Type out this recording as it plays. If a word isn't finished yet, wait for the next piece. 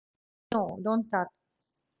No, don't start.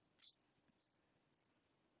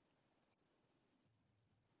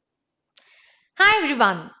 Hi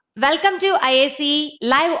everyone, welcome to IAC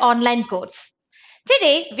live online course.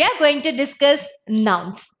 Today we are going to discuss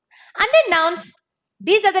nouns. Under nouns,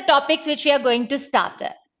 these are the topics which we are going to start.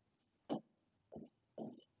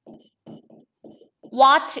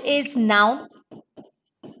 What is noun?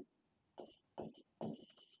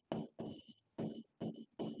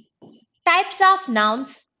 Types of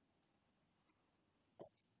nouns,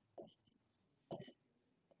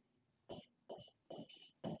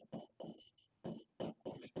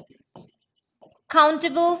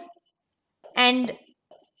 countable and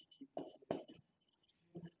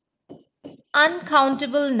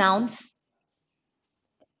uncountable nouns,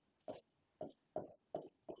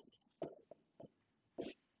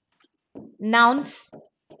 nouns,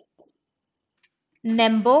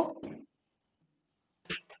 number,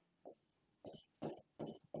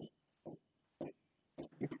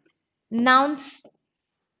 nouns,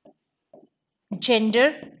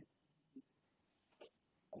 gender,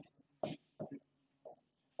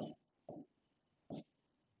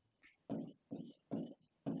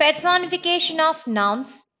 personification of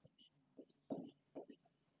nouns,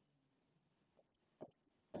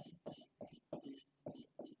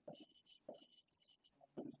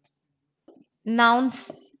 nouns,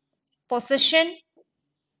 possession,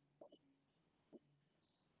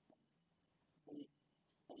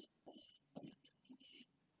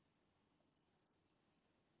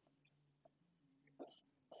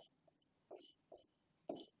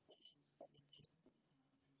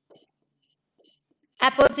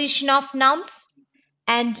 apposition of nouns,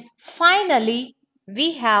 and finally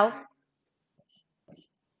we have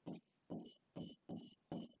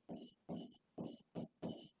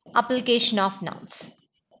application of nouns.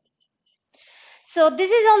 So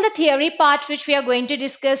this is all the theory part which we are going to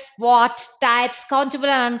discuss: what, types, countable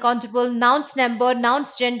and uncountable, nouns number,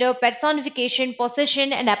 nouns gender, personification,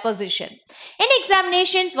 possession and apposition. In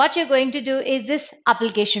examinations, what you're going to do is this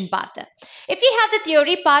application part. If you have the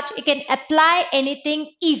theory part, you can apply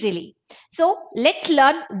anything easily. So let's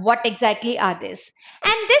learn what exactly are this.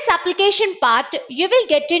 And this application part you will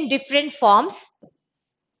get in different forms.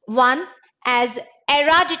 One, as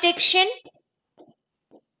error detection.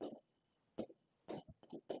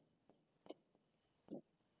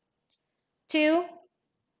 Two,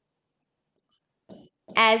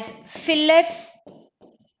 as fillers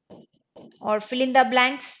or fill in the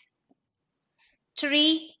blanks.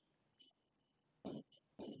 Three,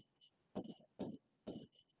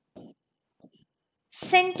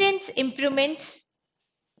 sentence improvements.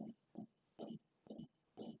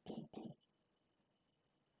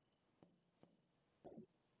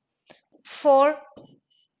 Four,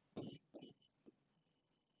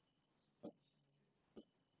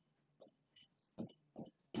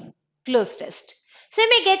 close test. So you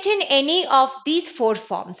may get in any of these four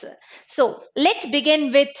forms. So let's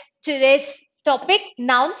begin with today's topic,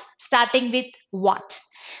 nouns, starting with what.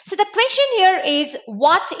 So the question here is,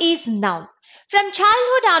 what is noun? From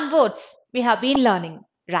childhood onwards, we have been learning,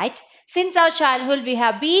 right? Since our childhood, we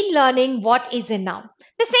have been learning what is a noun.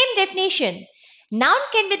 The same definition. Noun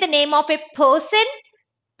can be the name of a person,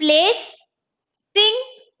 place, thing,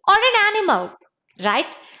 or an animal, right?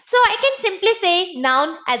 So I can simply say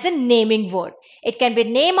noun as a naming word. It can be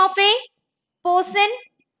name of a person,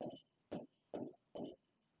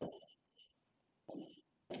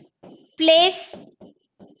 place,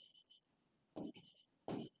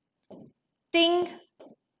 thing,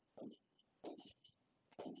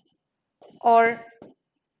 or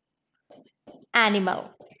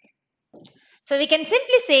animal. So we can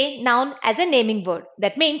simply say noun as a naming word.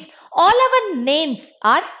 That means all our names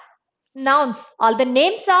are nouns, all the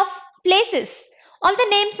names of places, all the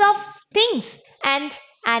names of things and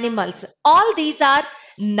animals. All these are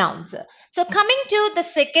nouns. So coming to the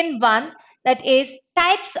second one, that is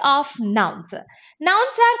types of nouns.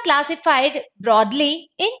 Nouns are classified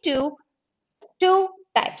broadly into two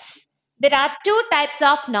types. There are two types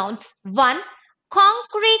of nouns. One,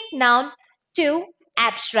 concrete noun. Two,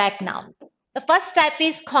 abstract noun. The first type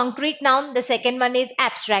is concrete noun. The second one is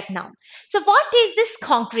abstract noun. So what is this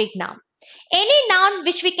concrete noun? Any noun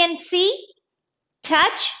which we can see,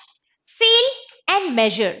 touch, feel and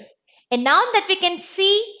measure. A noun that we can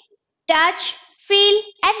see, touch, feel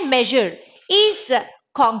and measure is a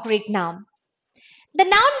concrete noun. The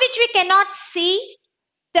noun which we cannot see,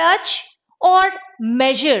 touch or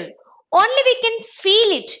measure, only we can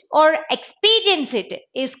feel it or experience it,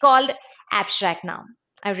 is called abstract noun.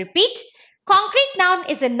 I repeat, concrete noun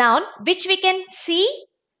is a noun which we can see,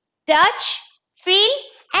 touch, feel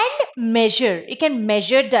And measure. You can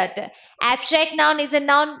measure that. Abstract noun is a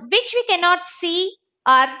noun which we cannot see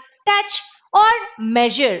or touch or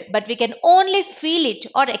measure, but we can only feel it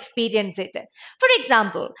or experience it. For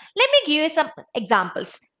example, let me give you some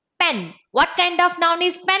examples. Pen. What kind of noun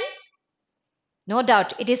is pen? No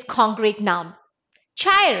doubt, it is concrete noun.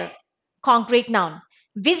 Chair, concrete noun.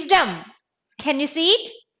 Wisdom, can you see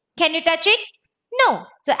it? Can you touch it? No.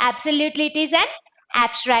 So absolutely it is an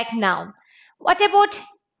abstract noun. What about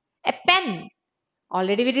a pen?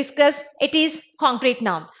 Already we discussed it is concrete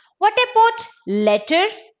noun. What about letter?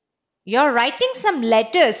 You're writing some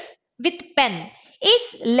letters with pen.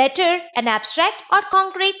 Is letter an abstract or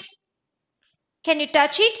concrete? Can you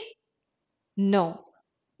touch it? No.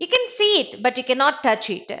 You can see it, but you cannot touch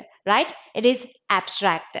it, right? It is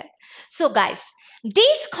abstract. So, guys,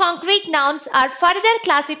 these concrete nouns are further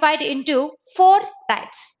classified into four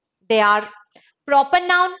types. They are proper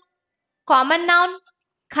noun, common noun,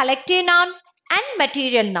 collective noun, and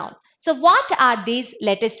material noun. So, what are these?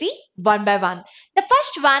 Let us see one by one. The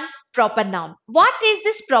first one, proper noun. What is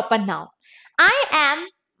this proper noun? I am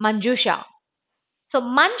Manjusha. So,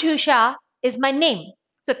 Manjusha is my name.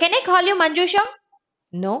 So, can I call you Manjusha?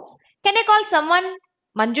 No. Can I call someone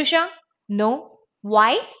Manjusha? No.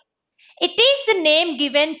 Why? It is the name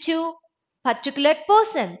given to particular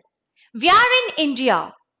person. We are in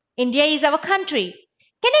India. India is our country.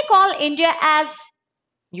 Can I call India as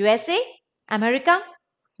USA? America?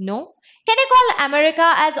 No. Can I call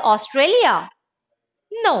America as Australia?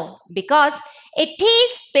 No, because it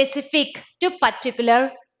is specific to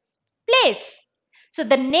particular place. So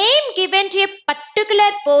the name given to a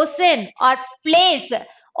particular person or place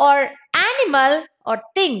or animal or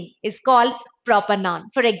thing is called proper noun.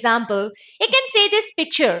 For example, you can say this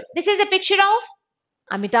picture. This is a picture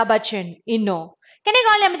of Amitabh Bachchan. You know. Can I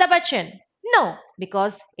call Amitabh Bachchan? No,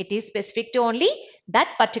 because it is specific to only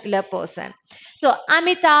that particular person. So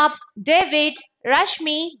Amitabh, David,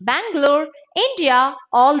 Rashmi, Bangalore, India,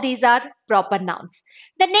 all these are proper nouns.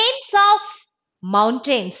 The names of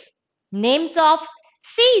mountains, names of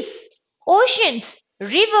seas, oceans,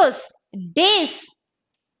 rivers, days,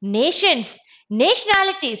 nations,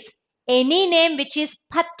 nationalities, any name which is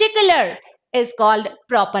particular is called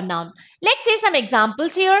proper noun. Let's see some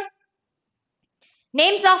examples here.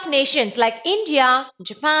 Names of nations like India,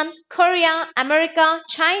 Japan, Korea, America,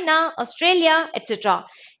 China, Australia, etc.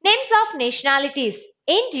 Names of nationalities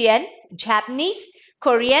Indian, Japanese,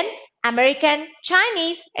 Korean, American,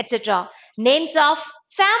 Chinese, etc. Names of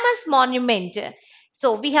famous monument.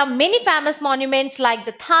 So we have many famous monuments like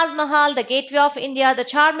the Taj Mahal, the Gateway of India, the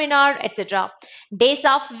Charminar, etc. Days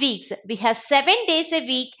of weeks. We have 7 days a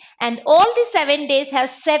week and all the 7 days have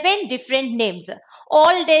 7 different names.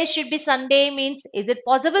 All days should be Sunday means is it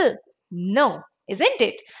possible? No, isn't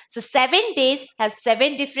it? So 7 days has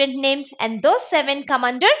 7 different names and those 7 come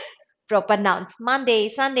under proper nouns. Monday,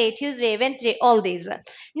 Sunday, Tuesday, Wednesday, all these.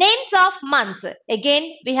 Names of months.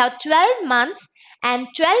 Again, we have 12 months and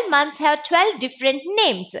 12 months have 12 different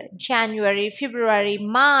names. January, February,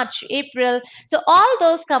 March, April. So all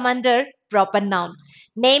those come under proper noun.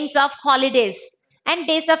 Names of holidays and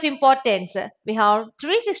days of importance. We have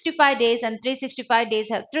 365 days and 365 days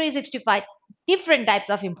have 365 different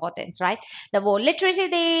types of importance, right? The World Literacy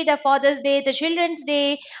Day, the Father's Day, the Children's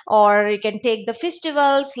Day, or you can take the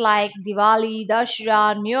festivals like Diwali,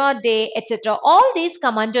 Dashra, New Year Day, etc. All these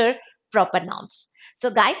come under proper nouns.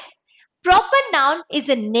 So guys, proper noun is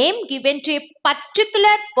a name given to a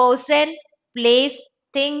particular person, place,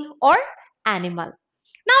 thing or animal.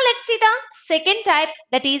 Now let's see the second type,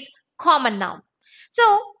 that is common noun. So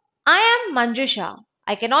I am Manjusha.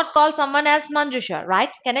 I cannot call someone as Manjusha, right?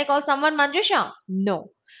 Can I call someone Manjusha? No.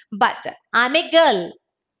 But I'm a girl.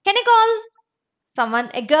 Can I call someone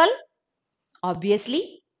a girl?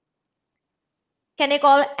 Obviously. Can I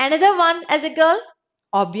call another one as a girl?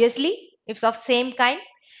 Obviously, if of same kind.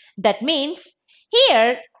 That means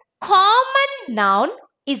here common noun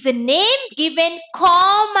is a name given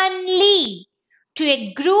commonly to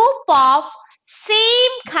a group of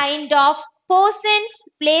same kind of persons,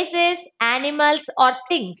 places, animals or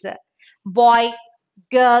things. Boy,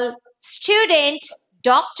 girl, student,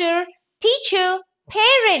 doctor, teacher,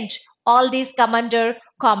 parent, all these come under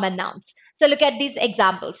common nouns. So look at these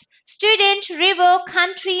examples. Student, river,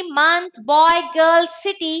 country, month, boy, girl,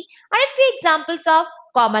 city are a few examples of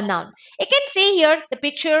common noun. You can see here the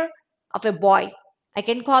picture of a boy. I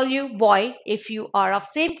can call you boy if you are of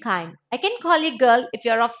same kind. I can call you girl if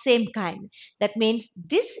you are of same kind. That means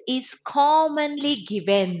this is commonly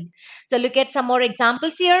given. So look at some more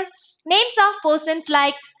examples here. Names of persons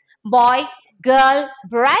like boy, girl,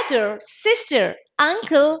 brother, sister,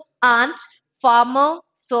 uncle, aunt, farmer,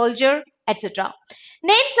 soldier, etc.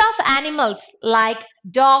 Names of animals like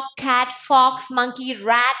dog, cat, fox, monkey,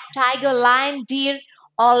 rat, tiger, lion, deer,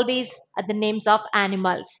 all these are the names of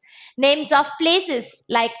animals. Names of places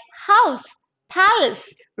like house, palace,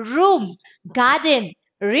 room, garden,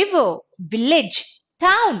 river, village,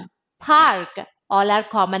 town, park, all are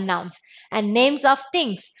common nouns. And names of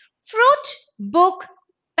things fruit, book,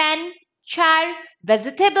 pen, chair,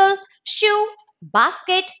 vegetable, shoe,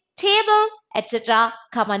 basket, table, etc.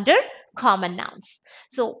 come under common nouns.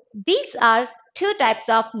 So these are two types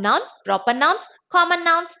of nouns, proper nouns, common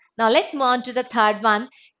nouns. Now let's move on to the third one,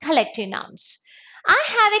 collective nouns. I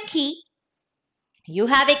have a key, you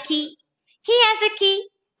have a key, he has a key,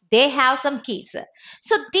 they have some keys.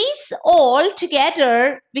 So these all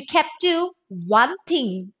together we kept to one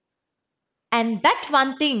thing. And that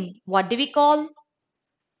one thing, what do we call?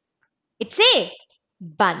 It's a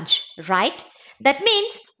bunch, right? That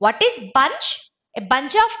means what is bunch? A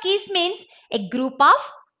bunch of keys means a group of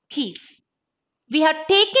keys. We have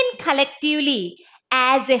taken collectively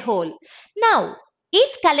as a whole. Now, is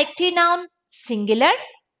collective noun singular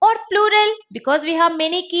or plural? Because we have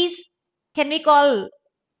many keys, can we call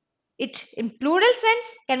it in plural sense?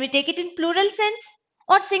 Can we take it in plural sense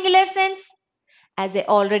or singular sense? As I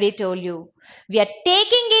already told you, we are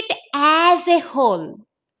taking it as a whole,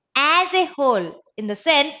 in the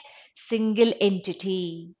sense single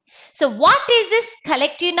entity. So, what is this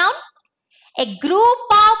collective noun? A group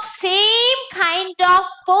of same kind of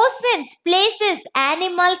persons, places,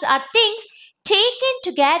 animals, or things taken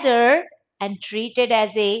together and treated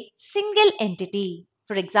as a single entity.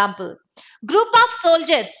 For example, group of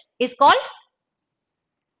soldiers is called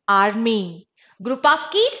army. Group of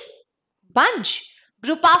keys, bunch.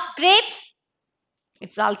 Group of grapes,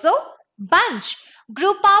 it's also bunch.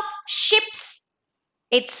 Group of ships,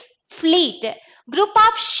 it's fleet. Group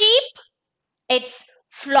of sheep, it's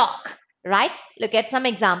flock, right? Look at some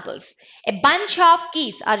examples. A bunch of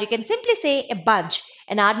keys, or you can simply say a bunch.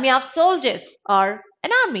 An army of soldiers, or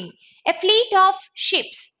an army. A fleet of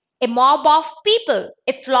ships. A mob of people.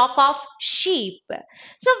 A flock of sheep.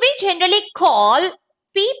 So we generally call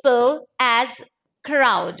people as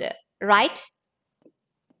crowd, right?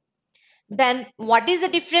 Then what is the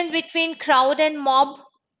difference between crowd and mob?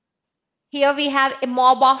 Here we have a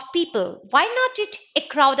mob of people. Why not it a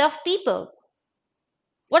crowd of people?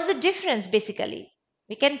 What's the difference basically?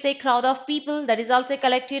 We can say crowd of people, that is also a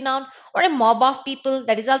collective noun, or a mob of people,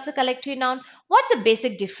 that is also a collective noun. What's the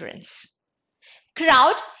basic difference?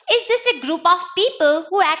 Crowd is just a group of people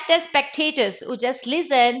who act as spectators, who just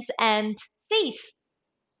listens and sees.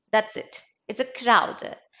 That's it. It's a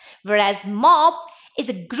crowd. Whereas mob is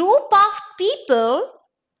a group of people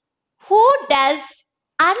who does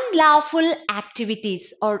unlawful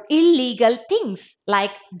activities or illegal things.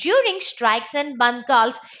 Like during strikes and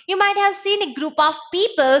bancals, you might have seen a group of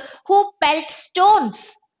people who pelt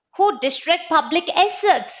stones, who destroy public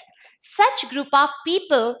assets. Such group of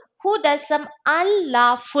people who does some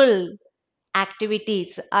unlawful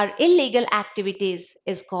activities or illegal activities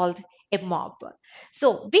is called a mob.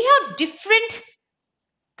 So we have different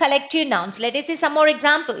collective nouns. Let us see some more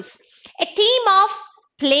examples. A team of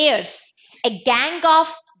players, a gang of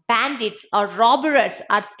bandits or robbers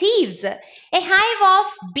or thieves, a hive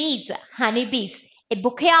of bees, honeybees, a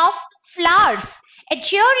bouquet of flowers, a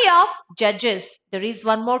jury of judges. There is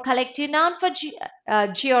one more collective noun for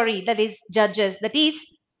jury, that is judges, that is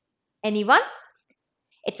anyone.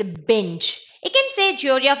 It's a bench. You can say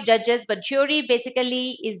jury of judges, but jury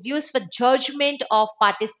basically is used for judgment of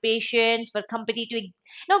participations, for competitive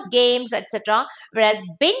games, etc. Whereas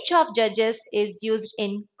bench of judges is used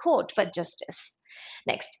in court for justice.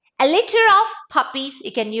 Next, a litter of puppies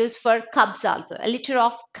you can use for cubs also. A litter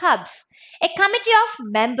of cubs. A committee of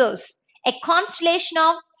members. A constellation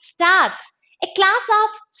of stars. A class of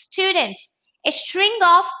students. A string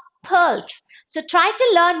of pearls. So try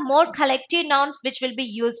to learn more collective nouns which will be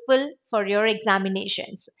useful for your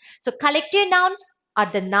examinations. So collective nouns are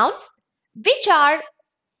the nouns which are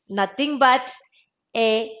nothing but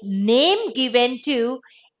a name given to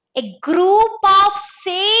a group of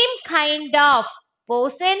same kind of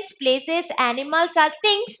persons, places, animals or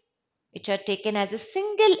things which are taken as a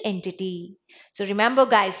single entity. So remember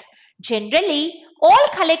guys, generally all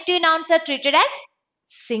collective nouns are treated as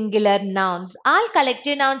singular nouns. All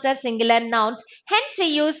collective nouns are singular nouns, hence we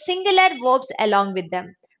use singular verbs along with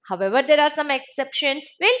them. However, there are some exceptions.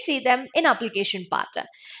 We'll see them in application part.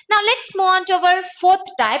 Now let's move on to our fourth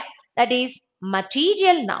type, that is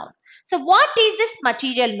material noun. So what is this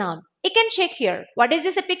material noun? You can check here. What is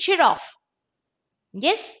this a picture of?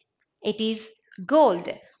 Yes, it is gold.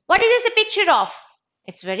 What is this a picture of?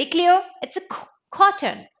 It's very clear. It's a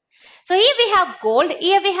cotton. So here we have gold,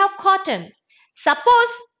 here we have cotton.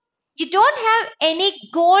 Suppose you don't have any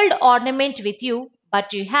gold ornament with you,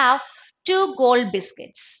 but you have two gold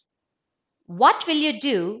biscuits. What will you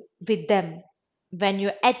do with them when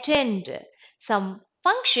you attend some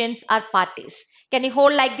functions or parties? Can you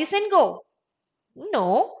hold like this and go?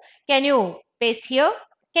 No. Can you paste here?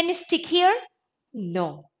 Can you stick here?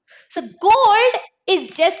 No. So gold is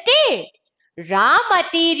just a raw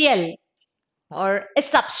material or a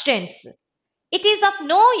substance. It is of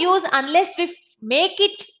no use unless we make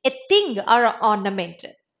it a thing or an ornament,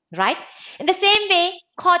 right? In the same way,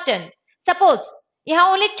 cotton. Suppose you have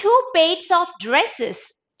only two pairs of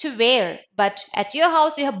dresses to wear, but at your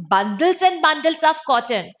house you have bundles and bundles of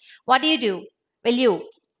cotton. What do? Will you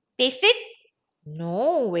taste it?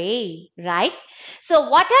 No way, right? So,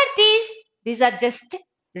 what are these? These are just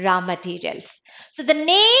raw materials. So, the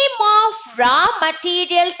name of raw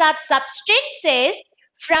materials are substances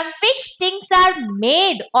from which things are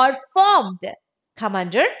made or formed come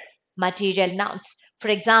under material nouns. For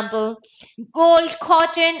example, gold,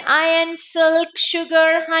 cotton, iron, silk,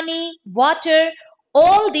 sugar, honey, water,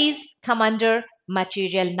 all these come under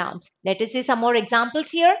material nouns. Let us see some more examples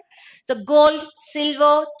here. So gold,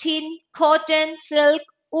 silver, tin, cotton, silk,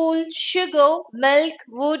 wool, sugar, milk,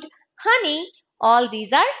 wood, honey, all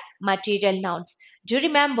these are material nouns. Do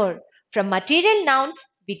remember, from material nouns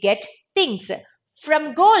we get things.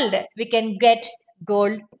 From gold we can get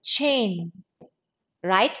gold chain,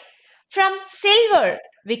 right? From silver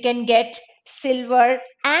we can get silver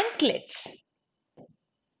anklets.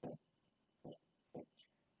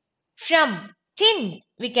 From tin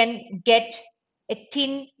we can get a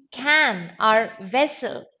tin can or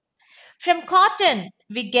vessel. From cotton,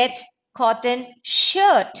 we get cotton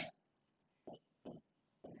shirt.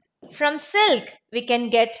 From silk, we can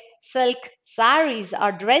get silk saris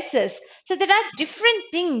or dresses. So there are different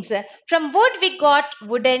things. From wood, we got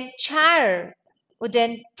wooden chair,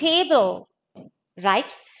 wooden table,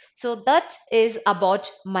 right? So that is about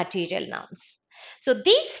material nouns. So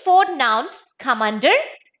these four nouns come under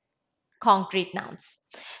concrete nouns.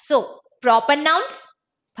 So proper nouns,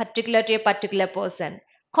 particular to a particular person.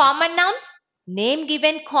 Common nouns, name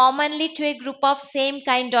given commonly to a group of same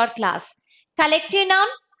kind or class. Collective noun,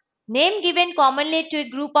 name given commonly to a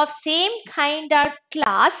group of same kind or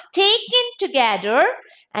class taken together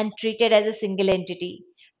and treated as a single entity.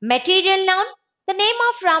 Material noun, the name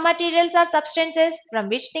of raw materials or substances from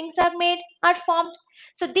which things are made or formed.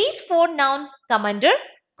 So these four nouns come under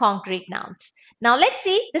concrete nouns. Now let's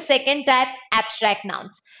see the second type, abstract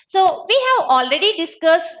nouns. So we have already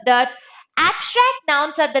discussed that abstract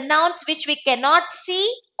nouns are the nouns which we cannot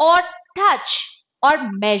see or touch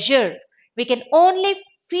or measure. We can only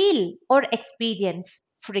feel or experience.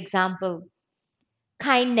 For example,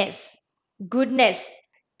 kindness, goodness,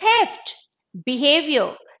 theft,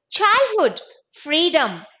 behavior, childhood,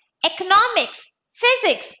 freedom, economics,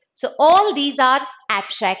 physics. So all these are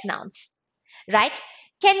abstract nouns, right?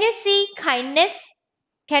 Can you see kindness?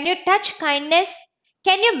 Can you touch kindness?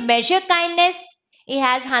 Can you measure kindness? He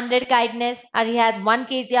has 100 kindness or he has 1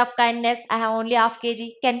 kg of kindness. I have only half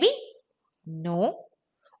kg. Can we? No.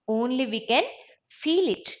 Only we can feel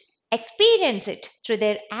it, experience it through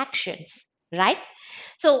their actions, right?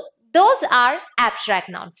 So those are abstract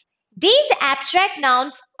nouns. These abstract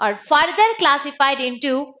nouns are further classified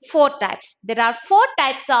into four types. There are four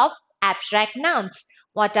types of abstract nouns.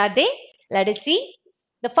 What are they? Let us see.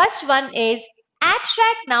 The first one is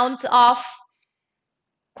abstract nouns of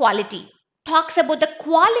quality. Talks about the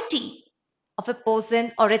quality of a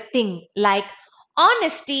person or a thing like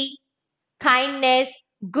honesty, kindness,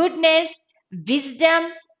 goodness,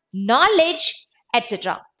 wisdom, knowledge,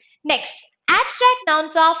 etc. Next, abstract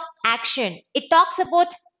nouns of action. It talks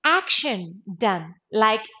about action done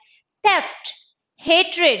like theft,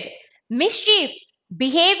 hatred, mischief,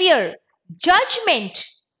 behavior, judgment.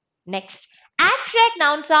 Next, abstract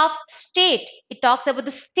nouns of state. It talks about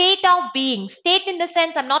the state of being. State in the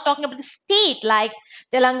sense, I'm not talking about the state like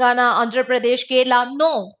Telangana, Andhra Pradesh, Kerala.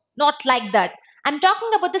 No, not like that. I'm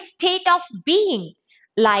talking about the state of being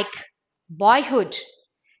like boyhood,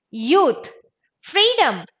 youth,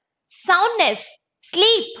 freedom, soundness,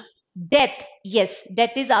 sleep, death. Yes,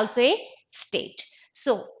 death is also a state.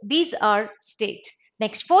 So these are states.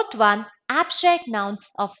 Next, fourth one, abstract nouns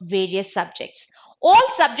of various subjects. All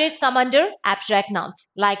subjects come under abstract nouns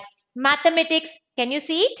like mathematics. Can you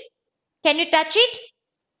see it? Can you touch it?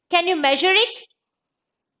 Can you measure it?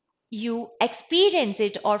 You experience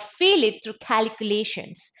it or feel it through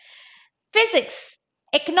calculations. Physics,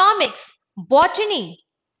 economics, botany.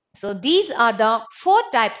 So these are the four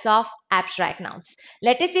types of abstract nouns.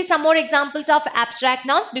 Let us see some more examples of abstract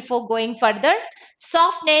nouns before going further.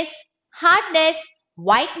 Softness, hardness,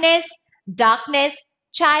 whiteness, darkness,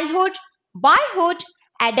 childhood, boyhood,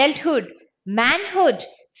 adulthood, manhood,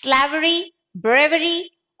 slavery,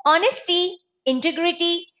 bravery, honesty,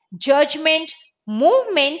 integrity, judgment,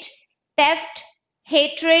 movement, theft,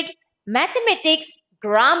 hatred, mathematics,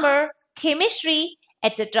 grammar, chemistry,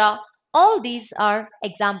 etc. All these are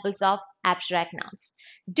examples of abstract nouns.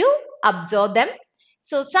 Do observe them.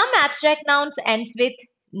 So some abstract nouns ends with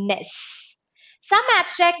ness. Some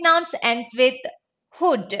abstract nouns ends with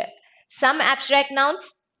hood. Some abstract nouns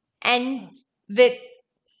ends with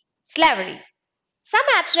slavery. Some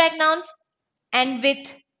abstract nouns end with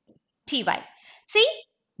ty. See,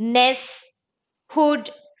 ness, hood,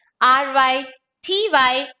 ry,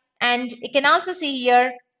 ty, and you can also see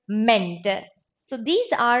here meant. So these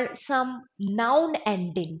are some noun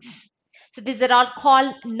endings. So these are all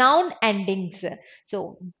called noun endings.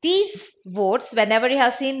 So these words, whenever you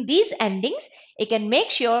have seen these endings, you can make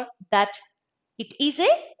sure that it is a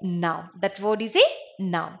noun. That word is a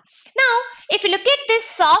noun. Now, if you look at this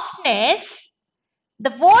softness,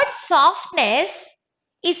 the word softness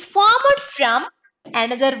is formed from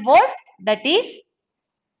another word that is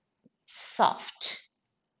soft,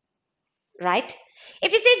 right?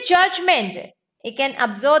 If you say judgment, you can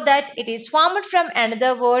observe that it is formed from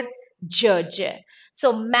another word judge.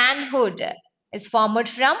 So manhood is formed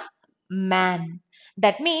from man.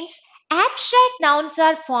 That means abstract nouns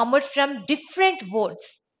are formed from different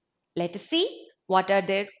words. Let us see what are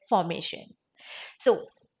their formation. So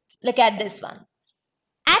look at this one.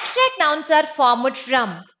 Abstract nouns are formed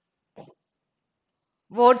from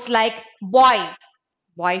words like boy,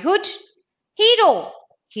 boyhood, hero,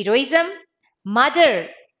 heroism, mother,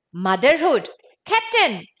 motherhood,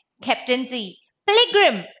 captain, captaincy,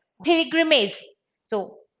 pilgrim, pilgrimage.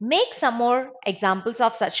 So make some more examples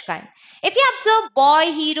of such kind. If you observe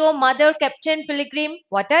boy, hero, mother, captain, pilgrim,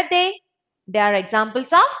 what are they? They are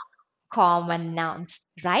examples of common nouns,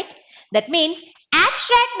 right? That means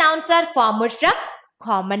abstract nouns are formed from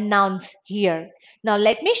common nouns here. Now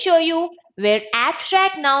let me show you where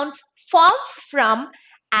abstract nouns form from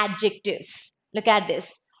adjectives. Look at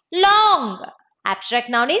this. Long. Abstract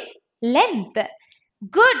noun is length.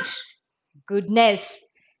 Good. Goodness.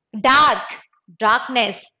 Dark.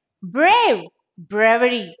 Darkness. Brave.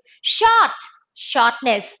 Bravery. Short.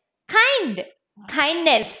 Shortness. Kind.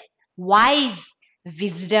 Kindness. Wise.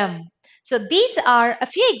 Wisdom. So these are a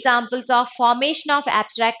few examples of formation of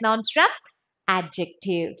abstract nouns from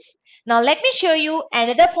adjectives. Now let me show you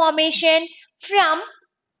another formation from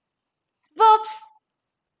verbs.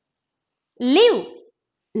 Live,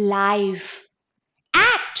 life,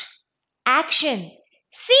 act, action,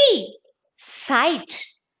 see, sight,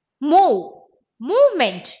 move,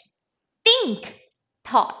 movement, think,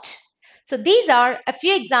 thought. So these are a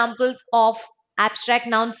few examples of abstract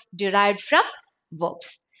nouns derived from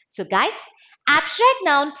verbs. So guys, abstract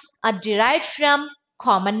nouns are derived from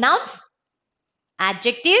common nouns,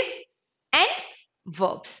 adjectives, and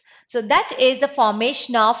verbs. So that is the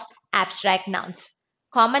formation of abstract nouns.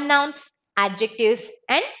 Common nouns, adjectives,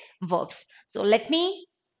 and verbs. So let me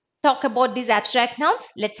talk about these abstract nouns.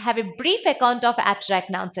 Let's have a brief account of abstract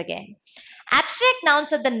nouns again. Abstract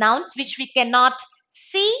nouns are the nouns which we cannot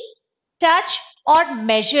see, touch, or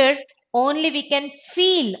measure, only we can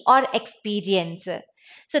feel or experience.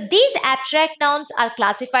 So these abstract nouns are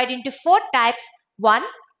classified into four types. One,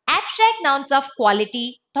 abstract nouns of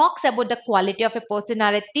quality, talks about the quality of a person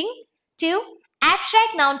or a thing. Two,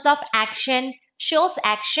 abstract nouns of action, shows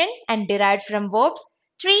action and derived from verbs.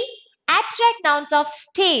 Three, abstract nouns of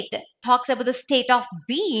state, talks about the state of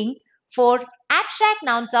being. Four, abstract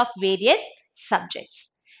nouns of various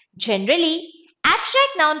subjects. Generally,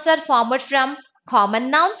 abstract nouns are formed from common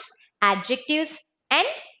nouns, adjectives, and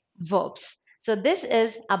verbs. So this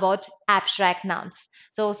is about abstract nouns.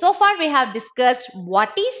 So far we have discussed what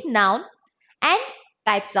is noun and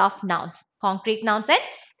types of nouns, concrete nouns and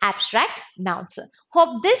abstract nouns.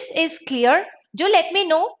 Hope this is clear. Do let me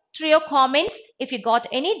know through your comments if you got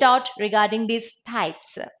any doubt regarding these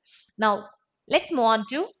types. Now let's move on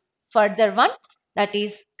to further one, that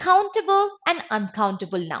is countable and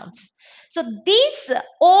uncountable nouns. So these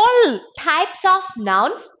all types of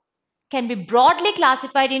nouns can be broadly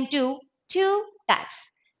classified into two types,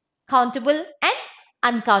 countable and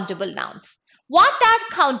uncountable nouns. What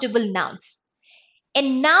are countable nouns? A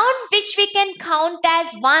noun which we can count as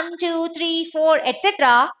 1, 2, 3, 4,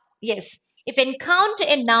 etc. Yes, if we count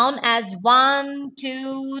a noun as 1,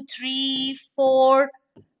 2, 3, 4,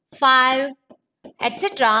 5,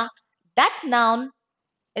 etc., that noun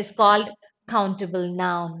is called countable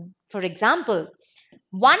noun. For example,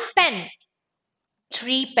 one pen,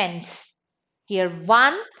 three pens. Here,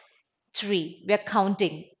 one, three. We are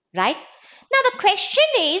counting, right? Now the question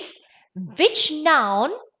is, which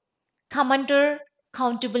noun come under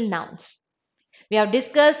countable nouns? We have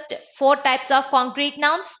discussed four types of concrete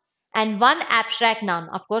nouns and one abstract noun.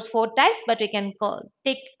 Of course, four types, but we can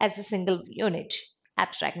take as a single unit,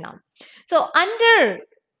 abstract noun. So under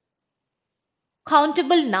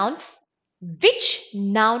countable nouns, which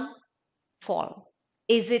noun fall?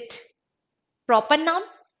 Is it proper noun?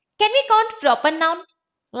 Can we count proper noun?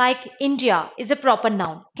 Like India is a proper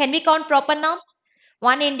noun. Can we count proper noun?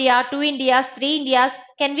 One India, two Indias, three Indias.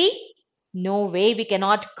 Can we? No way, we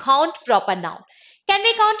cannot count proper noun. Can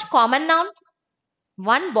we count common noun?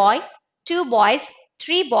 One boy, two boys,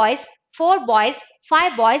 three boys, four boys,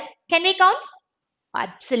 five boys. Can we count?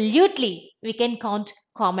 Absolutely, we can count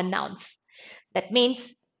common nouns. That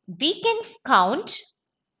means we can count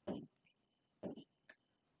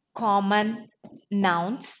common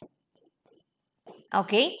nouns.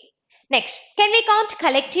 Okay. Next, can we count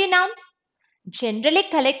collective nouns? Generally,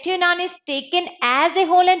 collective noun is taken as a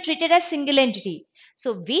whole and treated as single entity.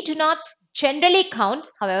 So we do not generally count.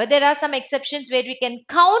 However, there are some exceptions where we can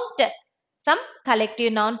count some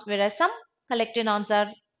collective nouns, whereas some collective nouns are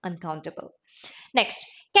uncountable. Next,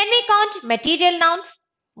 can we count material nouns?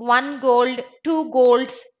 One gold, two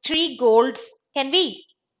golds, three golds. Can we?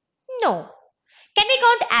 No. Can we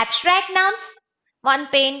count abstract nouns? One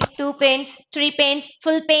pen, two pens, three pens,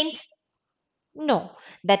 full pens? No.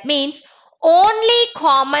 That means only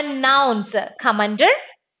common nouns come under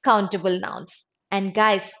countable nouns. And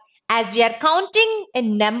guys, as we are counting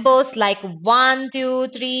in numbers like 1, 2,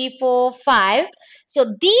 3, 4, 5,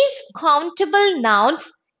 so these countable nouns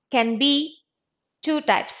can be two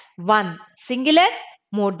types. One singular,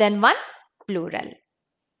 more than one plural.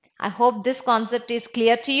 I hope this concept is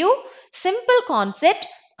clear to you. Simple concept.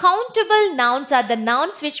 Countable nouns are the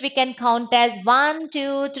nouns which we can count as 1,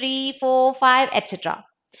 2, 3, 4, 5, etc.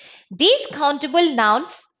 These countable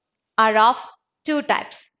nouns are of two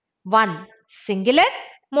types. One singular,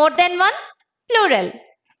 more than one plural.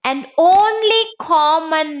 And only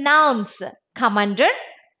common nouns come under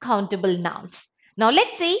countable nouns. Now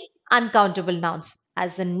let's see uncountable nouns.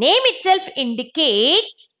 As the name itself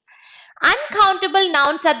indicates, uncountable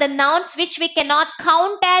nouns are the nouns which we cannot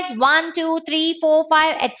count as 1, 2, 3, 4,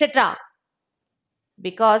 5, etc.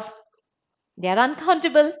 because they are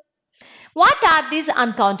uncountable. What are these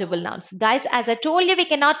uncountable nouns? Guys, as I told you, we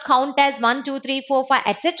cannot count as 1, 2, 3, 4, 5,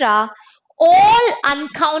 etc. All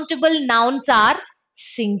uncountable nouns are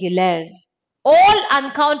singular. All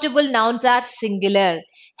uncountable nouns are singular.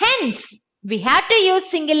 Hence, we have to use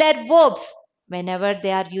singular verbs whenever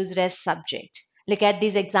they are used as subject. Look at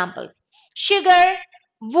these examples. Sugar,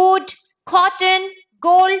 wood, cotton,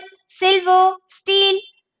 gold, silver, steel,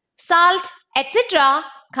 salt, etc.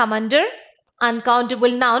 come under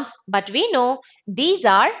uncountable nouns, but we know these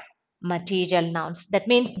are material nouns. That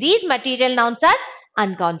means these material nouns are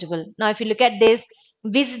uncountable. Now, if you look at this,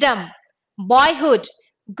 wisdom, boyhood,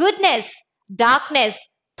 goodness, darkness,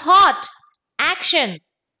 thought, action,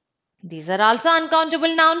 these are also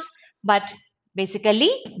uncountable nouns, but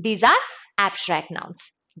basically these are abstract nouns.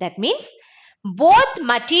 That means both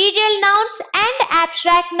material nouns and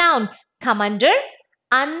abstract nouns come under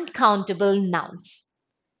uncountable nouns.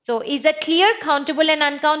 So is that clear? Countable and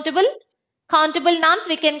uncountable? Countable nouns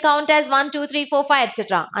we can count as 1, 2, 3, 4, 5,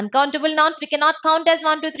 etc. Uncountable nouns we cannot count as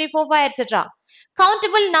 1, 2, 3, 4, 5, etc.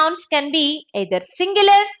 Countable nouns can be either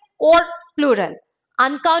singular or plural.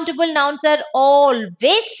 Uncountable nouns are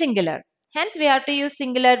always singular. Hence we have to use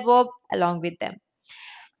singular verb along with them.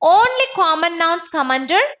 Only common nouns come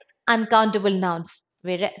under uncountable nouns.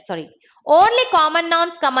 Only common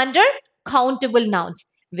nouns come under countable nouns.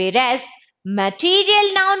 Whereas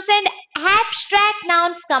material nouns and abstract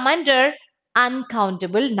nouns come under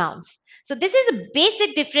uncountable nouns. So this is a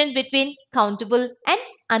basic difference between countable and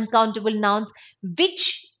uncountable nouns,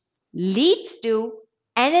 which leads to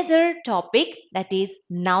another topic, that is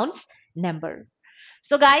nouns number.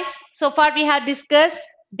 So guys, so far we have discussed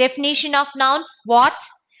definition of nouns, what,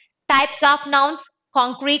 types of nouns,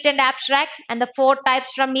 concrete and abstract, and the four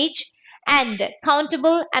types from each, and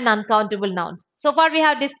countable and uncountable nouns. So far we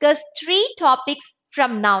have discussed three topics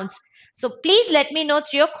from nouns. So please let me know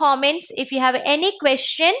through your comments if you have any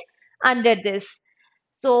question under this.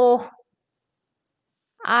 So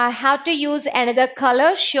I have to use another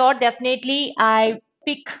color. Sure, definitely I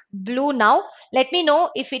pick blue now. Let me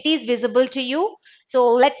know if it is visible to you. So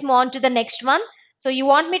let's move on to the next one. So you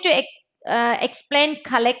want me to explain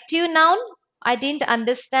collective noun? I didn't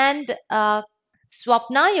understand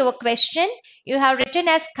Swapna, your question you have written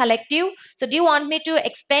as collective. So do you want me to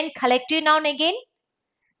explain collective noun again?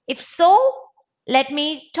 If so, let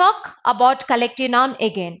me talk about collective noun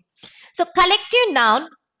again. So collective noun,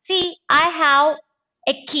 see, I have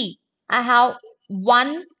a key. I have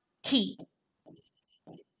one key.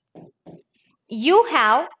 You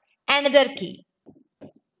have another key.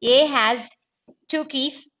 A has two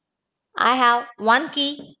keys. I have one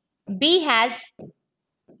key. B has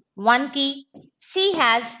one key. C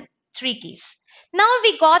has three keys. Now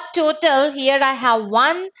we got total. Here I have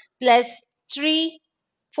 1 plus 3,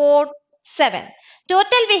 4, 7.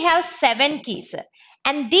 Total we have 7 keys.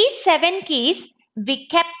 And these 7 keys we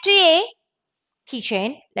kept to a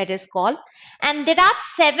keychain, let us call. And there are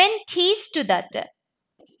 7 keys to that.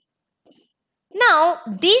 Now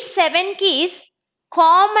these 7 keys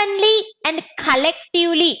commonly and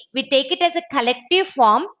collectively, we take it as a collective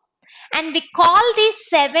form, and we call these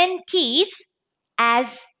 7 keys as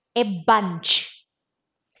a bunch.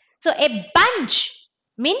 So a bunch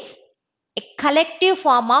means a collective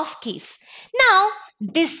form of keys. Now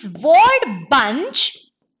this word bunch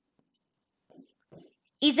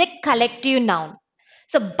is a collective noun.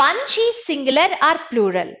 So bunch is singular or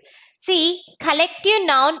plural. See, collective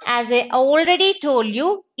noun, as I already told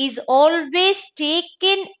you, is always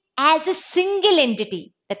taken as a single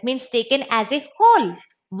entity. That means taken as a whole,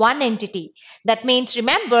 one entity. That means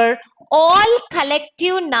remember, all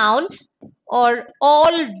collective nouns are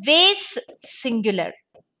always singular.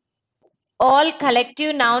 All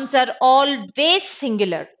collective nouns are always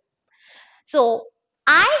singular. So,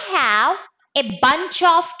 I have a bunch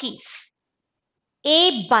of keys.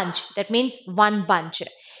 A bunch, that means one bunch.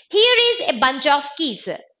 Here is a bunch of keys.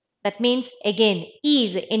 That means again,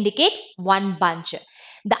 is indicate one bunch.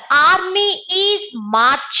 The army is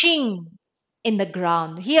marching in the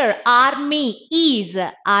ground. Here, army is.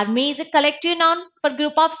 Army is a collective noun for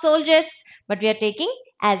group of soldiers, but we are taking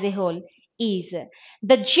as a whole is.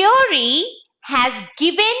 The jury has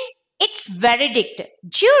given its verdict.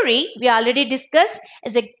 Jury, we already discussed,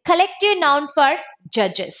 is a collective noun for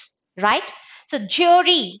judges, right? So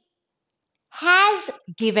jury has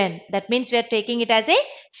given. That means we are taking it as a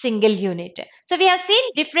single unit. So we have seen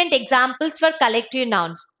different examples for collective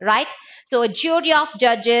nouns, right? So a jury of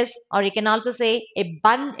judges, or you can also say a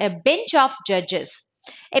bench of judges,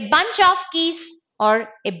 a bunch of keys, or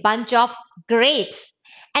a bunch of grapes,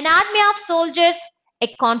 an army of soldiers,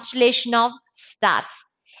 a constellation of stars,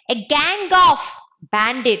 a gang of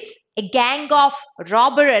bandits, a gang of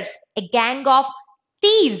robbers, a gang of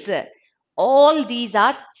thieves. All these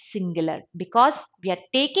are singular because we are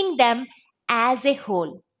taking them as a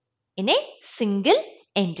whole in a single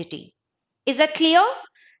entity. Is that clear?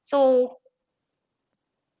 So,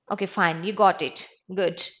 okay, fine, you got it.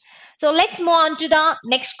 Good. So let's move on to the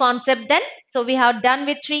next concept then. So we have done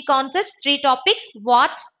with 3 concepts, 3 topics: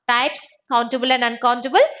 what, types, countable and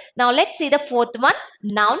uncountable. Now let's see the fourth one,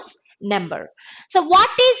 nouns, number. So what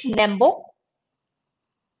is number?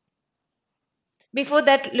 Before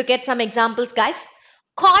that, look at some examples, guys.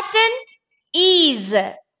 Cotton is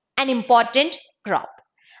an important crop.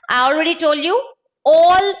 I already told you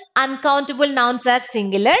all uncountable nouns are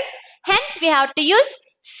singular. Hence, we have to use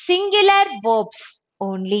singular verbs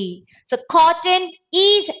only. So, cotton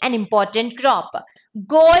is an important crop.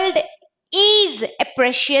 Gold is a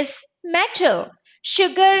precious metal.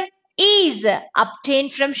 Sugar is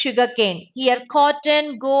obtained from sugarcane. Here,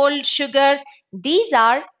 cotton, gold, sugar, these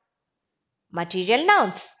are material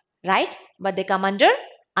nouns, right? But they come under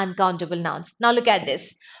uncountable nouns. Now look at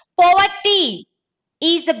this. Poverty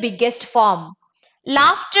is the biggest form.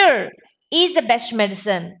 Laughter is the best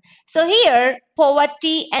medicine. So here,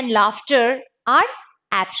 poverty and laughter are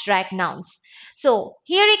abstract nouns. So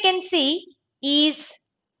here you can see is.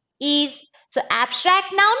 So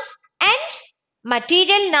abstract nouns and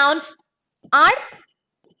material nouns are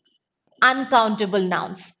uncountable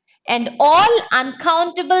nouns. And all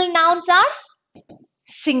uncountable nouns are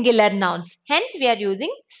singular nouns. Hence, we are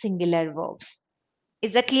using singular verbs.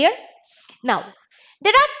 Is that clear? Now,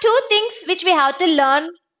 there are 2 things which we have to learn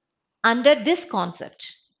under this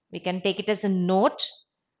concept. We can take it as a note.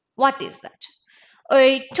 What is that?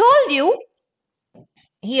 I told you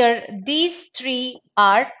here these 3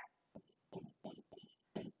 are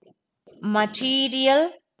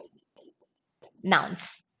material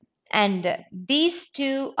nouns and these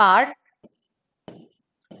 2 are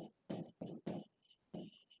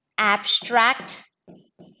abstract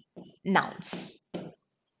nouns,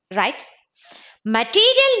 right?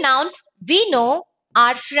 Material nouns we know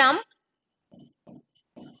are from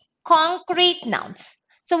concrete nouns.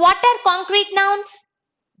 So what are concrete nouns?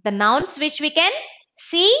 The nouns which we can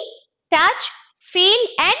see, touch, feel,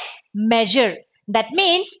 and measure. That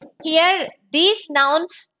means here these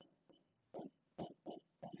nouns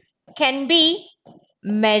can be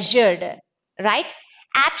measured, right?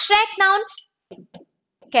 Abstract nouns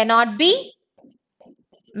cannot be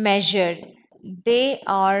measured. They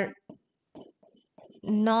are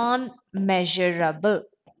non-measurable,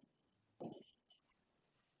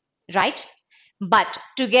 right? But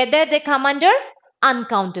together they come under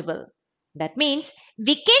uncountable. That means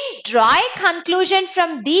we can draw a conclusion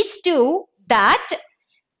from these two that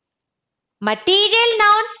material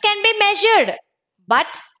nouns can be measured but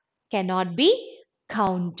cannot be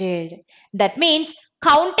counted. That means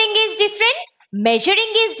counting is different,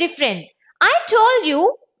 measuring is different. I told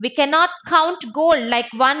you we cannot count gold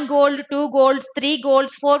like 1 gold, 2 golds, 3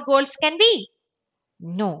 golds, 4 golds can be.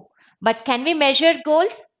 No. But can we measure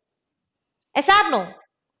gold? Yes or no?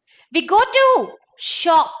 We go to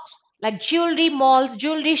shops like jewelry malls,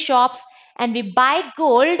 jewelry shops, and we buy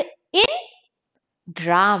gold in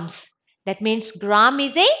grams. That means gram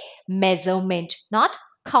is a measurement, not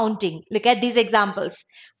counting. Look at these examples.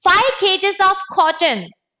 5 kgs of cotton.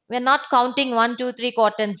 We are not counting 1, 2, 3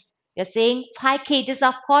 cottons. We are saying 5 kgs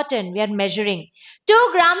of cotton. We are measuring. 2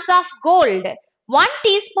 grams of gold. 1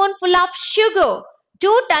 teaspoonful of sugar.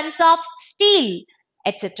 2 tons of steel,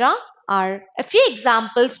 etc. are a few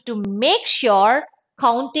examples to make sure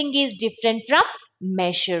counting is different from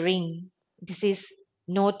measuring. This is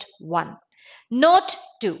note 1. Note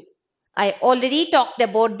 2. I already talked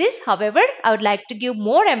about this. However, I would like to give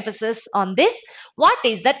more emphasis on this. What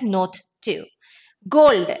is that note 2?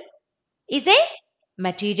 Gold is a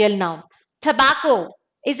material noun. Tobacco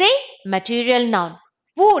is a material noun.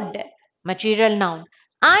 Wood, material noun.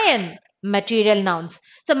 Iron, material nouns.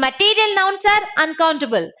 So material nouns are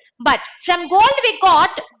uncountable. But from gold we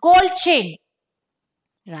got gold chain.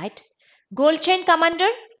 Right? Gold chain come under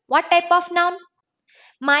what type of noun?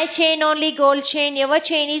 My chain only gold chain, your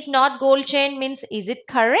chain is not gold chain means is it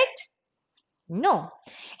correct? No.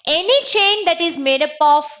 Any chain that is made up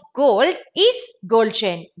of gold is gold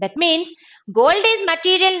chain. That means gold is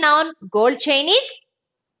material noun, gold chain is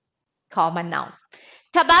common noun.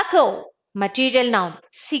 Tobacco, material noun.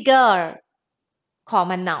 Cigar,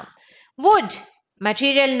 common noun. Wood,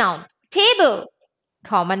 material noun. Table,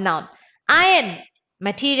 common noun. Iron,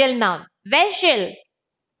 material noun. Vessel,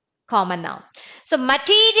 common noun. So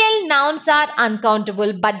material nouns are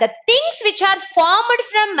uncountable, but the things which are formed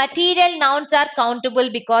from material nouns are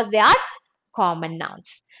countable because they are common nouns.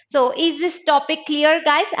 So is this topic clear,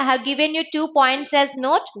 guys? I have given you 2 points as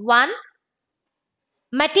note. 1,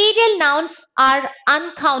 material nouns are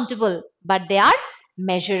uncountable, but they are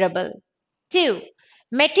measurable. 2,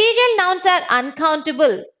 material nouns are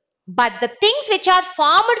uncountable, but the things which are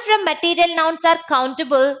formed from material nouns are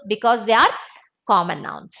countable because they are common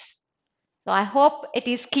nouns. So I hope it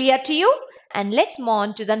is clear to you, and let's move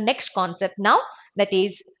on to the next concept now, that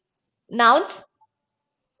is nouns,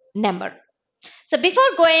 number. So before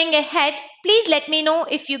going ahead, please let me know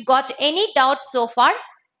if you got any doubts so far,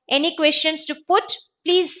 any questions to put,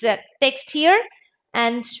 please text here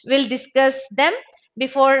and we'll discuss them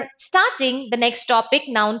before starting the next topic,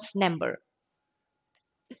 nouns, number.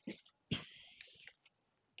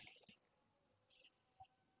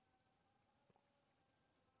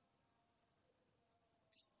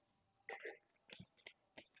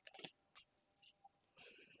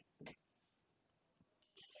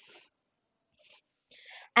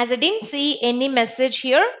 As I didn't see any message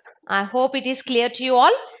here, I hope it is clear to you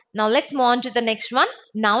all. Now let's move on to the next one,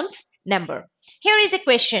 nouns, number. Here is a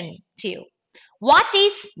question to you. What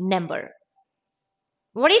is number?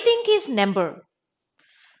 What do you think is number?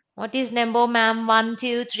 What is number, ma'am? 1,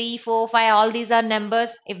 2, 3, 4, 5, all these are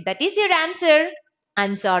numbers. If that is your answer,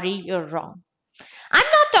 I'm sorry, you're wrong. I'm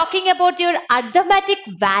not talking about your arithmetic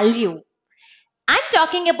value. I'm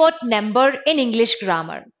talking about number in English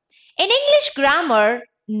grammar. In English grammar,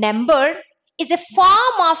 number is a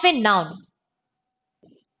form of a noun.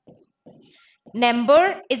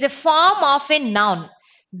 Number is a form of a noun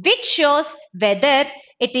which shows whether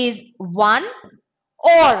it is one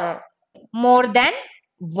or more than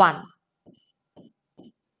one.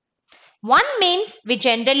 One means we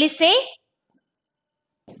generally say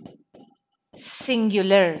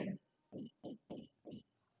singular.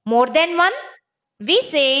 More than one, we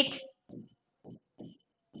say it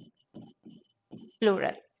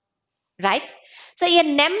plural. Right? So a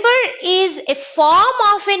number is a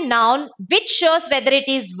form of a noun which shows whether it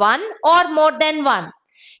is one or more than one.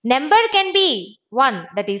 Number can be one,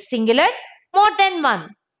 that is singular, more than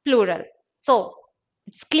one, plural. So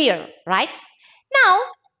it's clear, right? Now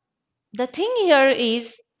the thing here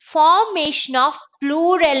is formation of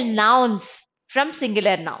plural nouns. from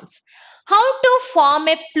singular nouns. How to form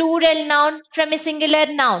a plural noun from a singular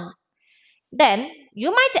noun? Then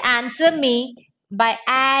you might answer me by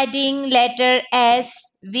adding letter S,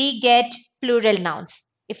 we get plural nouns.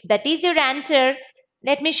 If that is your answer,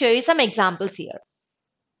 let me show you some examples here.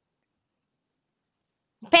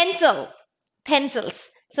 Pencil, pencils.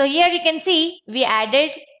 So here you can see we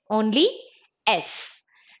added only S.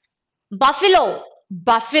 Buffalo,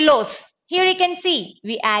 buffaloes. Here you can see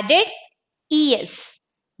we added ES.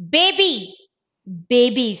 Baby,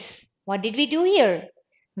 babies. What did we do here?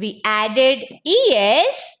 We added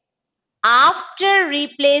ES after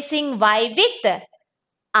replacing Y with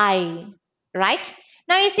I. Right?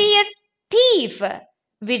 Now you see here thief.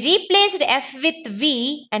 We replaced F with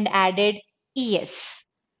V and added ES.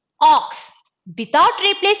 Ox. Without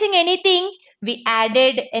replacing anything, we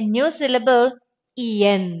added a new syllable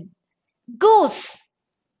EN. Goose.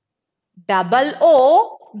 Double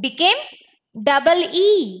O became double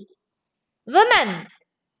E. Woman.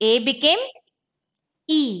 A became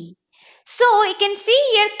E. So you can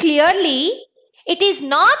see here clearly it is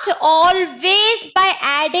not always by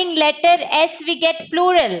adding letter S we get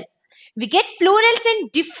plural. We get plurals in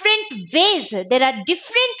different ways. There are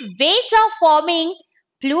different ways of forming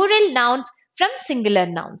plural nouns from singular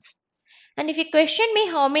nouns. And if you question me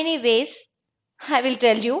how many ways, I will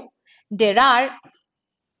tell you there are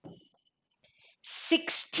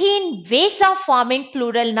 16 ways of forming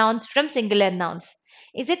plural nouns from singular nouns.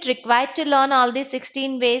 Is it required to learn all these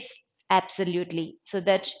 16 ways? Absolutely. So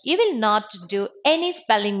that you will not do any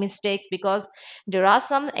spelling mistakes because there are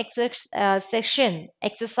some section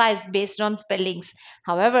exercise based on spellings.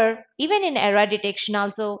 However, even in error detection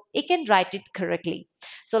also, you can write it correctly.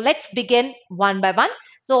 So let's begin one by one.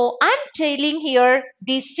 So I'm telling here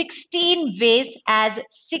these 16 ways as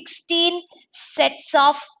 16 sets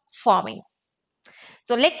of forming.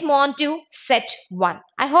 So let's move on to set 1.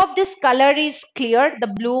 I hope this color is clear, the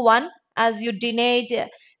blue one, as you denied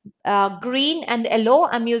green and yellow.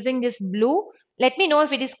 I'm using this blue. Let me know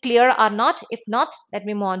if it is clear or not. If not, let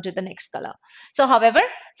me move on to the next color. So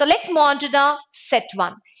let's move on to the set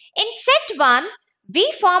 1. In set 1,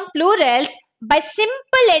 we form plurals by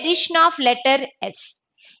simple addition of letter S.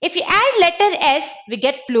 If you add letter S, we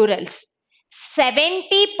get plurals.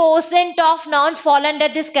 70% of nouns fall under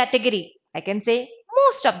this category. I can say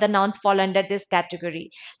most of the nouns fall under this category.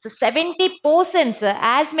 So 70%,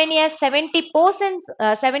 as many as 70%,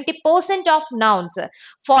 70% of nouns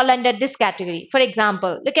fall under this category. For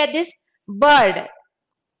example, look at this: bird,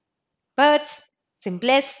 birds,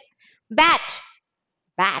 simplest; bat,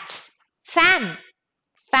 bats; fan,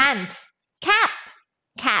 fans; cap,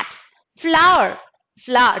 caps; flower,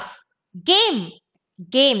 flowers; game,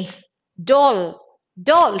 games; doll,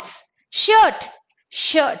 dolls; shirt,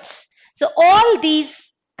 shirts. So all these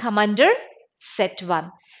come under set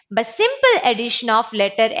 1. By simple addition of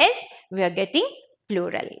letter S, we are getting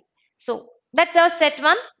plural. So that's our set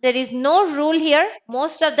 1. There is no rule here.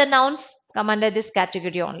 Most of the nouns come under this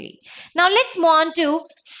category only. Now let's move on to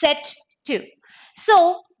set 2.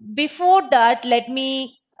 So before that, let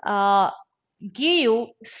me give you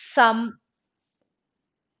some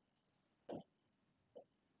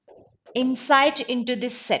insight into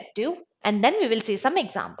this set 2, and then we will see some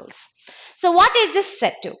examples. So what is this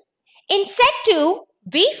set 2? In set 2,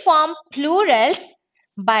 we form plurals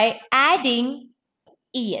by adding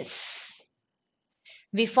es.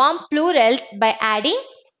 We form plurals by adding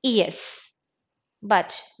es.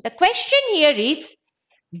 But the question here is,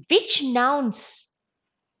 which nouns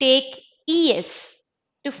take es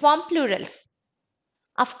to form plurals?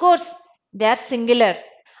 Of course, they are singular.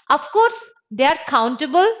 Of course, they are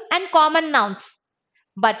countable and common nouns.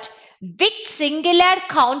 But which singular,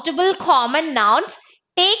 countable, common nouns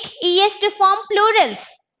take es to form plurals?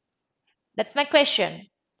 That's my question.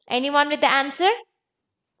 Anyone with the answer?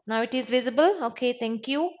 Now it is visible. Okay, thank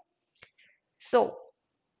you. So,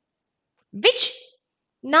 which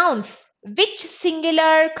nouns, which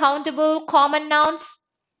singular, countable, common nouns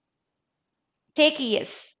take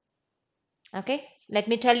es? Okay, let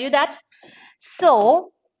me tell you that.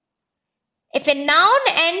 So, if a noun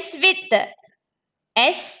ends with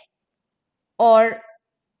S or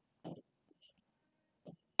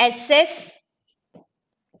SS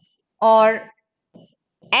or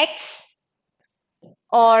X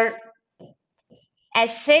or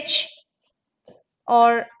SH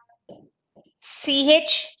or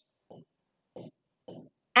CH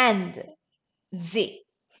and Z.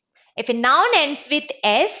 If a noun ends with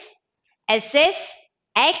S, SS,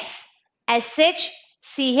 X, SH,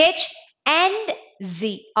 CH and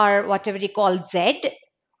Z, or whatever you call Z,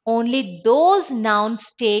 only those nouns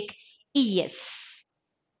take ES.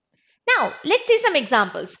 Now, let's see some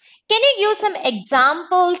examples. Can you give some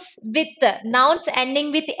examples with nouns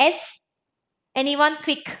ending with S? Anyone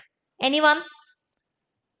quick? Anyone?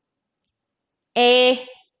 A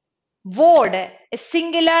word, a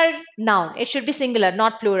singular noun. It should be singular,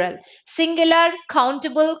 not plural. Singular,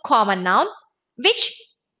 countable, common noun, which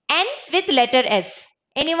ends with letter S.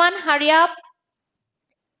 Anyone? Hurry up.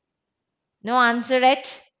 No answer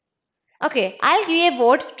yet. Okay, I'll give you a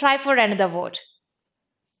word. Try for another word.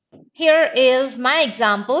 Here is my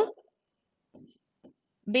example.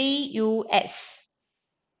 Bus.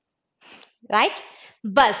 Right?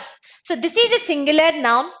 Bus. So this is a singular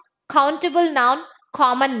noun, countable noun,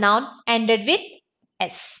 common noun ended with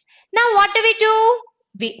S. Now what do?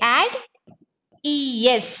 We add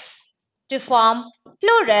es to form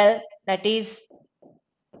plural, that is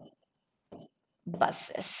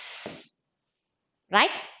buses.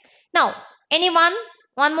 Right? Now, anyone?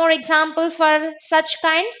 One more example for such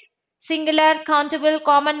kind? Singular, countable,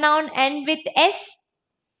 common noun end with S?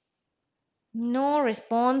 No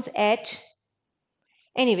response yet.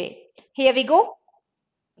 Anyway, here we go.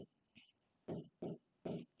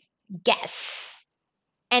 Gas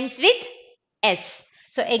ends with S.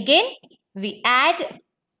 So again, we add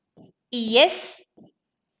es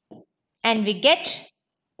and we get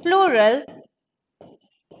plural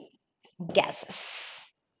gases.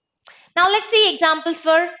 Now let's see examples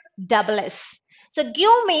for double S. So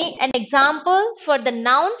give me an example for the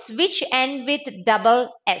nouns which end with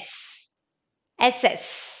double S.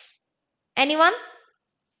 SS. Anyone?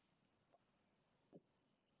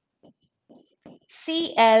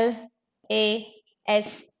 CLASS.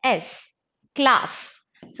 Class.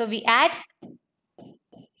 So we add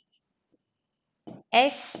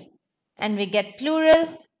S and we get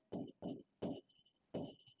plural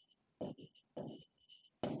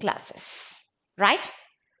classes. Right?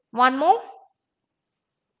 One more.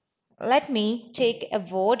 Let me take a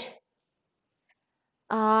word.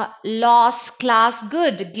 Loss, class,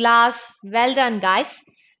 good, glass, well done, guys.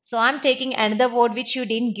 So I'm taking another word which you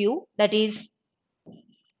didn't give, that is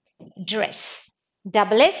dress.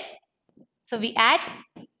 Double S. So we add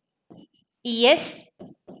es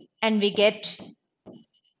and we get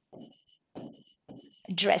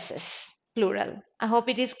dresses, plural. I hope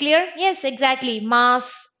it is clear. Yes, exactly.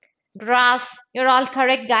 Mass, grass. You're all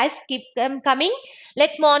correct, guys. Keep them coming.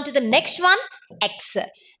 Let's move on to the next one, X.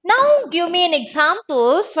 Now give me an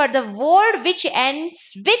example for the word which ends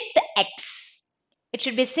with X. It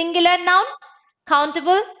should be singular noun,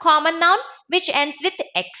 countable, common noun, which ends with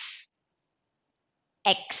X.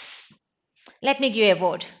 X. Let me give you a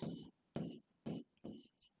word.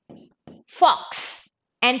 Fox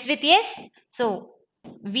ends with S. So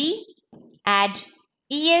we add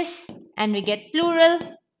es and we get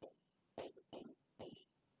plural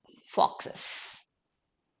foxes.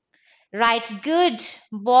 Right, good.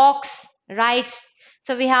 Box, right.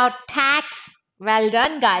 So we have tax. Well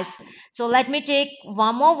done, guys. So let me take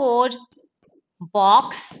one more word.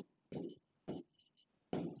 Box.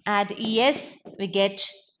 Add es, we get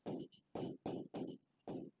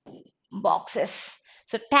boxes.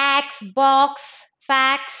 So tax, box,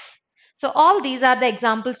 fax. So all these are the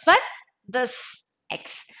examples for this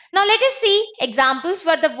X. Now let us see examples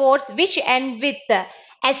for the words which end with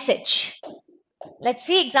SH. Let's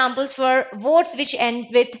see examples for words which end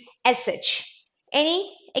with SH.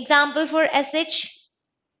 Any example for SH?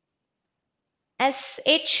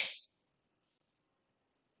 SH?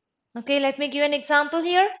 Okay, let me give an example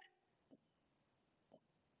here.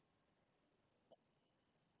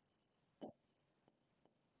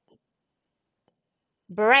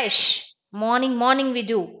 Brush. Morning we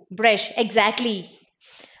do. Brush. Exactly.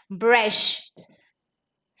 Brush.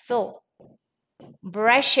 So,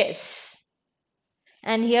 brushes.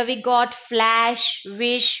 And here we got flash,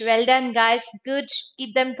 wish. Well done, guys. Good.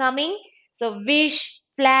 Keep them coming. So, wish,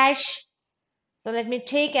 flash. So, let me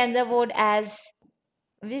take another word as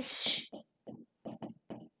wish.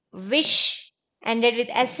 Wish. Ended with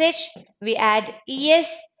sh. We add es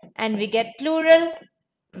and we get plural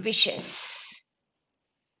wishes.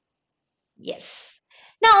 Yes.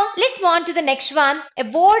 Now, let's move on to the next one. A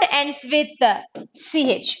word ends with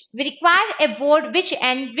ch. We require a word which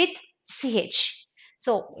ends with ch.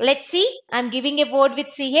 So, let's see. I'm giving a word with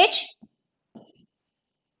ch.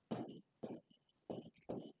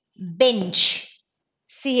 Bench.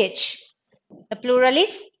 Ch. The plural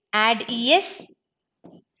is add es.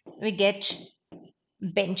 We get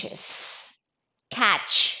benches.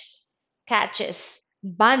 Catch. Catches.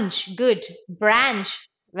 Bunch. Good. Branch.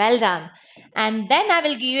 Well done. And then I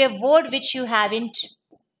will give you a word which you haven't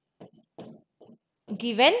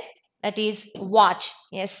given, that is watch.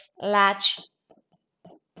 Yes, latch.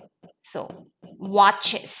 So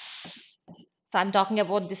watches. So I'm talking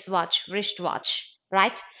about this watch, wristwatch,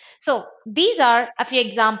 right? So these are a few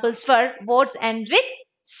examples for words end with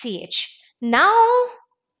ch. Now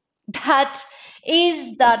that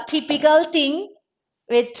is the typical thing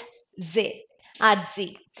with z at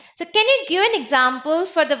z. So can you give an example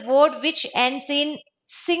for the word which ends in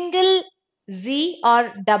single z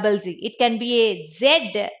or double z? It can be a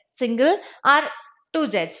z single or two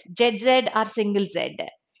z's, zz or single z.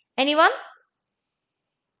 Anyone?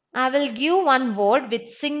 I will give one word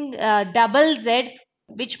with double z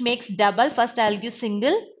which makes double. First I'll give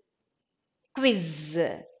single, quiz.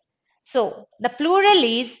 So the plural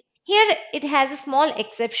is here, it has a small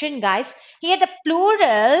exception, guys. Here the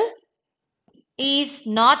plural is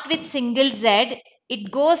not with single Z,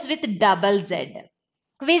 it goes with double Z.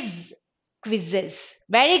 Quiz, quizzes.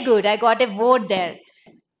 Very good. I got a word there.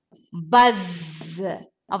 Buzz.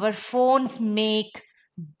 Our phones make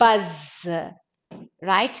buzz,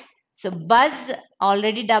 right? So buzz,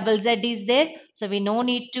 already double Z is there. So we no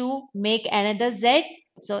need to make another Z.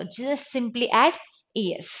 So just simply add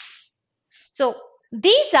es. So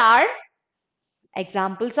these are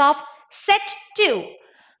examples of set 2.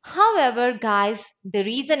 However, guys, there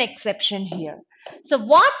is an exception here. So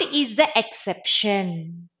what is the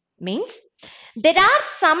exception? Means there are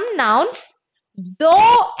some nouns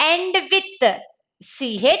though end with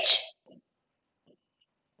ch.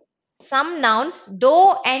 Some nouns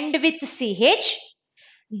though end with ch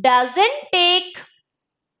doesn't take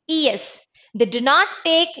es. They do not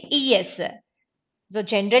take es. So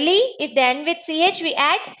generally, if they end with ch, we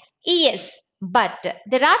add es. But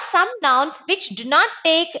there are some nouns which do not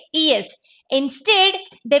take es. Instead,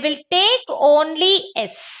 they will take only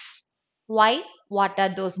s. Why? What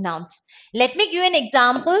are those nouns? Let me give an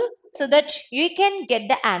example so that you can get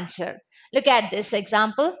the answer. Look at this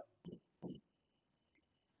example.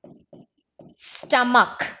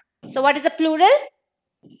 Stomach. So what is the plural?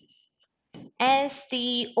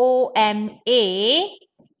 STOMACHS,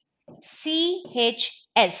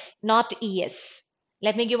 not ES.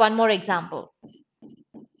 Let me give one more example.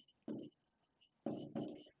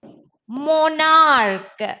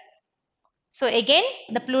 Monarch. So again,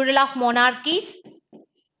 the plural of monarch is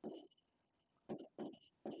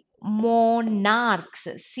monarchs.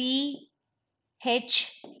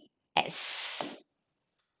 CHS,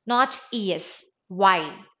 not ES.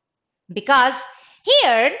 Why? Because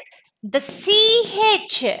here the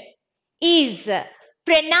CH is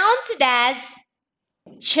pronounced as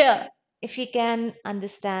ch. If you can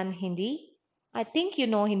understand Hindi, I think you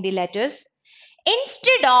know Hindi letters.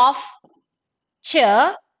 Instead of ch,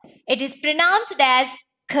 it is pronounced as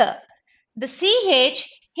k. The ch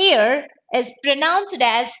here is pronounced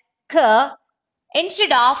as k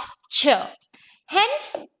instead of ch.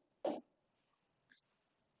 Hence,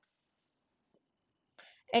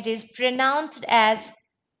 it is pronounced as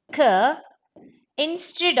k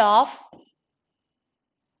instead of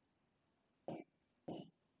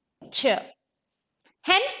ch.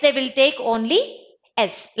 Hence, they will take only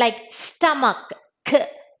s, like stomach, k,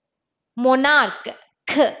 monarch,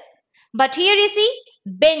 k. But here you see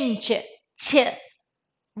bench, ch,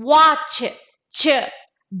 watch, ch,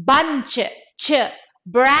 bunch, ch,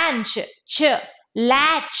 branch, ch,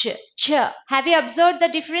 latch, ch. Have you observed the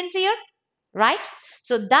difference here? Right?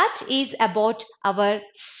 So that is about our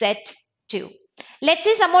set 2. Let's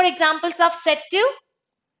see some more examples of set 2.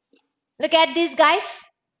 Look at these guys.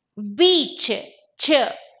 Beach, ch,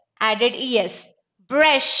 added es.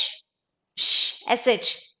 Brush, sh,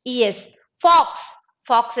 sh, es. Fox,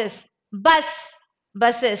 foxes. Bus,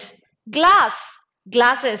 buses. Glass,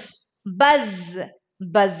 glasses. Buzz,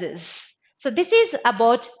 buzzes. So this is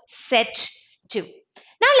about set 2.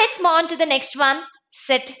 Now let's move on to the next one,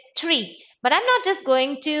 set 3. But I'm not just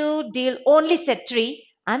going to deal only set 3.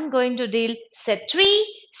 I'm going to deal set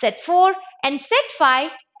 3, set 4 and set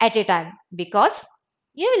 5 at a time because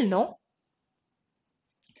you will know.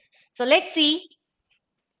 So let's see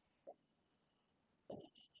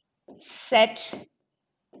set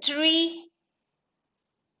 3,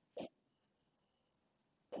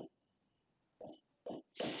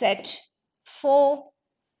 set 4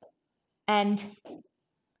 and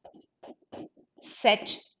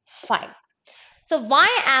set 5. So why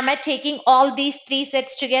am I taking all these 3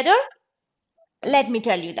 sets together? Let me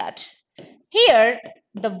tell you that. Here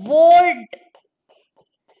the word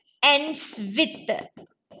ends with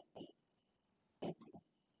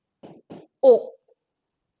O.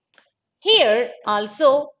 Here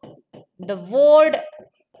also the word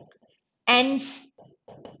ends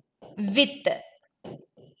with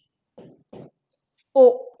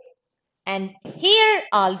O. And here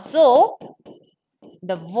also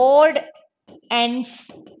the word ends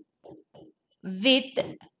with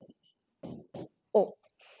O.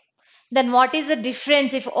 Then what is the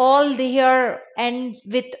difference if all the here end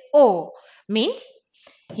with O? Means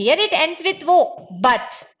here it ends with O,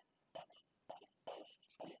 but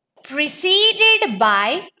preceded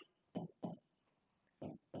by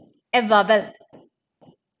a vowel.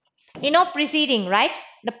 You know preceding, right?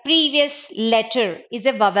 The previous letter is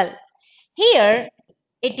a vowel. Here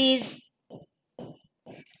it is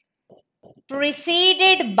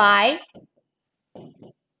preceded by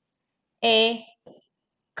a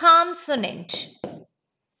consonant.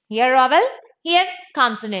 Here vowel, here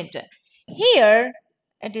consonant. Here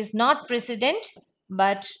it is not precedent,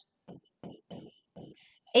 but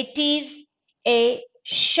it is a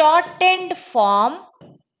shortened form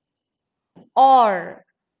or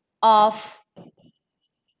of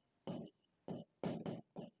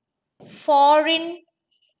foreign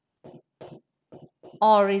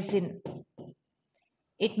origin.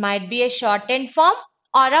 It might be a shortened form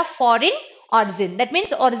or a foreign origin. That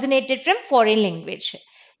means originated from foreign language.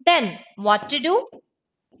 Then what to do?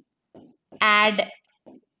 Add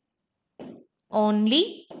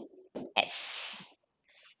only S.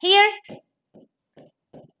 Here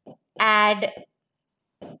add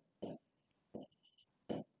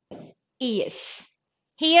ES.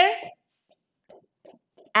 Here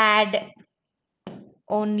add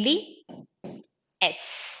only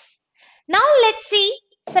S. Now let's see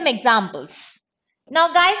some examples.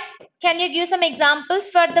 Now guys, can you give some examples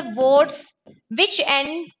for the words which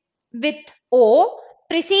end with O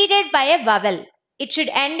preceded by a vowel? It should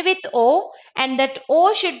end with O and that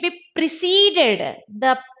O should be preceded.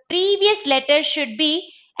 The previous letter should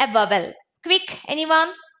be a vowel. Quick, anyone?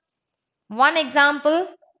 One example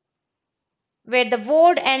where the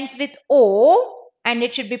word ends with O and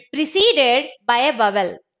it should be preceded by a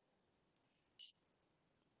vowel.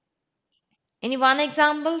 Any one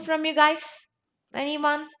example from you guys?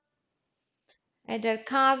 Anyone? Either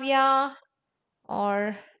Kavya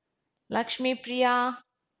or Lakshmi Priya,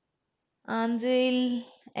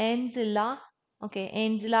 Angela. Okay,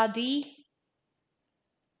 Angela D.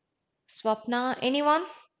 Swapna. Anyone?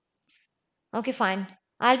 Okay, fine.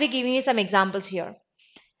 I'll be giving you some examples here.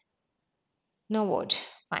 No word.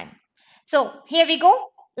 Fine. So here we go.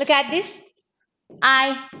 Look at this.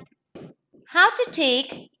 I have to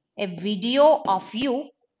take a video of you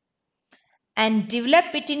and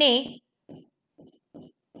develop it in a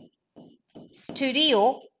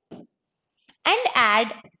studio and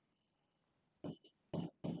add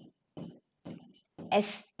a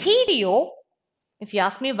stereo, if you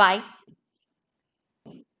ask me why,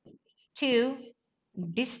 to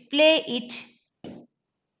display it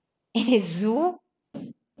in a zoo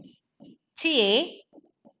to a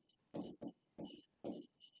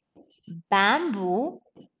bamboo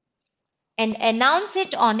and announce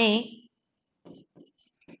it on a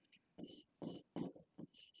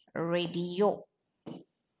radio.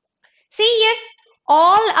 See here,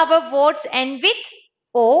 all our words end with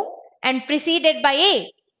O and preceded by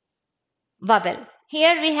a vowel.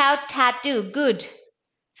 Here we have tattoo, good.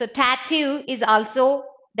 So tattoo is also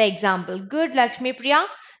the example. Good, Lakshmi Priya.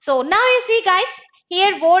 So now you see guys,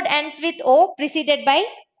 here word ends with O preceded by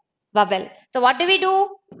vowel. So what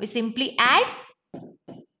do? We simply add,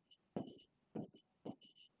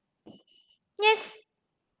 yes,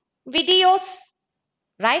 videos,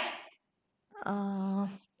 right?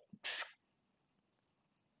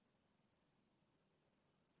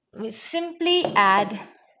 We simply add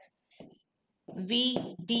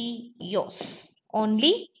videos,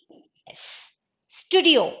 only S.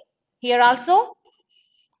 Studio, here also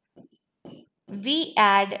we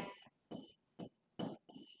add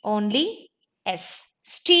only S.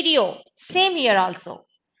 Stereo, same here also.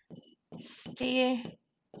 Stereos,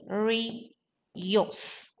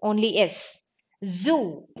 only S.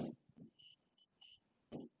 Zoo,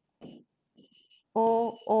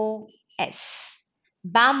 OOS.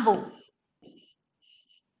 Bamboo,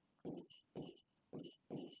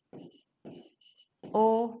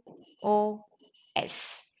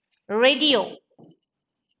 OOS. Radio,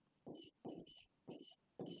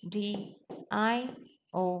 DIOS.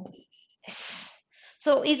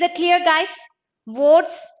 So is it clear guys? Words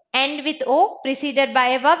end with O preceded by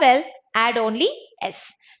a vowel, add only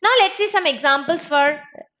S. Now let's see some examples for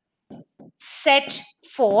set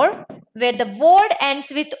 4 where the word ends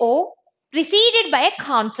with O preceded by a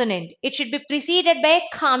consonant. It should be preceded by a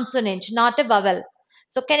consonant, not a vowel.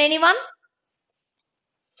 So can anyone?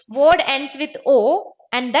 Word ends with O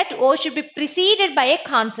and that O should be preceded by a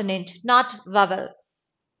consonant, not vowel.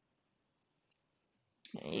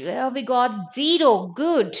 Here we got 0.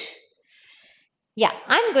 Good. Yeah,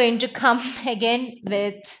 I'm going to come again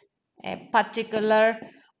with a particular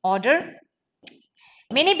order.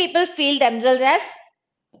 Many people feel themselves as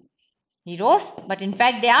heroes, but in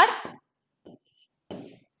fact they are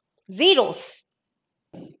zeros.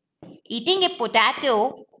 Eating a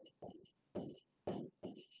potato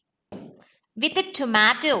with a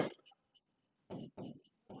tomato.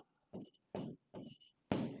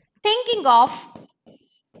 Thinking of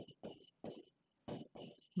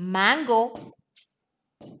mango,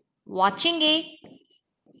 watching a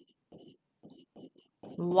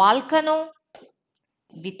volcano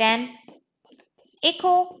with an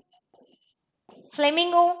echo.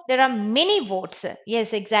 Flamingo, there are many words.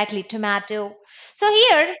 Yes, exactly. Tomato. So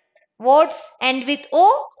here, words end with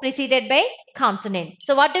O preceded by consonant.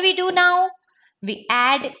 So what do we do now? We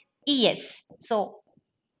add ES. So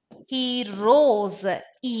he rose,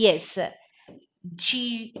 ES.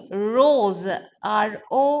 She rose,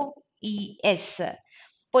 ROES.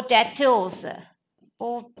 Potatoes,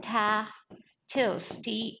 potatoes,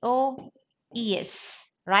 TOES.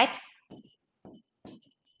 Right?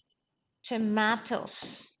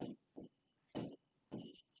 Tomatoes.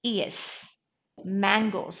 Yes,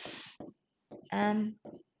 mangoes. Mango.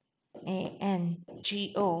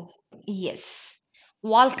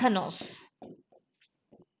 Volcanoes.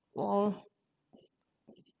 Volca.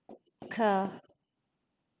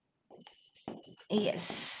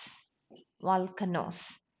 Yes,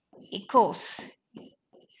 volcanoes. Echoes.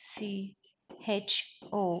 CHOES.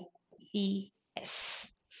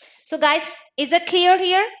 So, guys, is it clear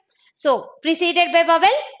here? So, preceded by vowel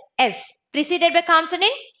S, preceded by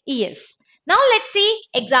consonant ES. Now, let's see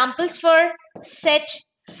examples for set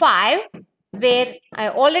 5, where I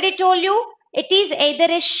already told you it is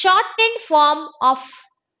either a shortened form of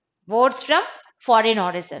words from foreign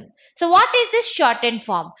origin. So, what is this shortened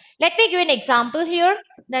form? Let me give an example here,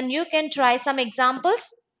 then you can try some examples.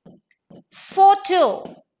 Photo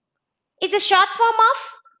is a short form of,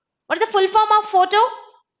 what is the full form of photo?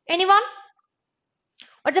 Anyone?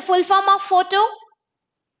 What's the full form of photo?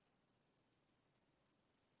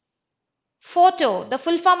 Photo. The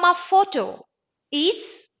full form of photo is,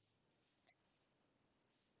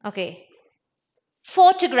 okay,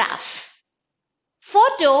 photograph.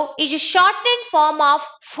 Photo is a shortened form of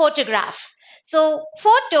photograph. So,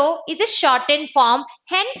 photo is a shortened form,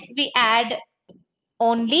 hence we add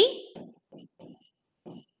only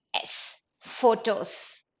S.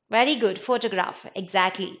 Photos. Very good. Photograph.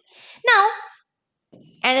 Exactly. Now,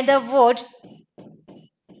 another word,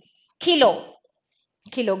 kilo.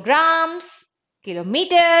 Kilograms,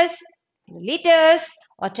 kilometers, liters,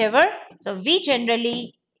 whatever. So we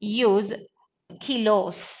generally use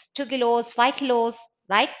kilos, 2 kilos, 5 kilos,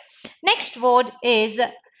 right? Next word is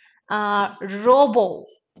robo.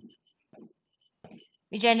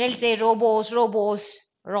 We generally say robots,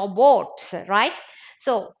 right?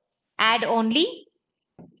 So add only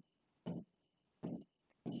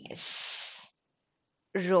yes,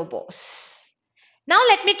 robos. Now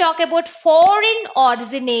let me talk about foreign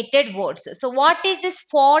originated words. So what is this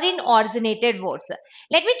foreign originated words?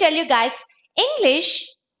 Let me tell you guys, English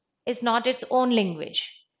is not its own language.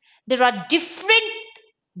 There are different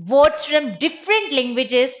words from different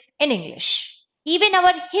languages in English. Even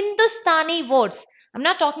our Hindustani words. I'm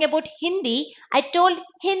not talking about Hindi. I told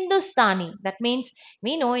Hindustani. That means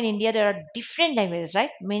we know in India there are different languages, right?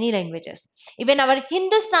 Many languages. Even our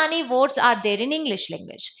Hindustani words are there in English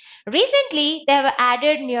language. Recently, they have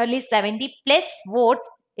added nearly 70 plus words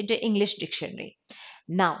into English dictionary.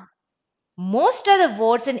 Now, most of the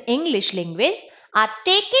words in English language are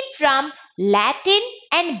taken from Latin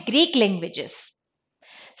and Greek languages.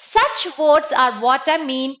 Such words are what I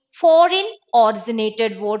mean foreign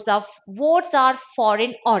originated words are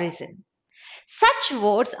foreign origin. Such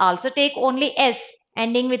words also take only S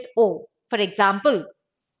ending with O. For example,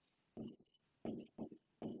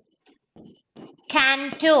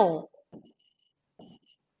 canto,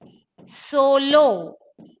 solo,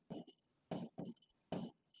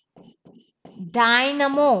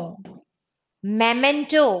 dynamo,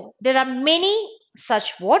 memento. There are many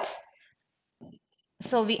such words.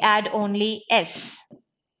 So we add only S.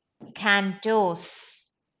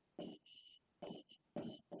 Cantos,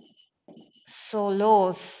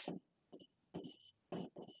 solos,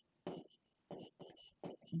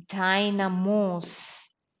 dynamos,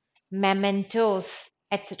 mementos,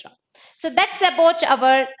 etc. So that's about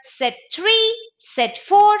our set 3, set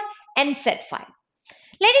 4, and set 5.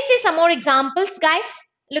 Let us see some more examples, guys.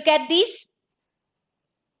 Look at these.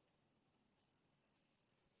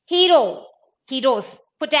 Hero, heroes.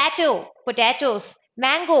 Potato, potatoes.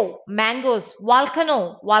 Mango, mangoes.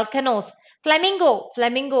 Volcano, volcanoes. Flamingo,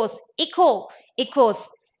 flamingos. Echo, echoes,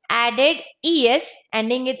 added es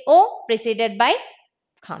ending with o preceded by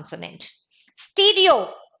consonant.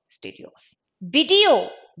 Stereo, stereos. Video,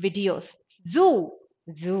 videos. Zoo,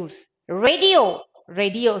 zoos. Radio,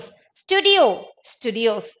 radios. Studio,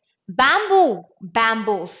 studios. Bamboo,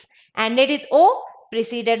 bamboos. Ended with o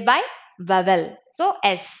preceded by vowel. So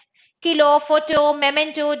s. Kilo, photo,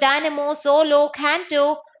 memento, dynamo, solo,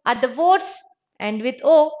 canto are the words end with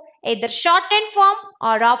o, either shortened form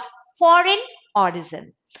or of foreign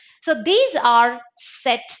origin. So these are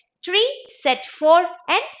set 3, set 4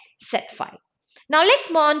 and set 5. Now let's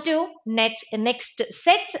move on to next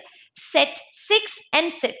set 6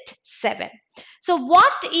 and set 7. So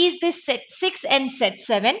what is this set 6 and set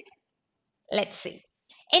 7? Let's see.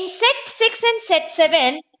 In set 6 and set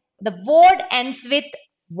 7, the word ends with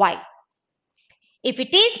Y. If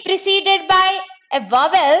it is preceded by a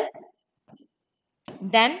vowel,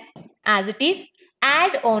 then as it is,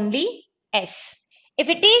 add only S. If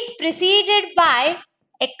it is preceded by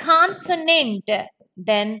a consonant,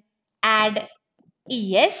 then add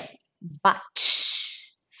ES, but.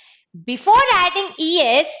 Before adding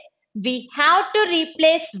ES, we have to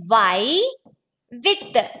replace Y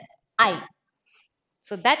with I.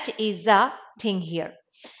 So that is the thing here.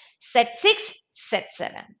 Set 6, set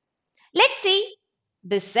 7. Let's see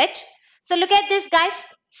this set. So look at this, guys.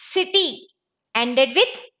 City ended with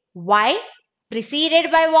Y,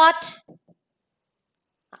 preceded by what?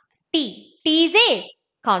 T. T is a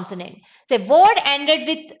consonant. So word ended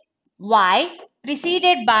with Y,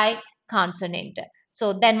 preceded by consonant.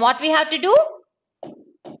 So then what we have to do?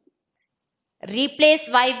 Replace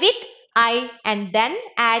Y with I and then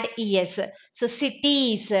add ES. So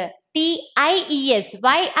cities, TIES.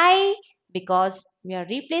 Why I? Because we are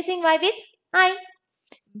replacing Y with I.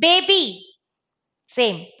 Baby,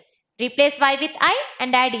 same. Replace Y with I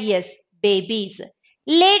and add ES. Babies.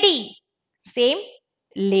 Lady, same.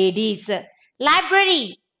 Ladies.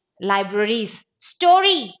 Library, libraries.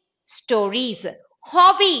 Story, stories.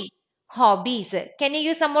 Hobby, hobbies. Can you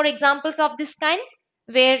use some more examples of this kind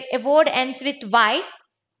where a word ends with Y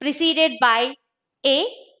preceded by a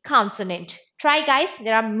consonant? Try, guys.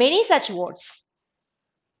 There are many such words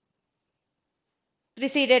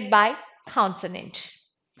preceded by consonant.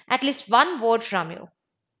 At least one word from you.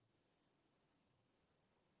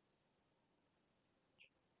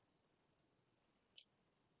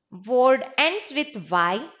 Word ends with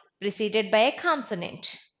Y preceded by a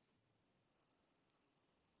consonant.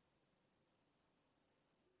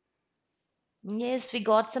 Yes, we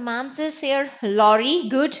got some answers here. Lorry,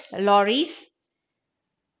 good. Lorries.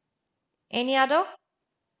 Any other?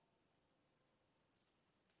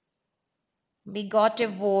 We got a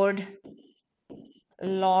word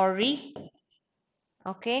lorry.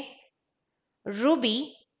 Okay.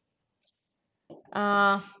 Ruby.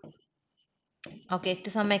 Uh, okay,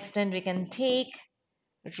 to some extent we can take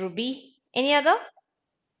Ruby. Any other?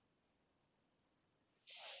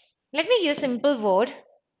 Let me use simple word.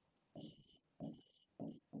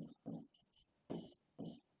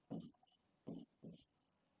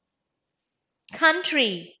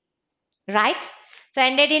 Country. Right? So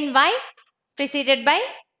ended in Y, preceded by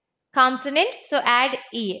consonant. So add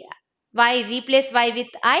E. Y, replace Y with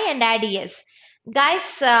I and add ES.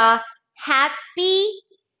 Guys, happy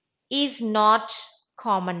is not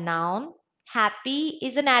common noun. Happy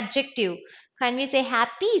is an adjective. Can we say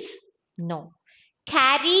happies? No.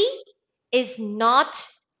 Carry is not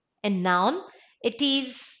a noun. It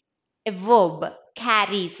is a verb.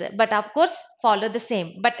 Carries. But of course, follow the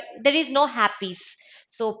same. But there is no happies.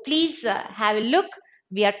 So please have a look.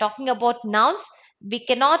 We are talking about nouns. We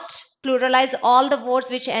cannot pluralize all the words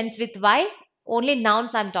which ends with Y. Only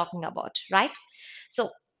nouns I'm talking about, right? So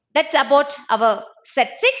that's about our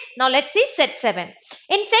set 6. Now let's see set 7.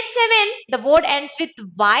 In set 7, the word ends with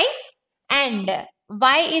Y and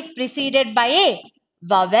Y is preceded by a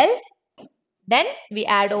vowel. Then we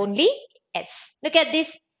add only S. Look at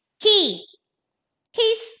this. Key,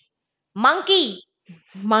 keys. Monkey,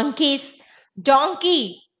 monkeys.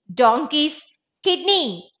 Donkey, donkeys.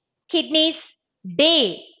 Kidney, kidneys.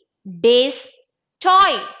 Day, days.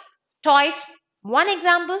 Toy, toys. One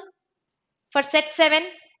example for set 7.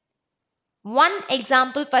 One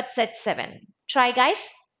example for set 7. Try, guys.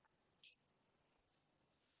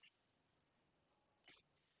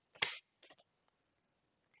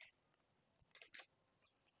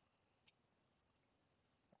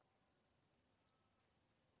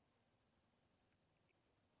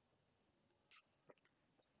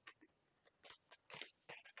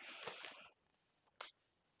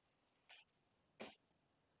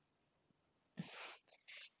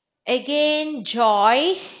 Again,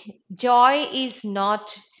 joy. Joy is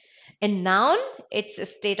not In noun, it's a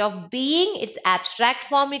state of being, it's abstract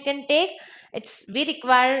form you can take. We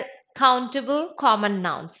require countable common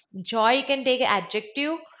nouns. Joy you can take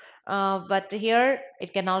adjective, but here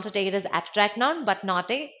it can also take it as abstract noun, but not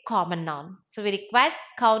a common noun. So we require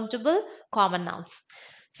countable common nouns.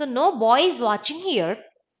 So no boy is watching here.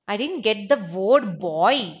 I didn't get the word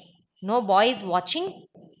boy. No boy is watching,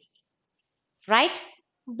 right?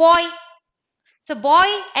 Boy. So boy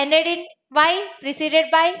ended in y, preceded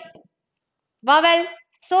by vowel.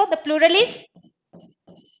 So the plural is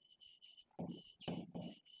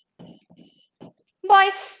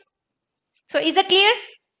boys. So is it clear?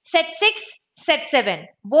 Set 6, set 7.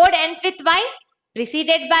 Word ends with y,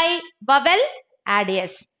 preceded by vowel, add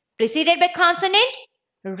s. Preceded by consonant,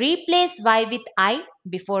 replace y with I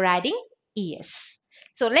before adding es.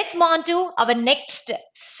 So let's move on to our next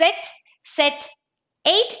set, set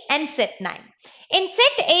 8 and set 9. In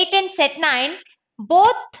set 8 and set 9,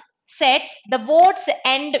 both sets the words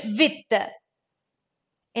end with.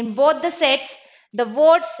 In both the sets, the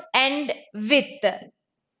words end with.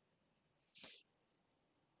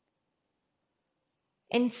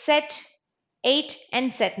 In set 8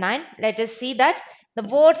 and set 9, let us see that the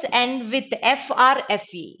words end with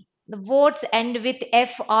FRFE. The words end with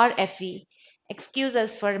FRFE. Excuse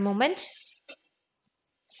us for a moment.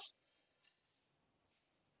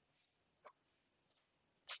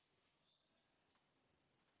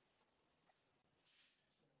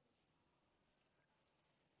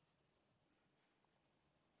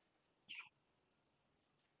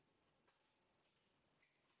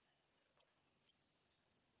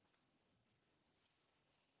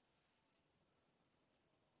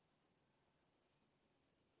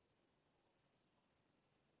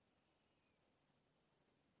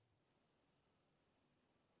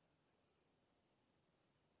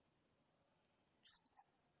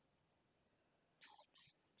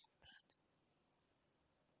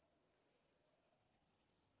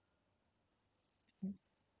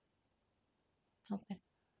 Okay.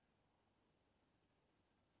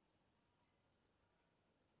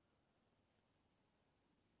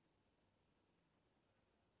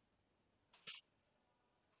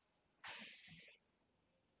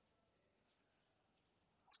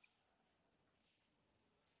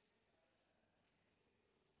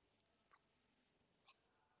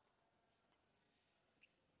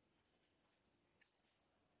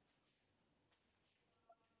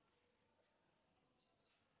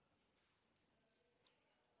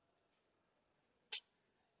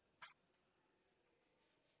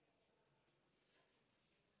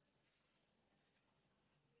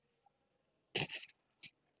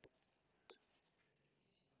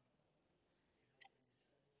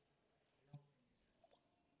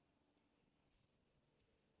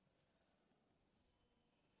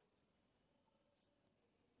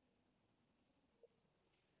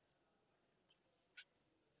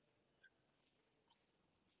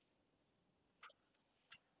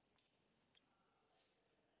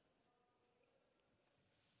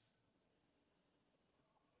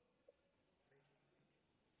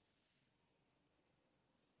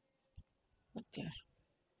 Okay.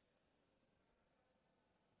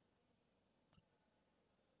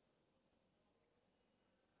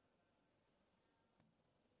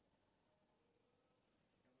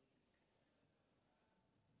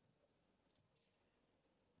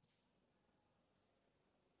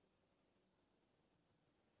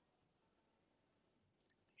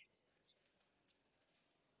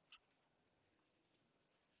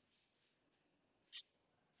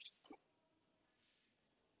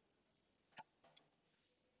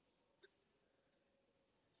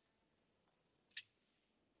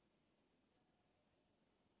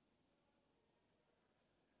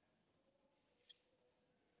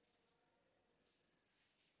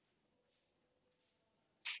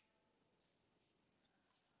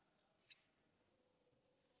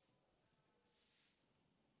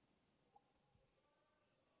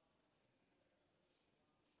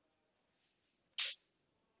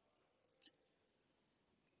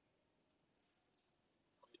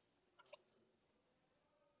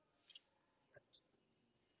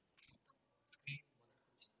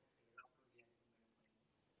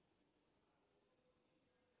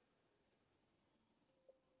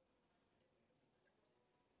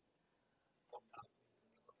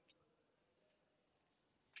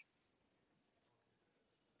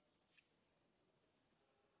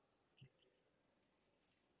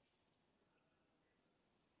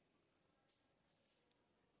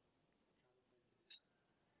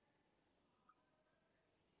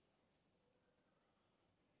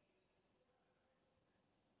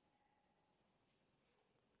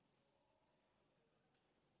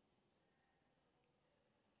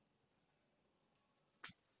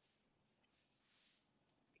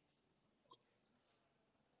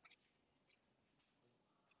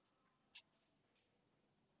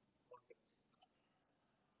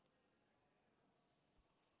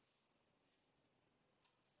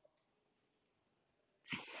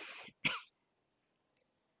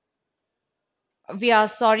 We are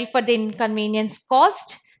sorry for the inconvenience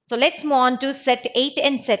caused. So let's move on to set 8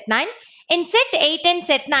 and set 9. In set 8 and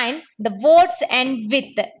set 9, the words end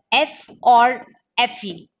with F or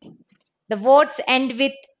FE. The words end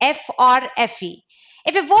with F or FE.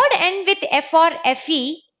 If a word end with F or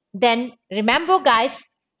FE, then remember guys,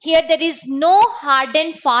 here there is no hard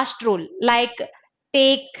and fast rule like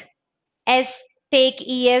take S, take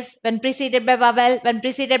ES when preceded by vowel, when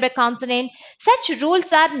preceded by consonant. Such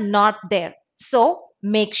rules are not there. So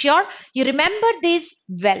make sure you remember this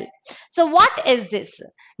well. So what is this?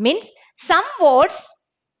 Means some words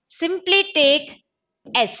simply take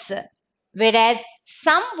S, whereas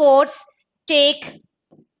some words take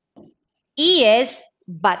ES,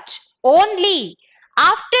 but only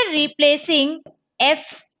after replacing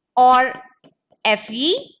F or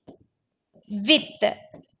FE with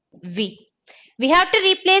V. We have to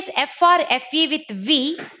replace F or FE with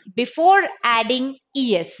V before adding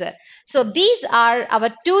ES. So these are our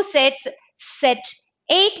two sets, set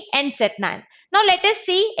 8 and set 9. Now let us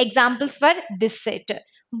see examples for this set.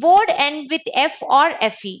 Word end with F or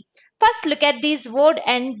FE. First look at these word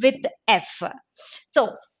end with F.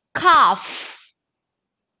 So calf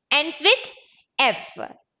ends with F.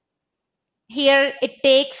 Here it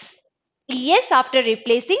takes ES after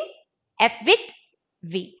replacing F with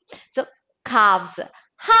V. So calves,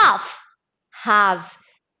 half, halves,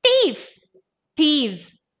 thief,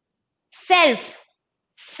 thieves, self,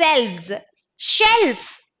 selves,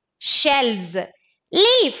 shelf, shelves,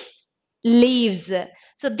 leaf, leaves.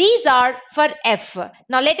 So these are for F.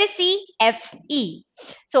 Now let us see FE.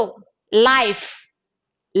 So life,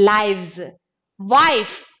 lives,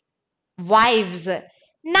 wife, wives,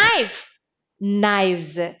 knife,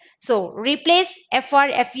 knives. So replace F or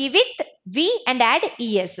FE with V and add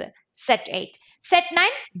ES. Set 8. Set 9,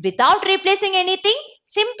 without replacing anything,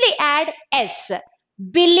 simply add S.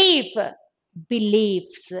 Belief,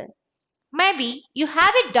 beliefs. Maybe you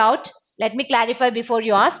have a doubt. Let me clarify before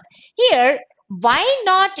you ask. Here, why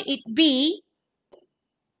not it be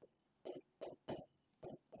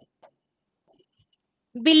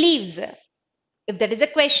believes? If that is a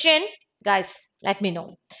question, guys, let me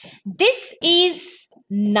know. This is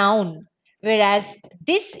noun, whereas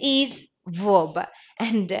this is verb.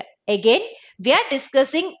 And again, we are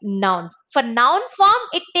discussing nouns. For noun form,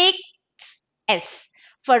 it takes S.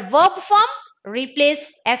 For verb form,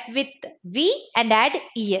 replace F with V and add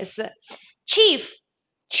ES. Chief,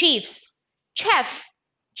 chiefs. Chef,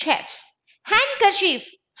 chefs. Handkerchief,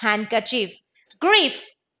 handkerchief. Grief,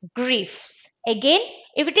 griefs. Again,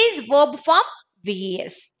 if it is verb form,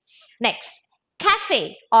 VES. Next,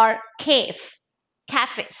 cafe or cave.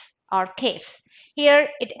 Cafes or caves. Here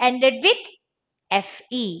it ended with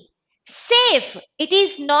FE. Safe. It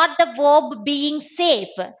is not the verb being safe.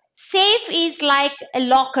 Safe is like a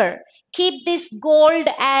locker. Keep this gold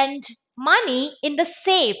and money in the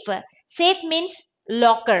safe. Safe means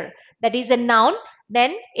locker. That is a noun.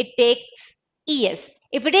 Then it takes ES.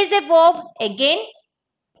 If it is a verb, again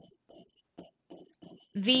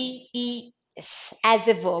VES as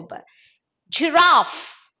a verb.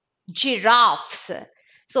 Giraffe, giraffes.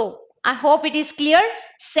 So I hope it is clear.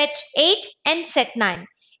 Set 8 and set 9.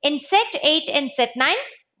 In set 8 and set 9,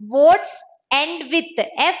 words end with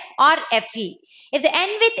F or FE. If they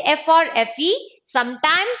end with F or FE,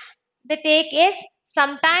 sometimes they take S,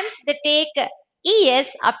 sometimes they take ES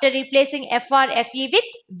after replacing F or FE with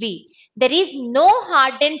V. There is no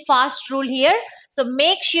hard and fast rule here, so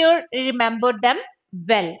make sure you remember them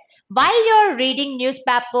well. While you're reading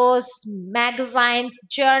newspapers, magazines,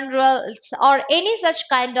 journals, or any such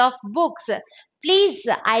kind of books, please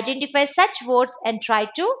identify such words and try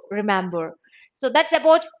to remember. So that's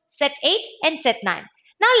about set 8 and set 9.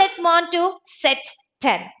 Now let's move on to set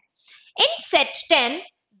 10. In set 10,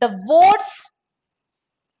 the words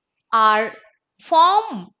are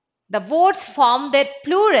the words form their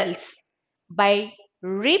plurals by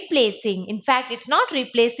replacing. In fact, it's not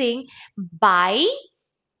replacing, by,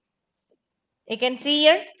 you can see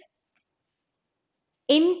here,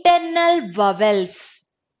 internal vowels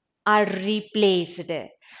are replaced.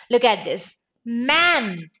 Look at this.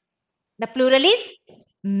 Man, the plural is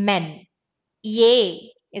men.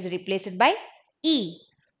 A is replaced by E.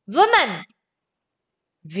 Woman,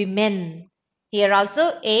 women. Here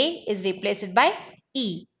also A is replaced by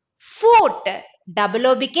E. Foot, double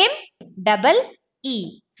O became double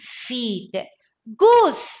E. Feet.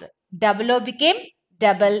 Goose, double O became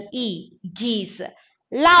double E. Geese.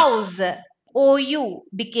 Louse, OU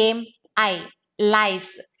became I.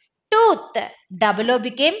 Lice. Tooth, double O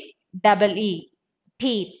became double E.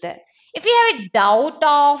 Teeth. If you have a doubt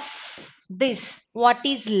of this, what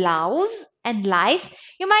is louse? and lies,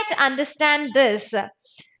 you might understand this.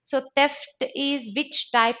 So theft is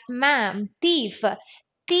which type, ma'am? Thief.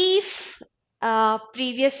 Thief,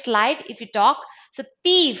 previous slide if you talk. So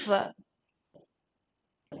thief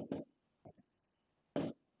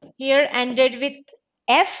here ended with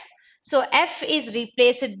F. So F is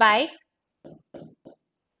replaced by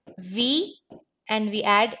V and we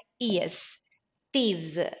add ES.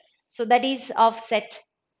 Thieves. So that is of set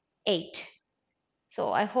 8.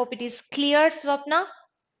 So I hope it is clear, Swapna.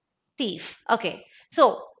 Thief. Okay.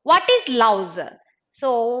 So what is louse?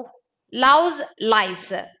 So louse,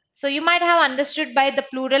 lies. So you might have understood by the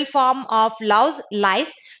plural form of louse, lies.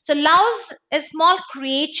 So louse is small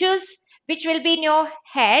creatures which will be in your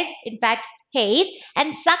head, in fact hair,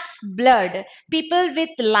 and sucks blood. People with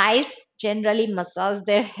lice generally massage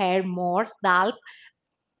their hair more, scalp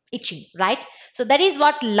itching, right? So that is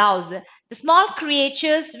what louse, the small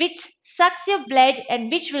creatures which sucks your blood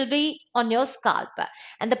and which will be on your scalp.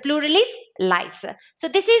 And the plural is lice. So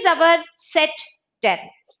this is our set 10.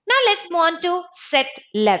 Now let's move on to set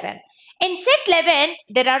 11. In set 11,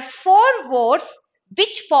 there are 4 words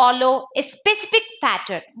which follow a specific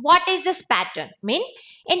pattern. What is this pattern? Means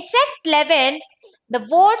in set 11, the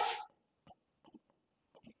words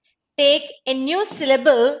take a new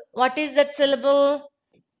syllable. What is that syllable?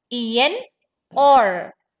 En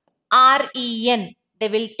or REN. They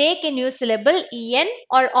will take a new syllable EN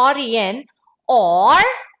or REN, or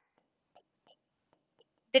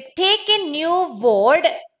they take a new word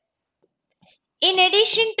in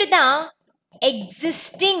addition to the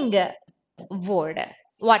existing word.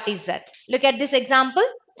 What is that? Look at this example.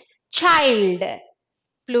 Child.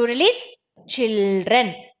 Plural is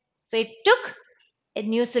children. So it took a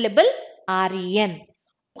new syllable REN.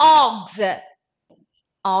 Ox.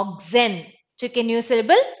 Oxen. Took a new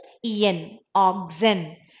syllable en.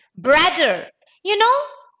 Oxen. Brother. You know,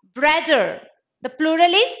 brother. The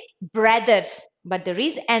plural is brothers, but there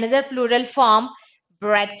is another plural form,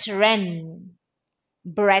 brethren.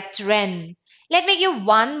 Brethren. Let me give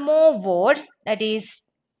one more word, that is,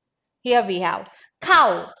 here we have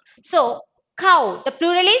cow. So cow, the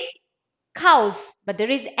plural is cows, but there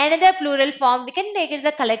is another plural form. We can take it as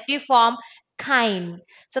the collective form, kine.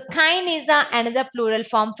 So kine is the another plural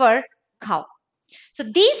form for cow. So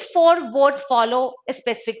these 4 words follow a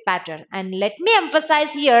specific pattern. And let me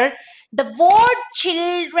emphasize here, the word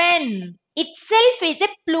children itself is a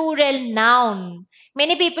plural noun.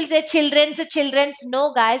 Many people say children's, children's.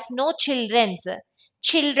 No guys, no children's.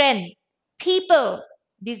 Children, people,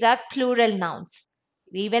 these are plural nouns.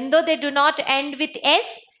 Even though they do not end with S,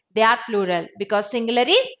 they are plural because singular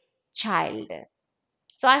is child.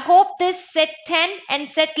 So I hope this set 10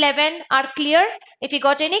 and set 11 are clear. If you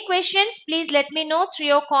got any questions, please let me know through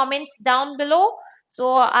your comments down below.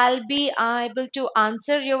 So I'll be able to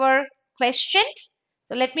answer your questions.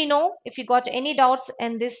 So let me know if you got any doubts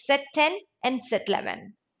in this set 10 and set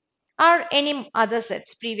 11 or any other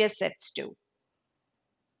sets, previous sets too.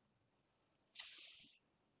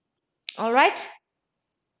 All right.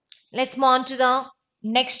 Let's move on to the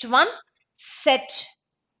next one, set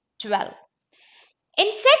 12. In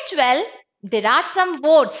set 12, there are some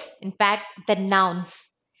words, in fact, the nouns,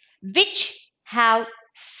 which have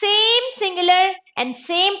same singular and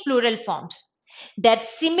same plural forms. They're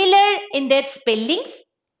similar in their spellings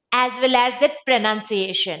as well as their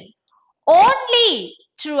pronunciation. Only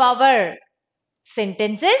through our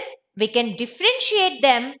sentences we can differentiate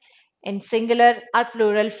them in singular or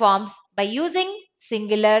plural forms by using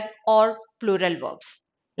singular or plural verbs.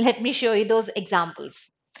 Let me show you those examples.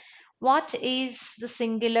 What is the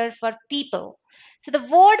singular for people? So the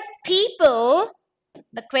word people,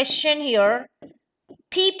 the question here,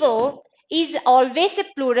 people is always a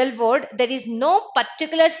plural word. There is no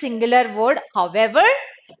particular singular word. However,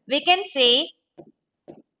 we can say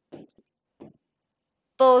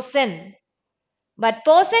person. But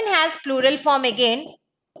person has plural form again,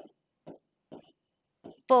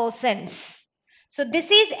 persons. So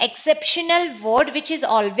this is exceptional word which is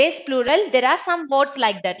always plural. There are some words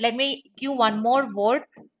like that. Let me give one more word.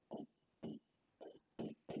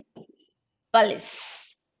 Police.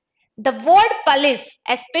 The word police,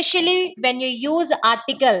 especially when you use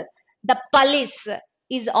article, the police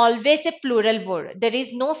is always a plural word. There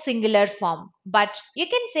is no singular form. But you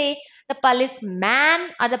can say the policeman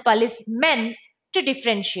or the policemen to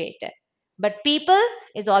differentiate. But people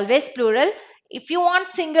is always plural. If you want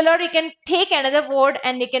singular, you can take another word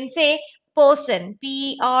and you can say person,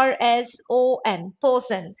 P-R-S-O-N,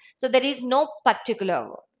 person. So there is no particular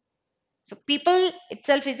word. So people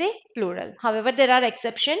itself is a plural. However, there are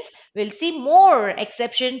exceptions. We'll see more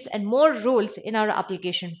exceptions and more rules in our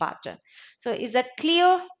application pattern. So is that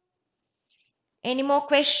clear? Any more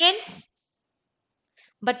questions?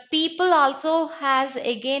 But people also has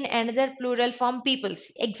again another plural form,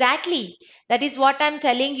 peoples. Exactly. That is what I'm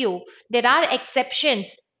telling you. There are exceptions.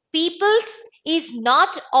 Peoples is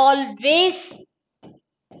not always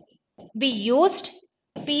be used.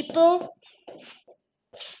 People,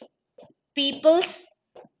 peoples,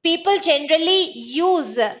 people generally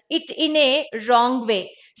use it in a wrong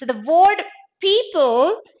way. So the word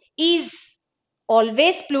people is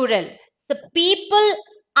always plural. The people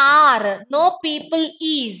are, no people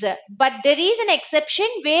is. But there is an exception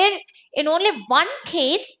where in only one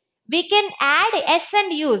case we can add s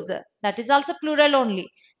and use. That is also plural only.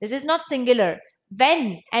 This is not singular.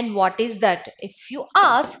 When and what is that? If you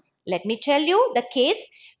ask, let me tell you the case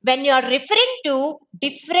when you are referring to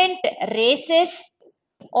different races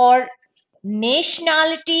or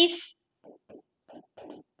nationalities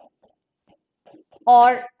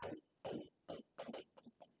or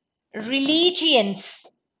religions.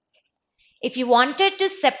 If you wanted to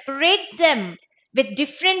separate them with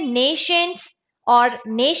different nations or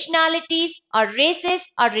nationalities or races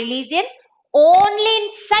or religions, only in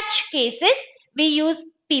such cases we use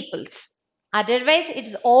peoples. Otherwise, it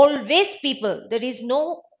is always people. There is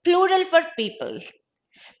no plural for people.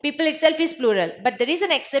 People itself is plural, but there is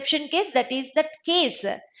an exception case, that is that case.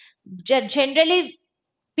 Generally,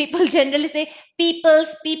 people generally say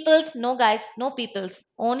peoples. No, guys, no peoples.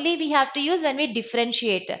 Only we have to use when we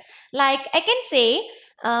differentiate. Like I can say,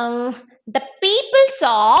 the peoples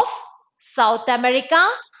of South America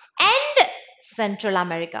and Central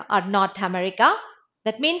America or North America.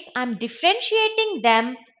 That means I'm differentiating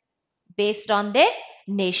them based on their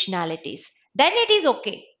nationalities. Then it is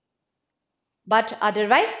okay. But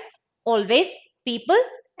otherwise, always people,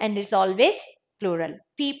 and it's always plural.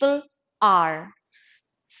 People are.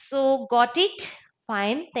 So got it?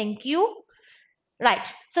 Fine, thank you. Right,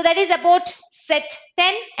 so that is about set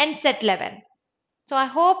 10 and set 11. So I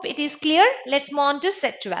hope it is clear. Let's move on to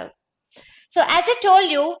set 12. So as I told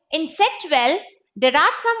you, in set 12, there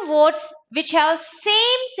are some words which have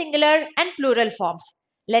same singular and plural forms.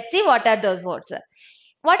 Let's see what are those words.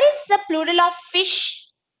 What is the plural of fish?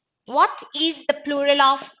 What is the plural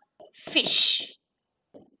of fish?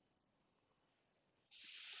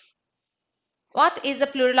 What is the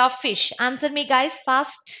plural of fish? Answer me, guys,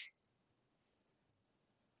 fast.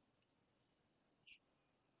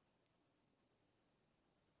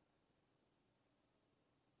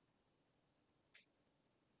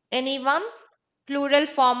 Anyone? Plural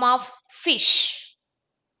form of fish.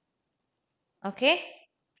 Okay.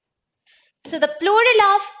 So the plural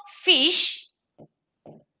of fish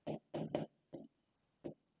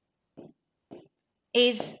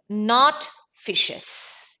is not fishes.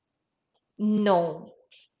 No.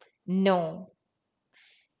 No.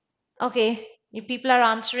 Okay. If people are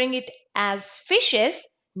answering it as fishes,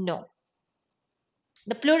 no.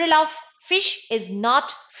 The plural of fish is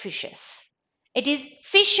not fishes. It is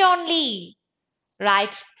fish only.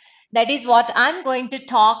 Right? That is what I'm going to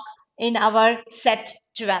talk in our set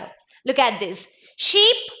 12. Look at this.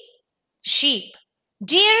 Sheep, sheep.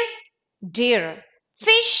 Deer, deer.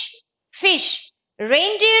 Fish, fish.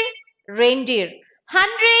 Reindeer, reindeer.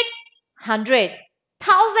 Hundred, hundred.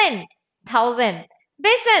 Thousand, thousand.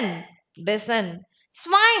 Bison, bison.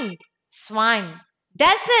 Swine, swine.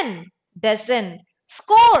 Dozen, dozen.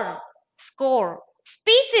 Score, score.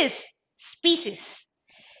 Species, species.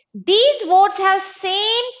 These words have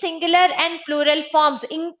same singular and plural forms,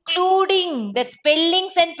 including the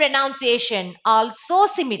spellings and pronunciation, also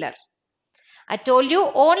similar. I told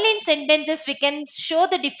you only in sentences we can show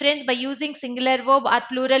the difference by using singular verb or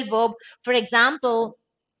plural verb. For example,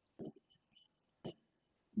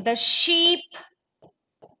 the sheep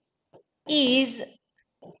is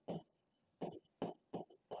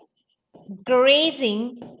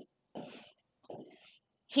grazing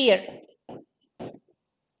here.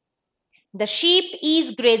 The sheep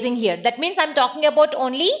is grazing here. That means I'm talking about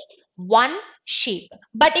only one sheep.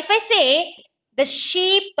 But if I say the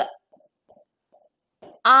sheep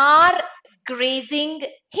are grazing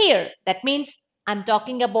here, that means I'm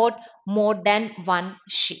talking about more than one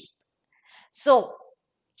sheep. So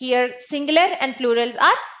here singular and plurals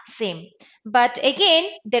are same, but again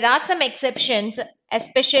there are some exceptions,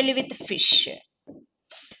 especially with fish.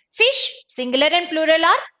 Fish singular and plural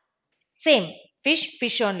are same, fish,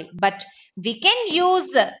 fish only, but we can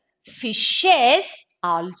use fishes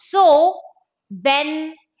also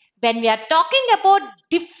when we are talking about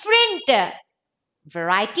different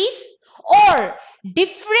varieties or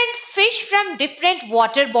different fish from different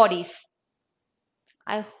water bodies.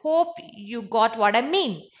 I hope you got what I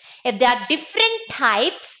mean. If there are different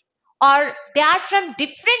types or they are from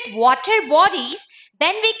different water bodies,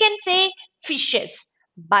 then we can say fishes.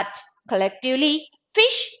 But collectively,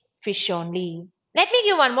 fish, fish only. Let me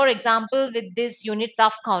give one more example with these units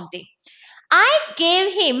of counting. I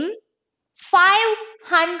gave him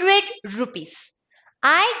 500 rupees.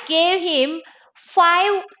 I gave him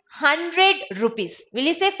 500 rupees. Will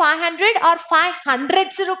you say 500 or 500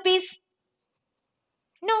 rupees?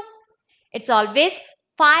 No, it's always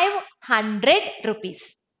 500 rupees,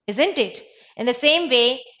 isn't it? In the same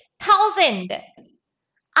way, 1000.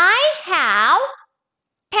 I have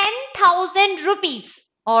 10,000 rupees,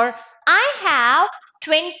 or I have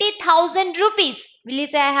 20,000 rupees. Will you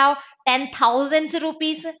say I have 10,000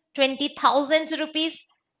 rupees, 20,000 rupees?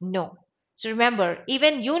 No. So remember,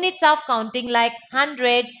 even units of counting like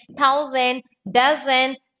 100, 1000,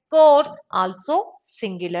 dozen, score also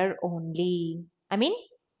singular only. I mean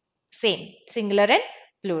same, singular and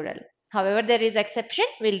plural. However, there is exception.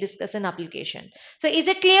 We'll discuss in application. So is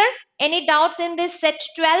it clear? Any doubts in this set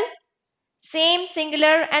 12? Same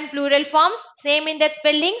singular and plural forms, same in the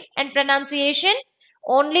spellings and pronunciation.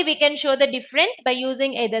 Only we can show the difference by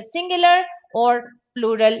using either singular or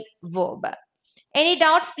plural verb. Any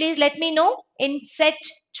doubts, please let me know in set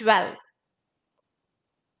 12.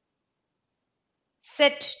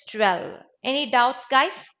 Set 12. Any doubts,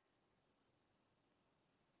 guys?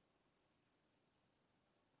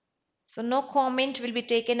 So no comment will be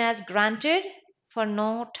taken as granted for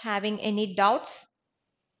not having any doubts.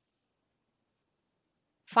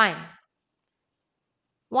 Fine.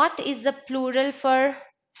 What is the plural for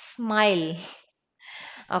smile?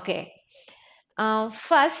 Okay.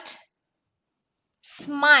 First,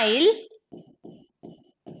 smile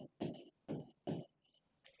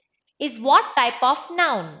is what type of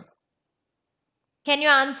noun? Can you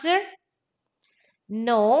answer?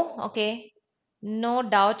 No. Okay. No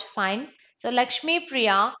doubt. Fine. So Lakshmi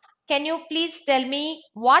Priya, can you please tell me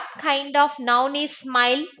what kind of noun is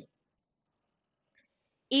smile?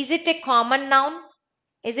 Is it a common noun?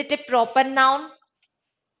 Is it a proper noun?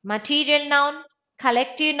 Material noun?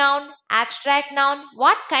 Collective noun? Abstract noun?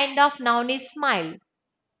 What kind of noun is smile?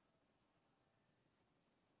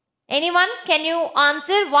 Anyone? Can you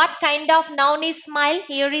answer what kind of noun is smile?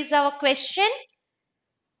 Here is our question.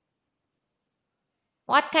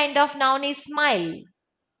 What kind of noun is smile?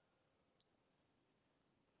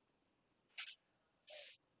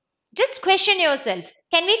 Just question yourself.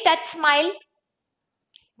 Can we touch smile?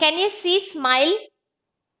 Can you see smile?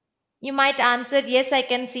 You might answer, yes, I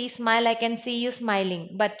can see smile. I can see you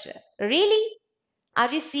smiling. But really?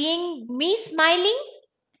 Are you seeing me smiling?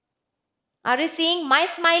 Are you seeing my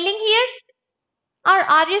smiling here? Or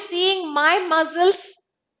are you seeing my muscles?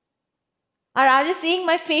 Or are you seeing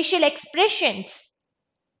my facial expressions?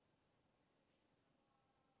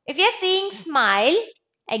 If you're seeing smile,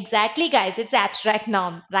 exactly guys, it's abstract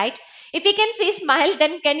noun, right? If you can see smile,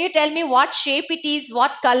 then can you tell me what shape it is,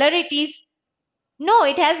 what color it is? No,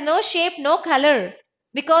 it has no shape, no color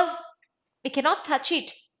because we cannot touch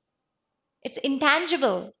it. It's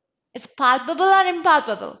intangible. It's palpable or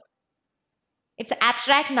impalpable. It's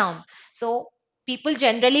abstract noun. So people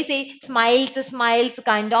generally say smiles, smiles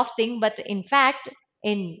kind of thing, but in fact,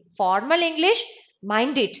 in formal English,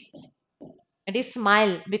 mind it. It is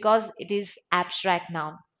smile because it is abstract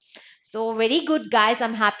noun. So very good, guys.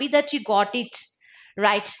 I'm happy that you got it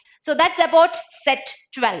right. So that's about set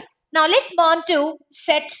 12. Now let's move on to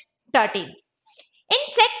set 13. In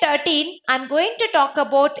set 13, I'm going to talk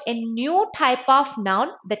about a new type of noun,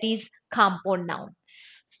 that is compound noun.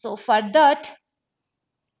 So for that,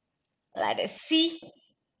 let us see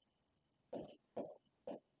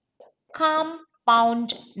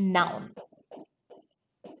compound noun.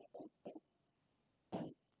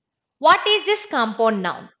 What is this compound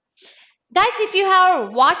noun? Guys, if you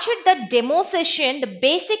have watched the demo session, the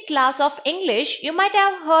basic class of English, you might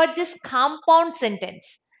have heard this compound sentence,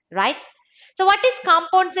 right? So what is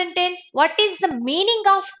compound sentence? What is the meaning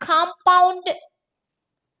of compound?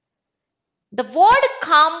 The word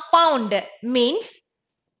compound means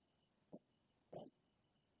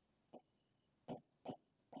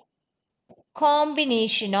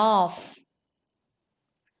combination of.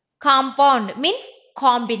 Compound means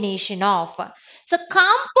combination of. So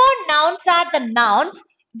compound nouns are the nouns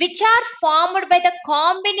which are formed by the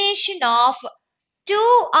combination of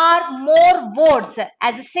two or more words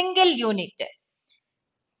as a single unit.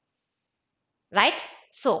 Right?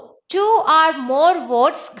 So two or more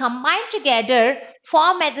words combined together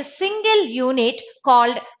form as a single unit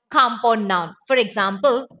called compound noun. For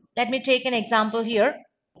example, let me take an example here.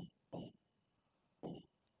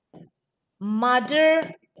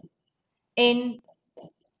 Mother in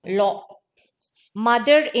law.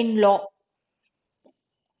 mother-in-law,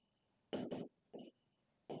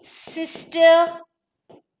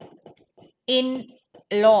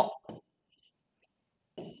 sister-in-law,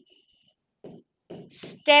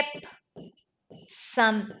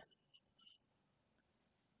 step-son,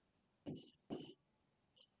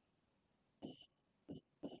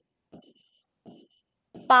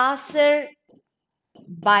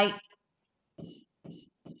 passer-by,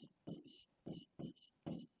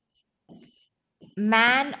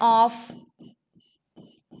 man of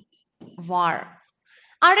war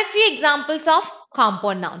are a few examples of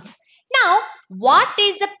compound nouns. Now, what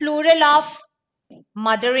is the plural of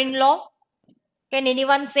mother-in-law? Can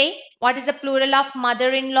anyone say what is the plural of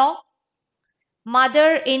mother-in-law?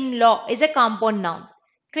 Mother-in-law is a compound noun.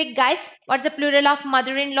 Quick guys, what's the plural of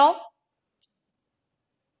mother-in-law?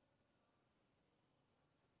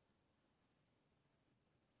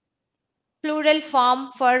 Plural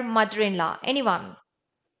form for mother-in-law. Anyone?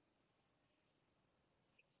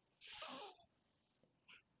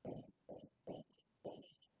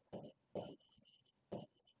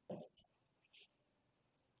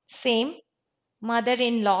 Same.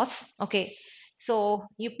 Mother-in-laws. Okay. So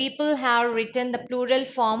you people have written the plural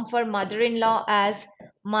form for mother-in-law as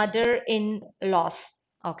mother-in-laws.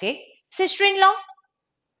 Okay. Sister-in-law.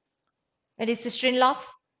 It is sister-in-laws.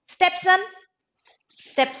 Stepson.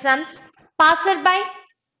 Stepson. Passerby.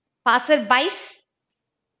 Passerbys.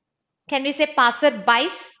 Can we say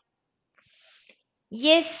passerbys?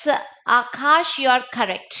 Yes, Akash, you are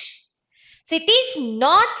correct. So it is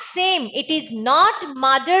not same. It is not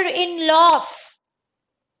mother-in-laws.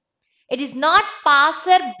 It is not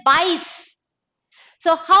passerbys.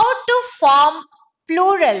 So how to form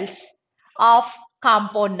plurals of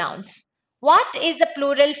compound nouns? What is the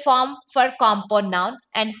plural form for compound noun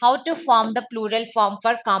and how to form the plural form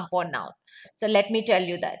for compound noun? So let me tell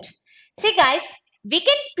you that. See guys, we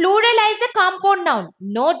can pluralize the compound noun,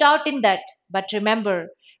 no doubt in that. But remember,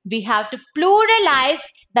 we have to pluralize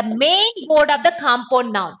the main word of the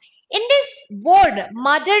compound noun. In this word,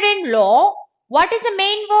 mother-in-law, what is the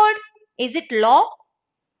main word? Is it law?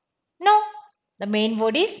 No, the main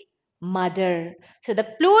word is mother. So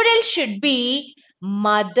the plural should be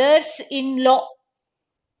mothers-in-law.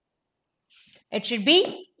 It should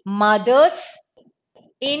be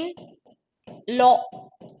mothers-in-law.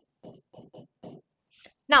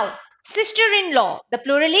 Now, sister-in-law, the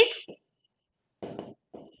plural is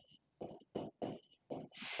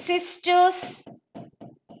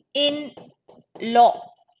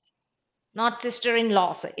sisters-in-law, not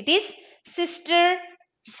sister-in-laws. It is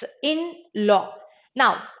sisters-in-law.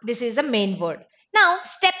 Now, this is the main word. Now,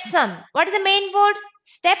 stepson. What is the main word?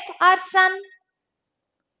 Step or son?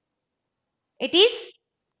 It is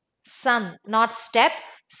son, not step.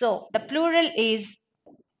 So the plural is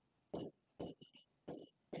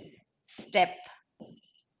step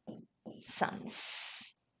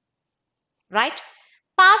sons. Right?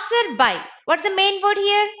 Passerby. What's the main word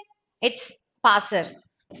here? It's passer.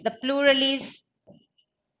 So the plural is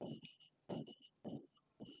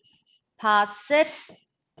passers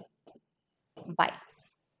by.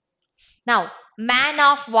 Now, man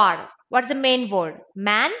of war. What's the main word?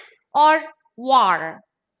 Man or war?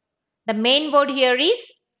 The main word here is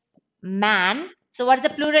man. So what's the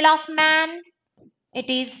plural of man? It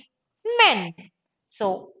is men.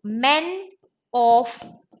 So men of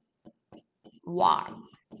war.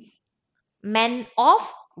 Men of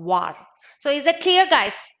war. So is that clear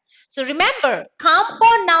guys? So remember,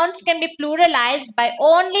 compound nouns can be pluralized by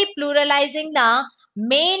only pluralizing the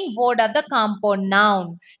main word of the compound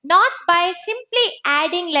noun, not by simply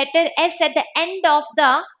adding letter s at the end of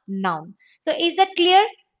the noun. So is that clear?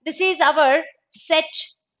 This is our set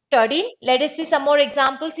 13. Let us see some more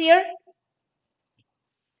examples here.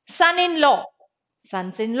 Son-in-law,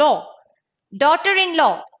 sons-in-law,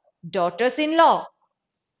 daughter-in-law, daughters-in-law,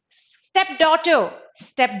 stepdaughter,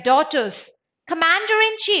 stepdaughters,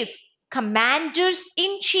 commander-in-chief,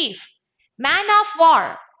 commanders-in-chief, man of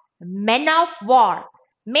war, men of war,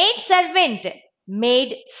 maid servant,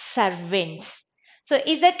 maid servants. So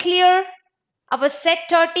is that clear? Our set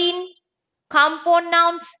 13 compound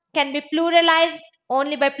nouns can be pluralized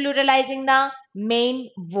only by pluralizing the main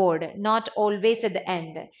word, not always at the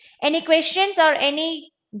end. Any questions or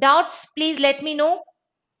any doubts? Please let me know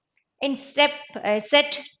in set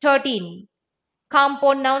 13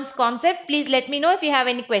 compound nouns concept. Please let me know if you have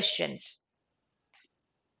any questions.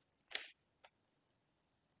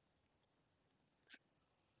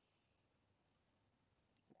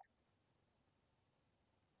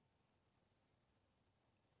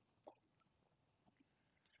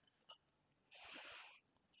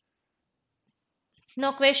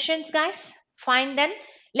 No questions guys? Fine then.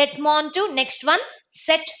 Let's move on to next one,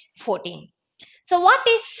 set 14. So what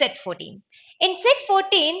is set 14? In set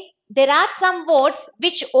 14, there are some words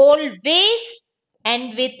which always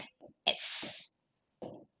end with S.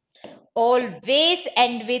 Always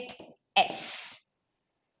end with S.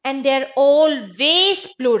 And they're always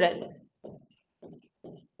plural.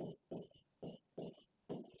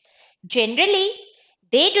 Generally,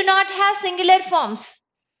 they do not have singular forms.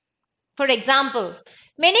 For example,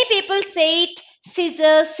 many people say it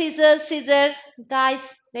scissor, scissor, scissor. Guys,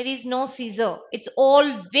 there is no scissor. It's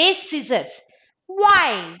always scissors.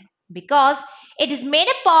 Why? Because it is made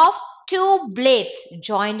up of two blades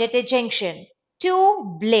joined at a junction.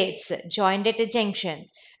 Two blades joined at a junction,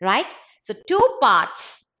 right? So two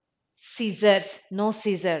parts. Scissors, no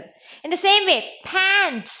scissor. In the same way,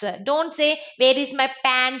 pants. Don't say, where is my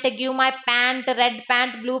pant? Give my pant, red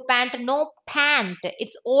pant, blue pant. No pant.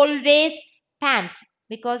 It's always pants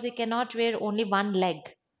because you cannot wear only one leg.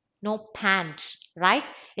 No pant, right?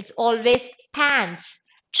 It's always pants,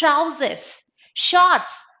 trousers,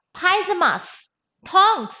 shorts, pyjamas,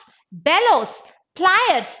 thongs, bellows,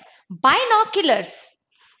 pliers, binoculars.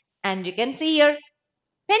 And you can see here,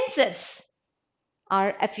 pincers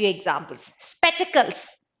are a few examples. Spectacles,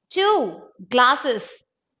 two glasses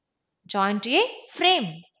joined to a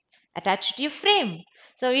frame, attached to a frame.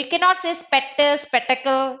 So you cannot say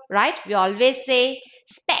spectacle, right? We always say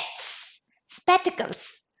specs, spectacles.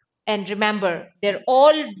 And remember, they're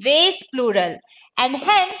always plural. And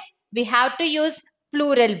hence, we have to use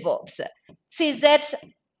plural verbs. Scissors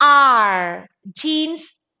are, jeans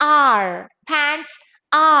are, pants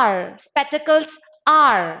are, spectacles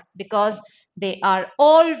are, because they are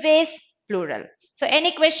always plural. So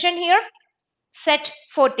any question here? Set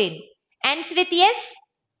 14 ends with yes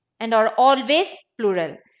and are always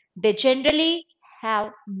plural. They generally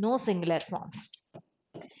have no singular forms.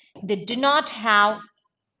 They do not have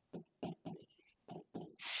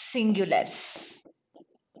singulars.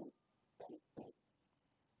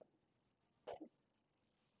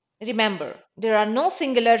 Remember, there are no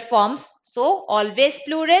singular forms, so always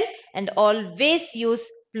plural and always use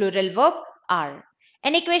plural verb are.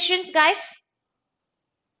 Any questions, guys?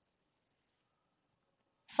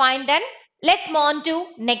 Fine then. Let's move on to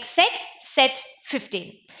next set, set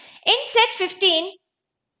 15. In set 15,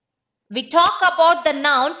 we talk about the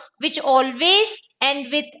nouns which always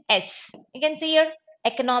end with S. You can see here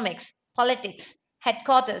economics, politics,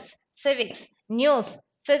 headquarters, civics, news,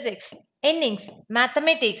 physics, innings,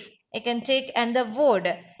 mathematics. You can take another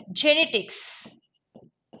word, genetics,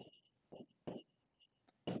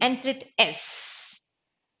 ends with S.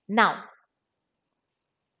 Now,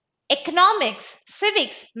 economics,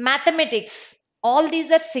 civics, mathematics, all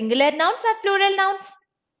these are singular nouns or plural nouns?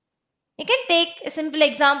 You can take a simple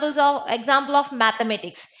example of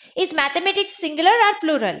mathematics. Is mathematics singular or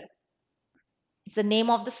plural? It's the name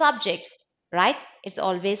of the subject, right? It's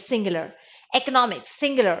always singular. Economics,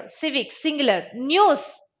 singular. Civics, singular. News,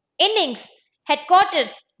 innings, headquarters,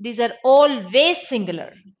 these are always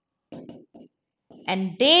singular.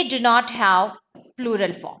 And they do not have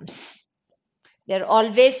plural forms. They're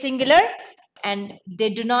always singular and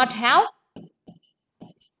they do not have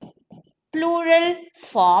plural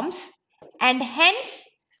forms, and hence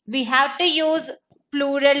we have to use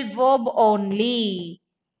plural verb only.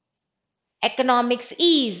 Economics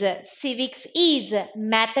is, civics is,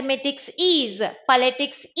 mathematics is,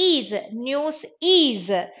 politics is, news is.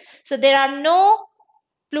 So there are no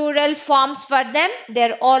plural forms for them.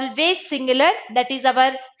 They're always singular. That is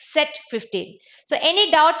our set 15. So any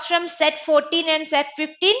doubts from set 14 and set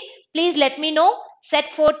 15? Please let me know. Set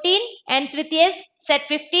 14 ends with yes. Set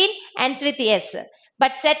 15 ends with yes.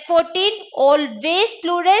 But set 14 always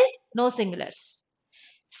plural, no singulars.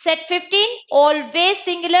 Set 15 always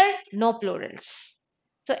singular, no plurals.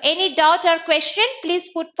 So any doubt or question, please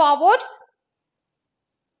put forward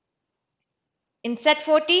in set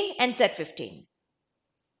 14 and set 15.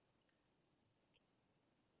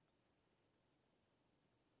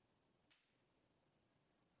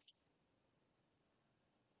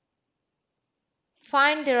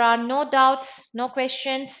 Fine, there are no doubts, no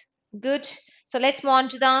questions. Good. So let's move on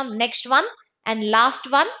to the next one and last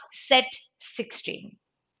one, set 16.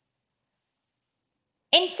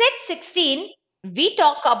 In set 16, we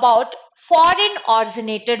talk about foreign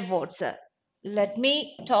originated words. Let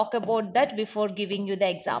me talk about that before giving you the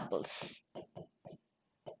examples.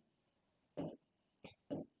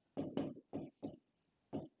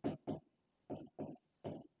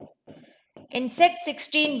 In set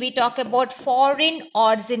 16, we talk about foreign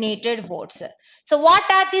originated words. So what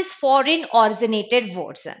are these foreign originated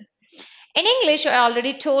words? In English, I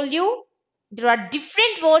already told you, there are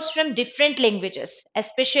different words from different languages,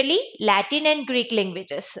 especially Latin and Greek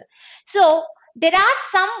languages. So there are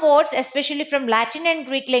some words, especially from Latin and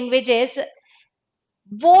Greek languages,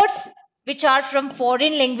 words which are from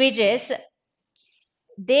foreign languages,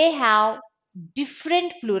 they have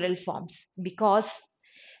different plural forms because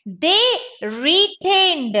they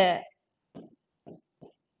retained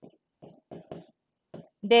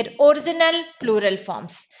their original plural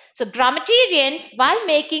forms. So grammarians, while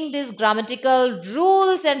making these grammatical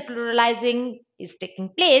rules and pluralizing is taking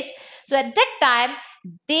place, so at that time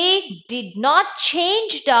they did not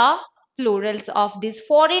change the plurals of these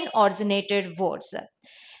foreign originated words.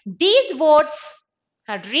 These words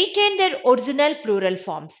had retained their original plural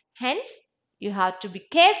forms. Hence, you have to be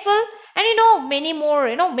careful, and many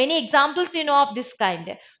more, many examples of this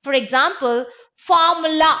kind. For example,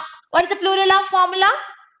 formula. What is the plural of formula?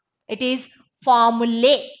 It is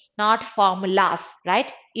formulae, not formulas,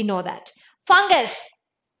 right? You know that. Fungus,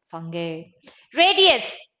 fungi. Radius,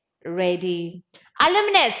 radi.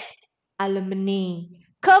 Alumnus, alumni.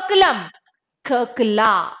 Curriculum,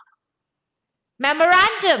 curricula.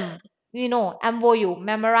 Memorandum, MOU,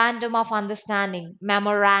 Memorandum of Understanding.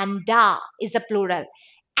 Memoranda is the plural.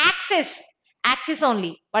 Axis, axis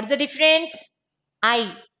only. What is the difference?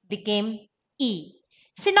 I became E.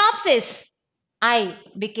 Synopsis, I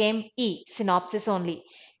became E. Synopsis only.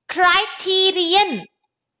 Criterion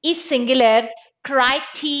is singular.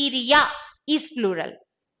 Criteria is plural.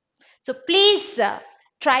 So please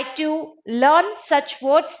try to learn such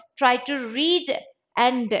words, try to read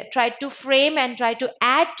and try to frame and try to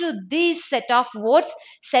add to this set of words,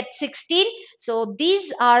 set 16. So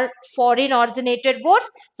these are foreign originated words.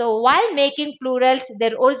 So while making plurals,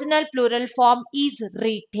 their original plural form is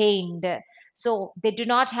retained. So they do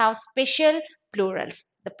not have special plurals.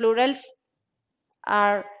 The plurals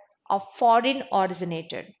are of foreign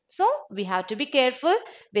originated. So we have to be careful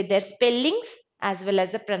with their spellings as well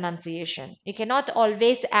as the pronunciation. You cannot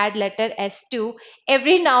always add letter S to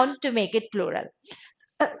every noun to make it plural.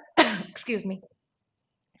 Excuse me.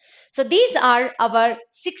 So these are our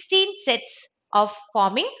 16 sets of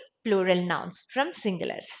forming plural nouns from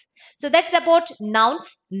singulars. So that's about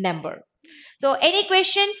nouns number. So any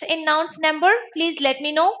questions in nouns number, please let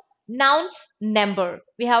me know. Nouns number.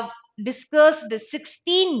 We have discussed the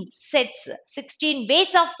 16 sets, 16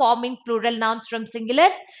 ways of forming plural nouns from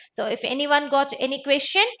singulars. So if anyone got any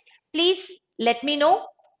question, please let me know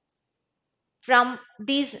from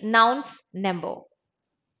these nouns number.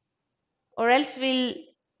 Or else we'll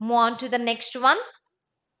move on to the next one,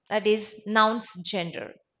 that is nouns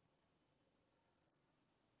gender.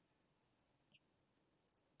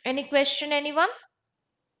 Any question, anyone?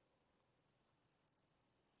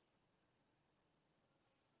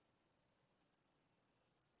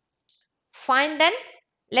 Fine then,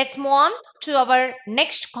 let's move on to our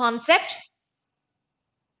next concept,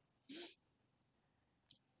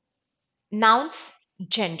 nouns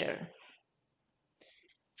gender.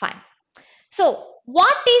 Fine. So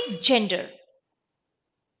what is gender?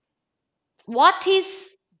 What is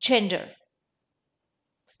gender?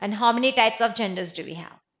 And how many types of genders do we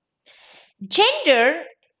have? Gender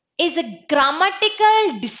is a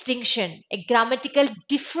grammatical distinction, a grammatical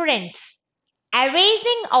difference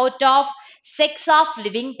arising out of sex of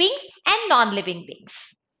living beings and non-living beings.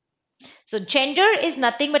 So gender is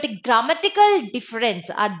nothing but a grammatical difference,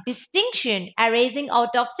 a distinction arising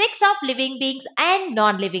out of sex of living beings and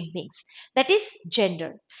non-living beings. That is gender.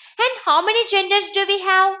 And how many genders do we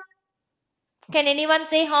have? Can anyone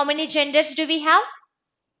say how many genders do we have?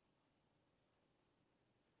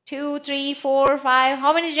 2, 3, 4, 5.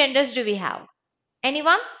 How many genders do we have?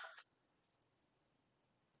 Anyone?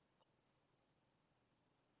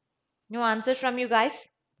 No answer from you guys.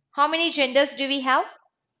 How many genders do we have?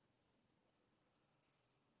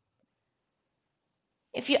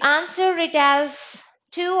 If you answer it as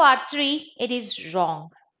 2 or 3, it is wrong.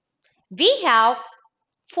 We have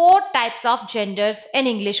 4 types of genders in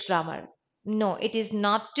English grammar. No, it is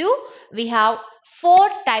not 2. We have 4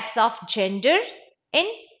 types of genders in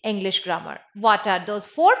English grammar. What are those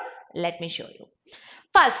 4? Let me show you.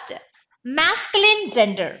 First, masculine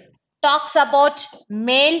gender talks about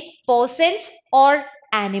male persons or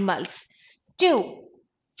animals. 2.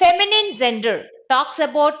 Feminine gender talks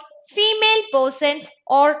about female persons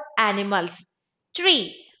or animals.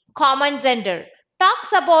 3. Common gender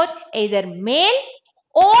talks about either male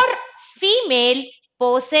or female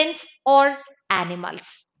persons or animals.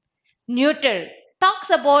 Neuter talks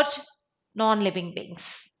about non-living beings.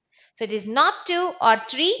 So it is not 2 or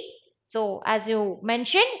 3. So as you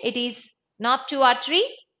mentioned, it is not 2 or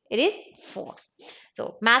 3, it is 4.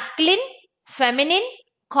 So masculine, feminine,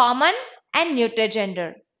 common, and neuter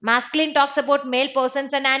gender. Masculine talks about male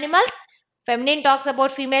persons and animals. Feminine talks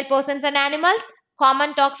about female persons and animals.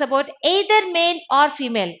 Common talks about either male or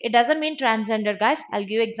female. It doesn't mean transgender, guys. I'll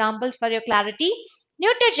give you examples for your clarity.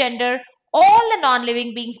 Neuter gender, all the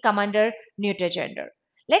non-living beings come under neuter gender.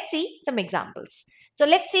 Let's see some examples. So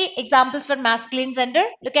let's see examples for masculine gender.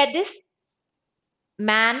 Look at this.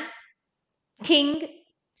 Man, king,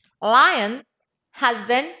 lion,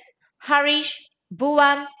 husband, Harish,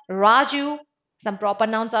 Bhuvan, Raju. Some proper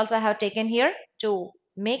nouns also I have taken here to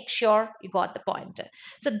make sure you got the point.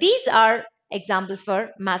 So these are examples for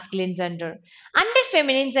masculine gender. Under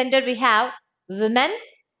feminine gender, we have women,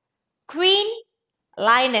 queen,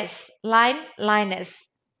 lioness, lioness,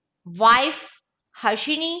 wife,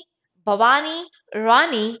 Hashini, Bhavani,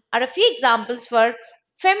 Rani are a few examples for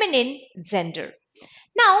feminine gender.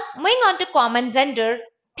 Now, moving on to common gender,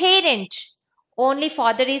 parent. Only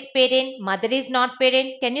father is parent, mother is not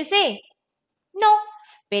parent. Can you say? No.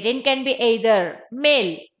 Parent can be either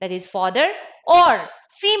male, that is father, or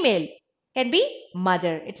female, can be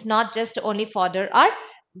mother. It's not just only father or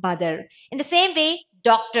mother. In the same way,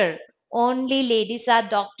 doctor. Only ladies are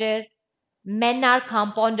doctor, men are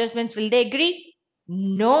compounders, means will they agree?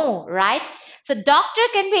 No, right? So doctor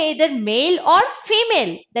can be either male or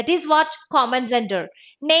female. That is what common gender.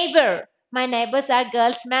 Neighbor. My neighbors are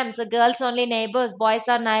girls, ma'am. So girls only neighbors. Boys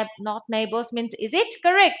are not neighbors. Means is it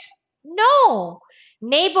correct? No.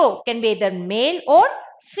 Neighbor can be either male or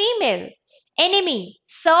female. Enemy,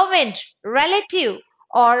 servant, relative,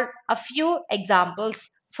 or a few examples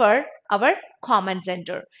for our common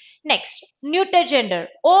gender. Next, neuter gender.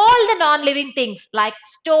 All the non-living things like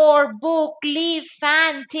store, book, leaf,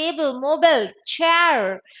 fan, table, mobile,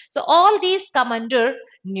 chair. So all these come under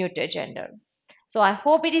neuter gender. So I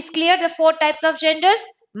hope it is clear the four types of genders: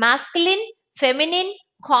 masculine, feminine,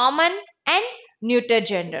 common, and neuter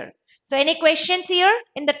gender. So any questions here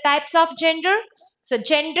in the types of gender? So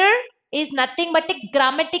gender is nothing but a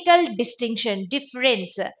grammatical distinction,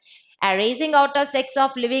 difference, arising out of sex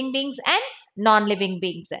of living beings and non-living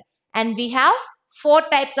beings. And we have four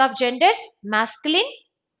types of genders: masculine,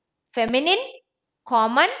 feminine,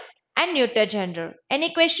 common, and neuter gender.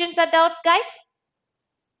 Any questions or doubts, guys?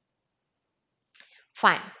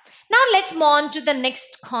 Fine. Now let's move on to the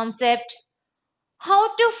next concept: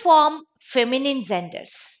 how to form feminine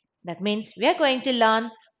genders. That means we are going to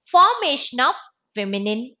learn formation of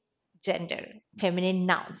feminine gender, feminine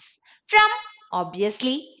nouns from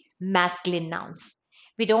obviously masculine nouns.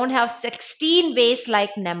 We don't have 16 ways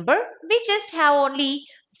like number, we just have only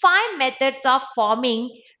 5 methods of forming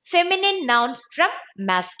feminine nouns from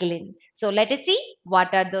masculine. So let us see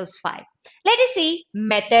what are those 5. Let us see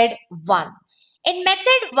method 1. In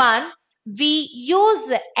method 1, we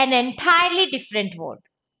use an entirely different word.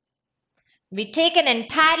 We take an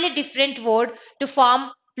entirely different word to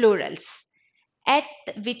form plurals. At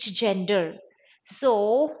which gender?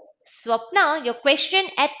 So, Swapna, your question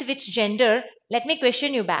at which gender? Let me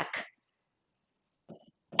question you back.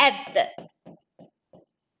 At the,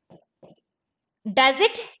 does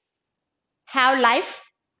it have life?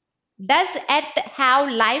 Does at have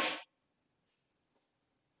life?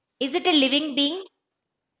 Is it a living being?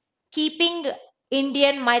 Keeping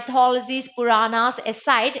Indian mythologies, Puranas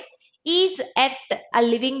aside, is Earth a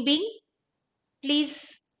living being?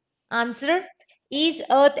 Please answer. Is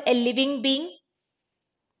Earth a living being?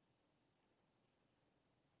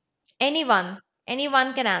 Anyone?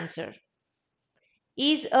 Anyone can answer.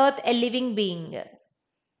 Is Earth a living being?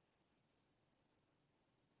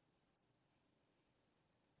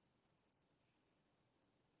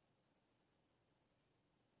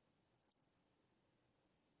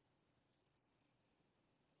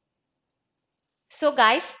 So,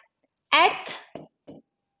 guys, Earth,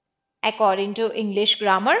 according to English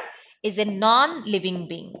grammar, is a non living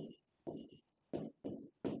being.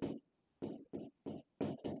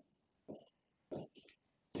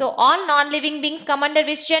 So, all non living beings come under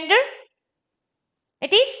which gender?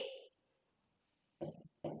 It is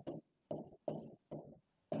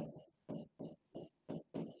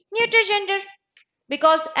neuter gender,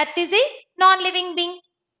 because Earth is a non living being.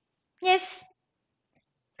 Yes,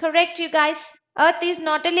 correct, you guys. Earth is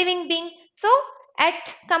not a living being. So,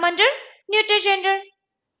 Earth come under neuter gender,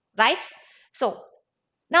 right? So,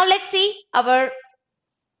 now let's see our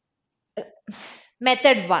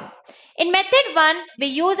method 1. In method 1, we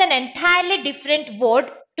use an entirely different word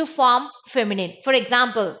to form feminine. For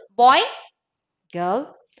example, boy,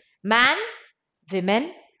 girl, man,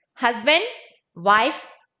 women, husband, wife,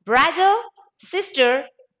 brother, sister,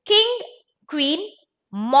 king, queen,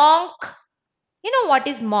 monk. You know what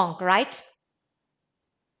is monk, right?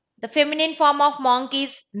 The feminine form of monk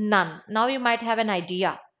is nun. Now you might have an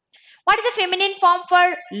idea. What is the feminine form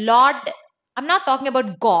for Lord? I'm not talking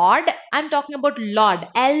about God. I'm talking about Lord.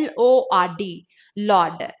 Lord.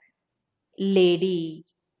 Lord. Lady.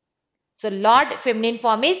 So Lord feminine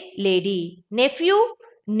form is lady. Nephew,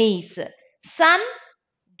 niece. Son,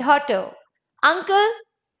 daughter. Uncle,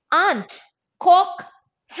 aunt. Cock,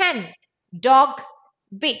 hen. Dog,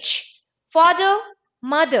 bitch. Father,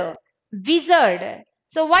 mother. Wizard.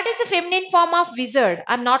 So what is the feminine form of wizard?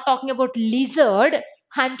 I'm not talking about lizard.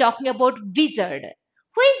 I'm talking about wizard.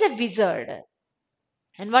 Who is a wizard?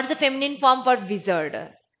 And what is the feminine form for wizard?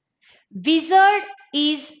 Wizard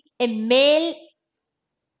is a male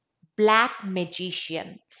black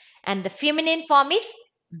magician, and the feminine form is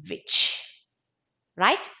witch,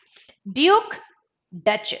 right? Duke,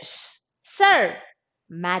 duchess. Sir,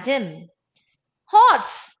 madam.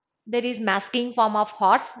 Horse, there is masculine form of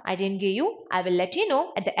horse. I didn't give you. I will let you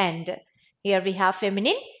know at the end. Here we have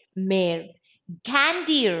feminine, mare.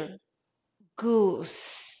 Gander,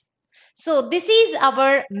 goose. So this is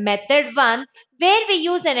our method 1 where we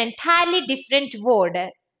use an entirely different word.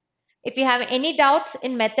 If you have any doubts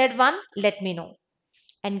in method 1, let me know.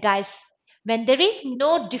 And guys, when there is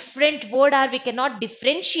no different word or we cannot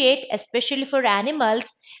differentiate, especially for animals,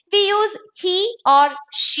 we use he or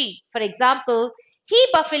she. For example, he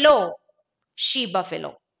buffalo, she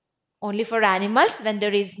buffalo. Only for animals, when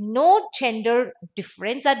there is no gender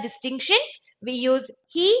difference or distinction, we use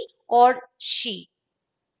he or she.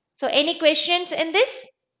 So any questions in this?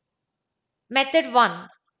 Method 1.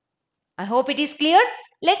 I hope it is clear.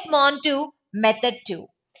 Let's move on to method 2.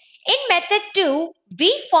 In method 2,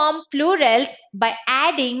 we form plurals by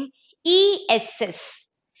adding ESS.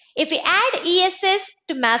 If we add ESS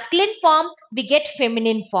to masculine form, we get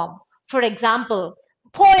feminine form. For example,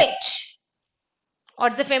 poet,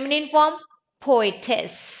 or the feminine form,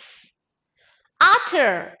 poetess.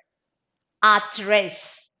 Author,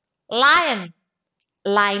 authoress. Lion,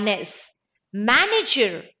 lioness.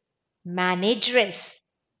 Manager, manageress.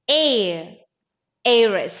 Heir,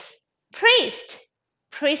 heiress. Priest,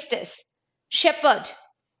 priestess. Shepherd,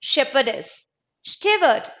 shepherdess.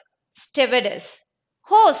 Steward, stewardess.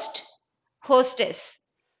 Host, hostess.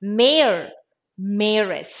 Mayor,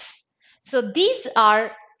 mayoress. So these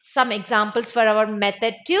are some examples for our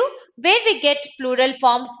method 2 where we get plural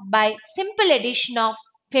forms by simple addition of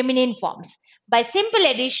feminine forms, by simple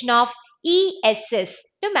addition of ESS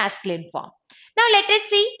to masculine form. Now let us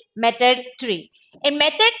see method 3. In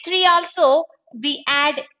method 3 also we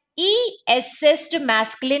add ESS to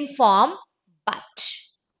masculine form, but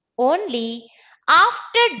only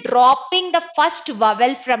after dropping the first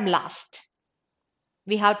vowel from last.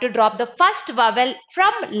 We have to drop the first vowel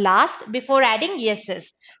from last before adding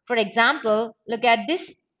ESS. For example, look at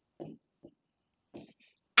this,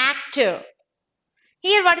 actor.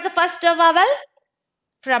 Here what is the first vowel?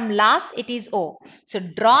 From last it is O. So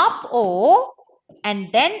drop O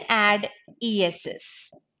and then add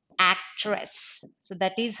ESS. Actress. So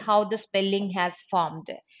that is how the spelling has formed.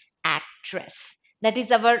 Actress. That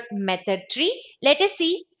is our method 3. Let us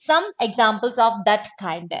see some examples of that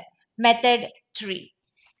kind. Method 3.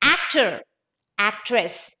 Actor,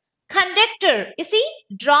 actress. Conductor. You see,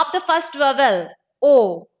 drop the first vowel.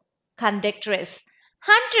 O. Conductress.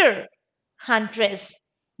 Hunter, huntress.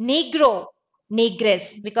 Negro,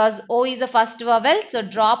 negress, because O is the first vowel, so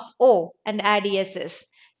drop O and add ESS.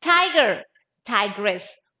 Tiger, tigress.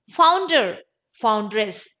 Founder,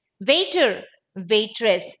 foundress. Waiter,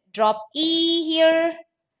 waitress. Drop E here.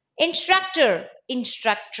 Instructor,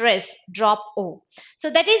 instructress. Drop O. So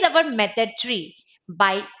that is our method 3.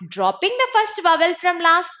 By dropping the first vowel from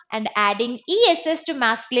last and adding ESS to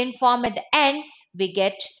masculine form at the end, we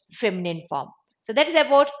get feminine form. So that is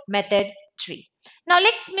about method 3. Now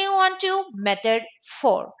let's move on to method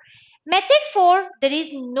 4. Method 4, there is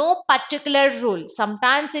no particular rule.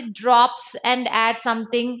 Sometimes it drops and adds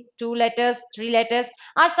something, 2 letters, 3 letters,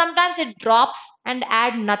 or sometimes it drops and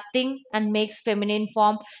add nothing and makes feminine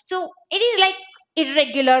form. So it is like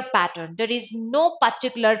irregular pattern. There is no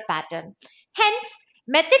particular pattern. Hence,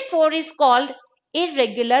 method 4 is called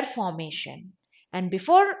irregular formation. And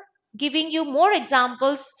before giving you more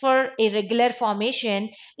examples for irregular formation,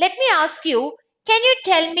 let me ask you, can you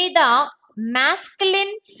tell me the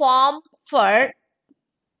masculine form for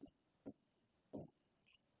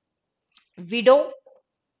widow?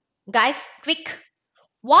 Guys, quick.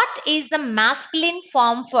 What is the masculine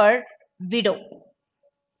form for widow?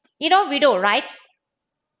 You know widow, right?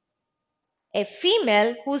 A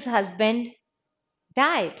female whose husband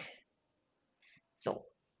died. So,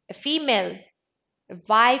 a female,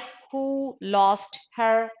 Wife who lost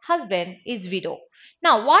her husband is widow.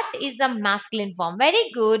 Now, what is the masculine form? Very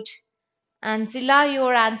good. Anzila,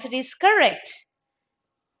 your answer is correct.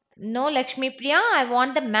 No, Lakshmi Priya, I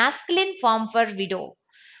want the masculine form for widow.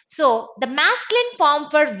 So, the masculine form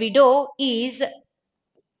for widow is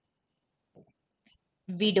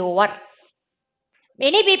widower.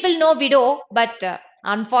 Many people know widow, but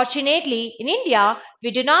unfortunately, in India,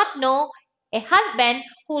 we do not know a husband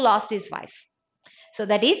who lost his wife. So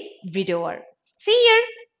that is widower. See here,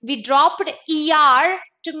 we dropped er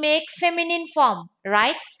to make feminine form,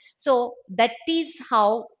 right? So that is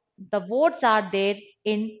how the words are there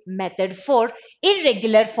in method 4,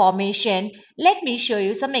 irregular formation. Let me show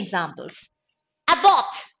you some examples. Abort,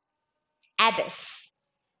 addis.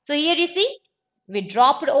 So here you see, we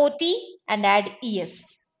dropped ot and add es.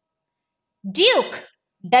 Duke,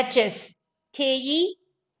 duchess, ke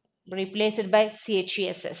replaced by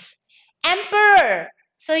chess. Emperor.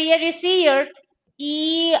 So here you see here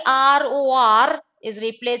eror is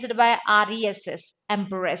replaced by ress.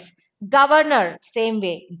 Empress. Governor, same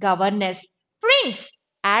way, governess. Prince,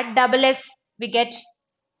 add double s, we get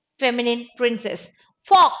feminine princess.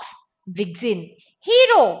 Fox, vixen.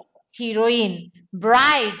 Hero, heroine.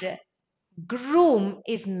 Bride, groom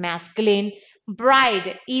is masculine,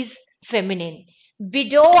 bride is feminine.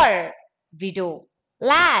 Widower, widow.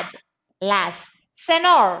 Lad, lass.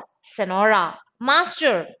 Senor, senora.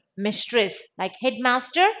 Master, mistress, like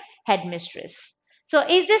headmaster, headmistress. So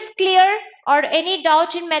is this clear or any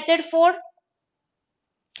doubt in method 4?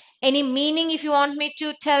 Any meaning if you want me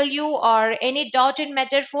to tell you or any doubt in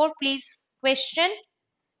method 4, please question.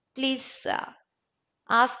 Please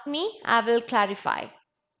ask me, I will clarify.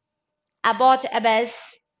 Abbot, abbess,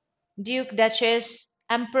 duke, duchess,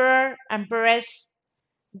 emperor, empress,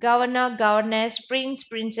 governor, governess, prince,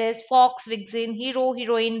 princess, fox, vixen, hero,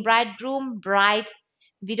 heroine, bridegroom, bride,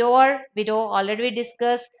 widower, widow, already we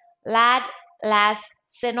discussed, lad, lass,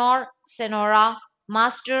 senor, senora,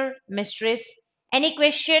 master, mistress. Any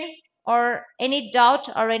question or any doubt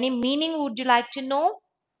or any meaning would you like to know?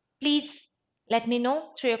 Please let me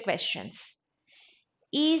know through your questions.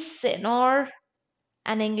 Is senor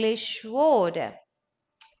an English word?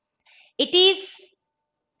 It is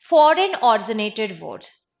foreign originated word.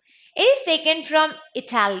 It is taken from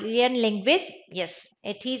Italian linguist. Yes,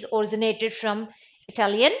 it is originated from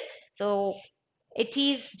Italian. So it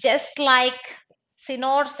is just like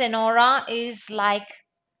Senor, Senora is like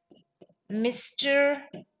Mr.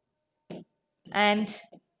 and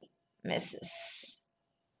Mrs.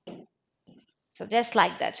 So just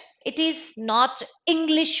like that. It is not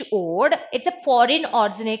English word. It's a foreign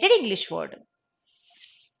originated English word.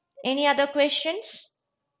 Any other questions?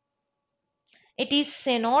 It is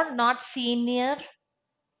senor, not senior.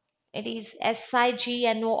 It is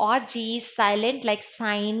SIGNORG, silent like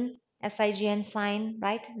sign, SIG and sign,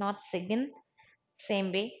 right? Not sign,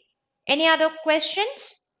 same way. Any other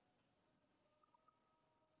questions?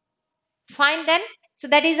 Fine then. So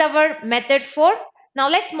that is our method 4. Now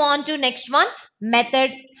let's move on to next one,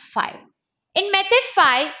 method 5. In method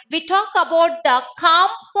 5, we talk about the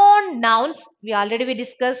compound nouns. We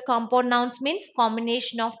discussed compound nouns means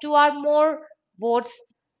combination of two or more words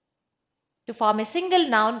to form a single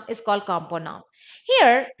noun is called compound noun.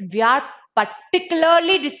 Here we are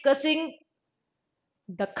particularly discussing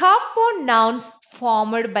the compound nouns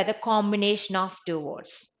formed by the combination of two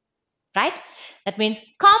words, right? That means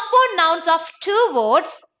compound nouns of two words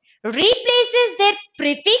replaces their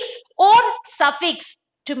prefix or suffix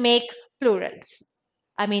to make plurals.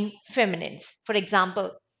 I mean feminines. For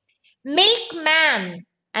example, milkman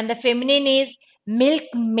and the feminine is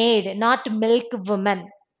milkmaid, not milkwoman.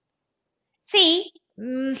 See,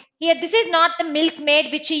 here this is not the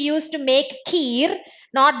milkmaid which he used to make kheer,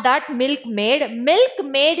 not that milkmaid.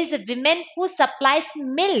 Milkmaid is a woman who supplies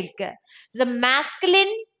milk. The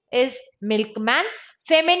masculine is milkman,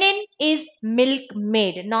 feminine is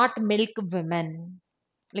milkmaid, not milkwoman.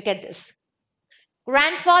 Look at this.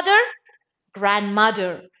 Grandfather,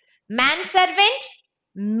 grandmother. Manservant,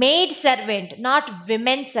 maid servant, not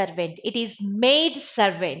women servant. It is maid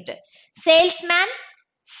servant. Salesman,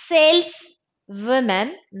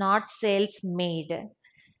 saleswoman, not salesmaid.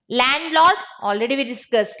 Landlord, already we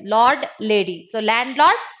discussed, lord, lady. So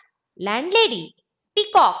landlord, landlady.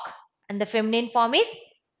 Peacock, and the feminine form is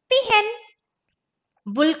peahen.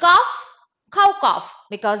 Bull calf, cow calf,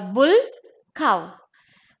 because bull, cow.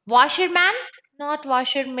 Washerman, not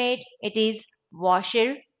washermaid, it is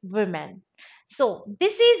washerwoman. So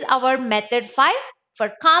this is our method 5 for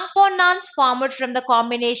compound nouns formed from the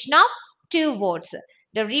combination of two words.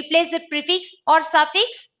 They replace the prefix or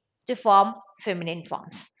suffix to form feminine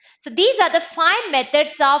forms. So these are the 5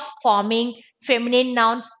 methods of forming feminine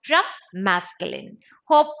nouns from masculine.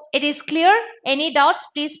 Hope it is clear. Any doubts,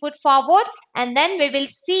 please put forward, and then we will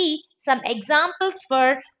see some examples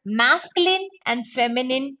for masculine and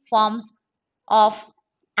feminine forms of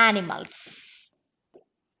animals.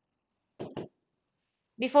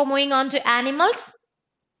 Before moving on to animals,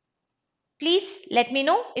 please let me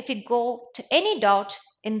know if you go to any doubt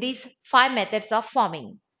in these 5 methods of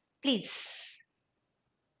forming. Please.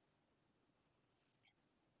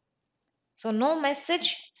 So no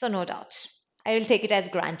message, so no doubt. I will take it as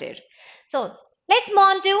granted. So let's move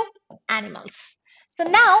on to animals. So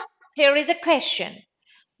now here is a question.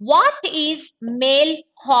 What is male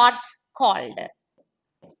horse called?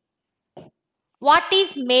 What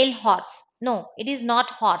is male horse? No, it is not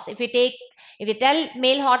horse. If you tell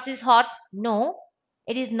male horse is horse, no,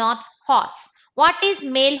 it is not horse. What is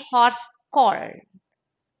male horse called?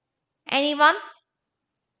 Anyone?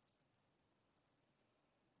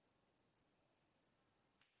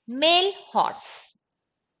 Male horse.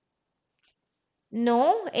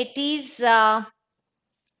 No, it is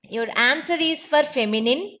your answer is for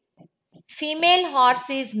feminine. Female horse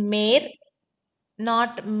is mare,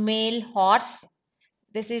 not male horse.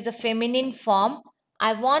 This is a feminine form.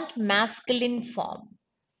 I want masculine form.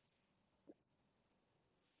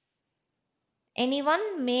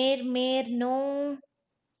 Anyone? Mare, no,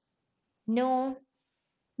 no.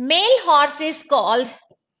 Male horse is called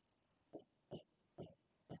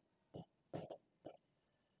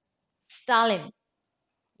Stalin.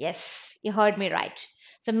 Yes, you heard me right.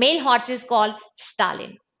 So male horse is called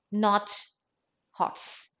Stalin, not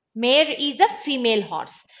horse. Mare is a female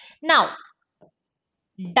horse. Now,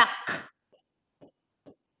 duck.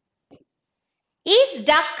 Is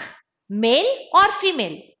duck male or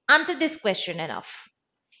female? Answer this question enough.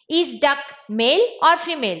 Is duck male or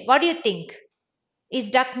female? What do you think?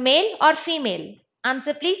 Is duck male or female?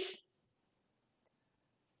 Answer please.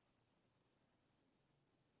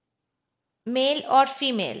 Male or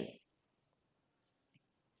female?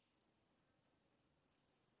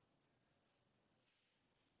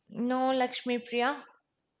 No, Lakshmi Priya.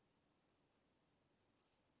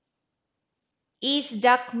 Is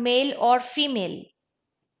duck male or female?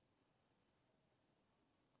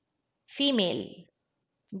 Female.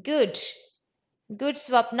 Good. Good,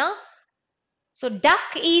 Swapna. So duck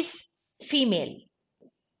is female.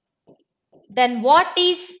 Then what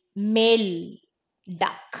is male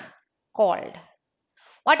duck called?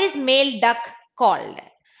 What is male duck called?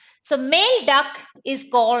 So male duck is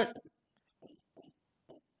called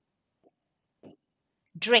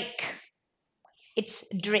drake. It's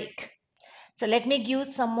drake. So let me give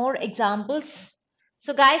some more examples.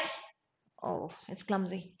 So guys, oh, it's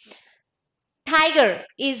clumsy. Tiger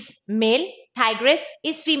is male, tigress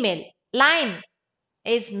is female. Lion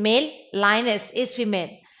is male, lioness is female.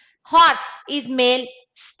 Horse is male,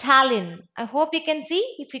 stallion. I hope you can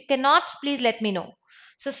see. If you cannot, please let me know.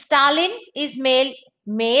 So stallion is male,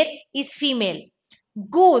 mare is female.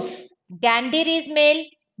 Goose, gander is male,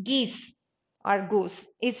 geese or goose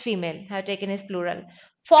is female. I have taken as plural.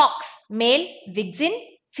 Fox, male, vixen,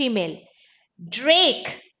 female.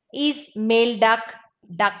 Drake is male duck,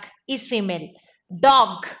 duck is female.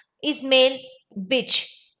 Dog is male, bitch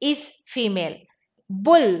is female.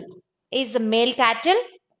 Bull is the male cattle,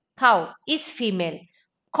 cow is female.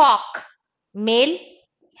 Cock, male,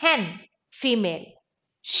 hen, female.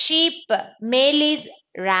 Sheep, male is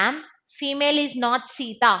ram, female is not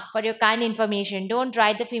Sita. For your kind information, don't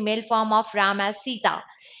write the female form of ram as Sita.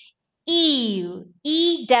 Eve,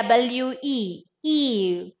 E-W-E,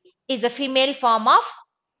 Eve is a female form of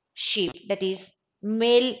sheep. That is,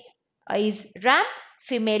 male is ram,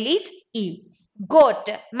 female is Eve. Goat,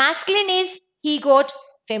 masculine is he goat,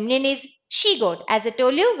 feminine is she goat. As I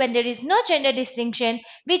told you, when there is no gender distinction,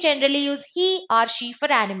 we generally use he or she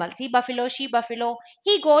for animals. He buffalo, she buffalo,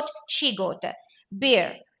 he goat, she goat.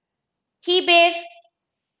 Bear, he bear,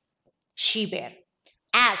 she bear.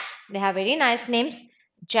 Ass, they have very nice names.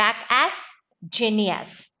 Jackass, Jenny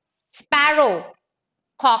ass. Sparrow,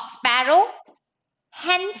 cock sparrow,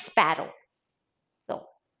 hen sparrow. So,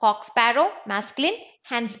 cock sparrow, masculine,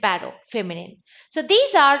 hen sparrow, feminine. So,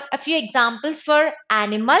 these are a few examples for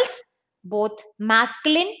animals, both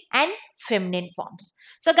masculine and feminine forms.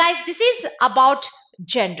 So, guys, this is about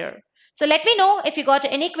gender. So, let me know if you got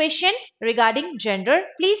any questions regarding gender.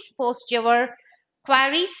 Please post your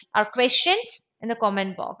queries or questions in the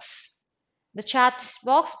comment box. The chat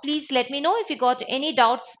box, please let me know if you got any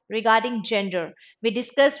doubts regarding gender. We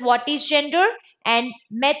discussed what is gender and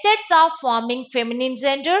methods of forming feminine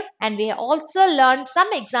gender, and we also learned some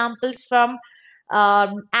examples from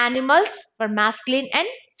animals for masculine and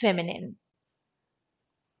feminine.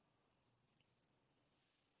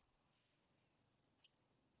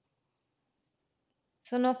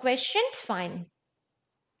 So no questions? Fine.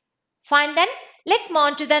 Fine then. Let's move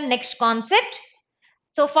on to the next concept.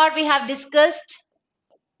 So far we have discussed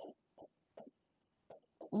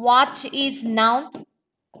what is noun,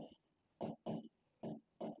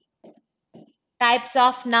 types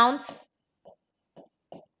of nouns,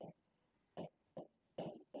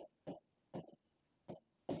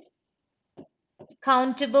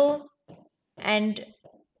 countable and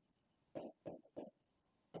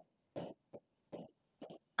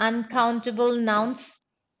uncountable nouns,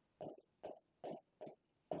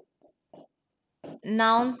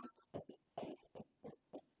 noun,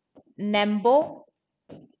 nembo,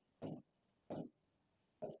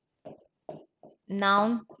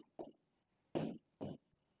 noun,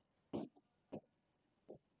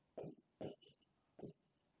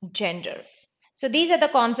 gender. So these are the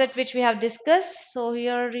concepts which we have discussed. So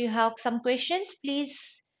here you have some questions. Please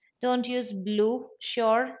don't use blue.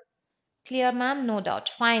 Sure. Clear, ma'am? No doubt.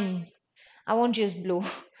 Fine. I won't use blue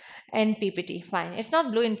and PPT. Fine. It's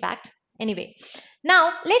not blue, in fact. Anyway,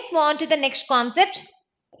 now let's move on to the next concept.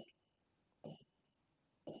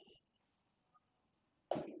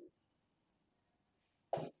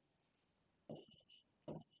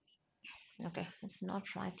 Okay, it's not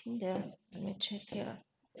writing there. Let me check here.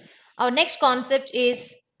 Our next concept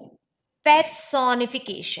is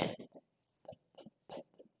personification.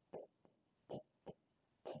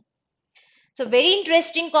 So very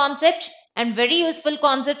interesting concept and very useful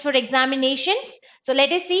concept for examinations. So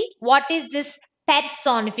let us see what is this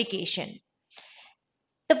personification.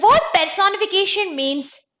 The word personification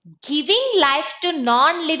means giving life to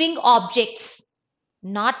non-living objects,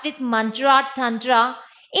 not with mantra or tantra,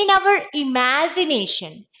 in our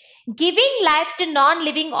imagination. Giving life to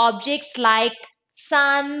non-living objects like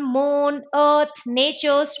sun, moon, earth,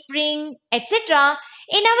 nature, spring, etc.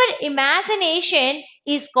 in our imagination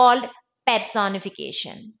is called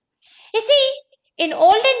personification. You see, in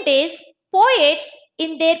olden days, poets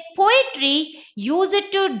in their poetry use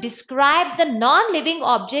it to describe the non-living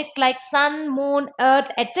object like sun, moon,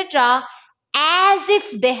 earth, etc. as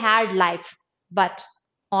if they had life. But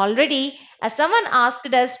already, as someone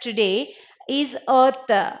asked us today, is earth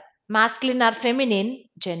masculine or feminine?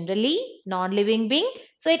 Generally, non-living being.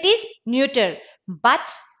 So it is neuter.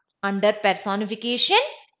 But under personification,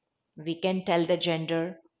 we can tell the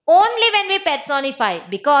gender only when we personify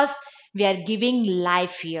because we are giving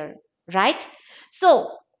life here, right?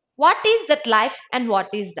 So what is that life and what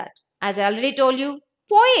is that? As I already told you,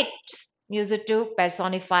 poets use it to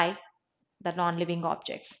personify the non-living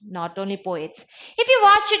objects, not only poets. If you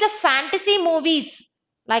watch the fantasy movies,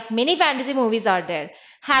 like many fantasy movies are there,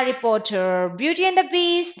 Harry Potter, Beauty and the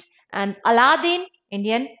Beast, and Aladdin,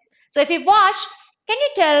 Indian. So if you watch, can you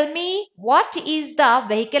tell me what is the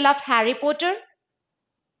vehicle of Harry Potter?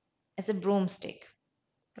 It's a broomstick,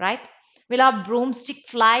 right? Will our broomstick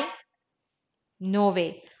fly? No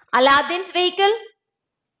way. Aladdin's vehicle?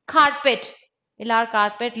 Carpet. Will our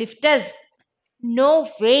carpet lift us? No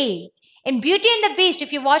way. In Beauty and the Beast,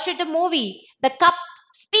 if you watch it, the movie, the cup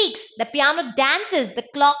speaks, the piano dances, the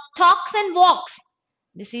clock talks and walks.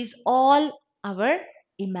 This is all our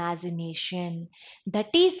imagination. That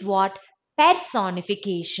is what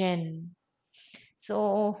personification.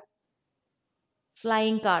 So,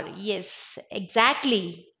 flying car, yes,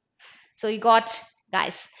 exactly. So, you got,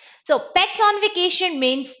 guys. So, personification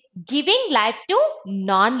means giving life to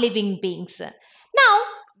non living beings. Now,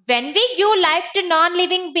 when we give life to non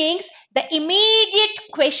living beings, the immediate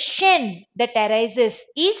question that arises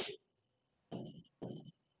is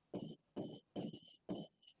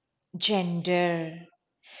gender.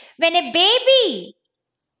 When a baby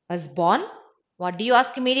was born, what do you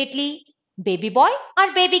ask immediately? Baby boy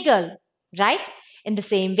or baby girl? Right? In the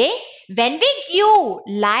same way, when we give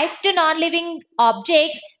life to non living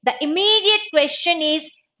objects, the immediate question is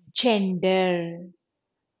gender.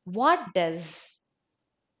 What does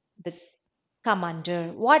the come under?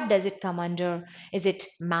 What does it come under? Is it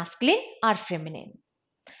masculine or feminine?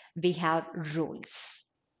 We have rules.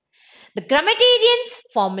 The grammarians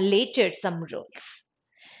formulated some rules.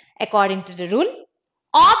 According to the rule,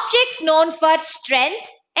 objects known for strength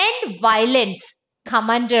and violence come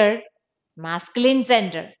under masculine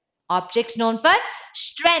gender. Objects known for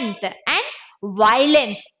strength and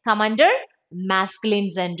violence come under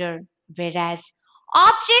masculine gender. Whereas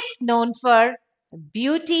objects known for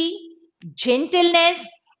beauty, gentleness,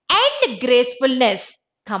 and gracefulness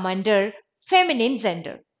come under feminine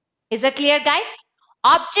gender. Is that clear, guys?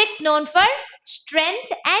 Objects known for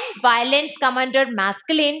strength and violence come under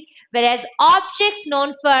masculine, whereas objects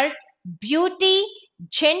known for beauty,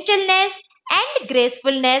 gentleness, and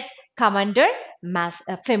gracefulness come under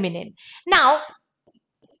feminine. Now,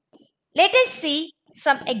 let us see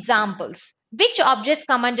some examples. Which objects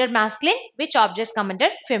come under masculine? Which objects come under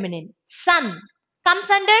feminine? Sun comes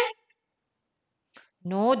under,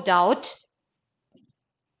 no doubt,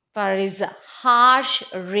 for its harsh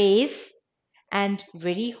rays and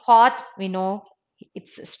very hot. We know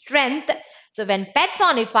its strength. So when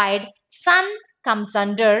personified, sun comes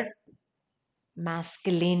under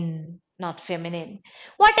masculine, not feminine.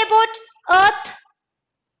 What about earth?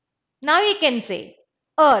 Now you can say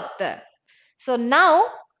earth. So now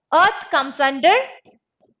earth comes under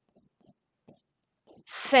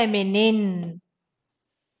feminine,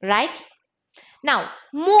 right? Now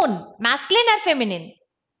moon, masculine or feminine?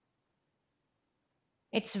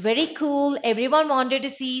 It's very cool. Everyone wanted to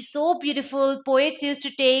see. So beautiful. Poets used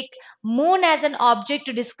to take moon as an object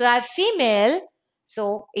to describe female.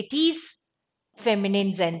 So it is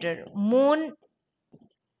feminine gender. Moon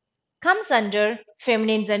comes under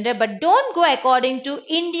feminine gender, but don't go according to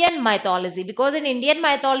Indian mythology, because in Indian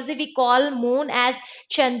mythology we call moon as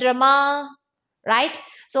Chandrama, right?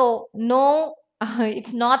 So no,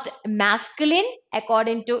 it's not masculine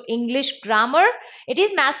according to English grammar. It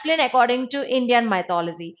is masculine according to Indian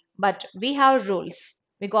mythology, but we have rules.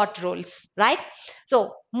 We got rules, right?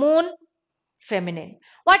 So moon feminine.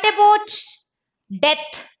 What about death?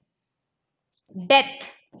 Death,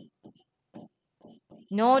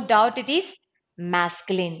 no doubt it is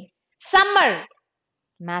masculine. Summer,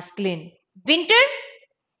 masculine. Winter,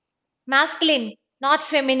 masculine, not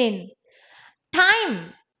feminine.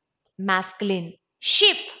 Time, masculine.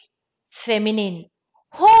 Ship, feminine.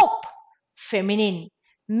 Hope, feminine.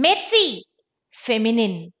 Mercy,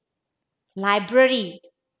 feminine. Library,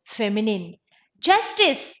 feminine.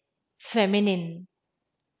 Justice, feminine.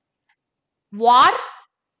 War,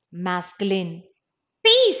 masculine.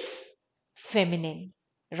 Peace, feminine.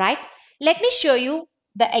 Right? Let me show you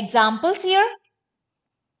the examples here.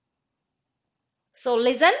 So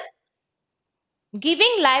listen.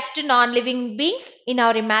 Giving life to non-living beings in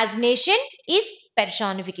our imagination is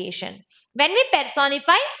personification. When we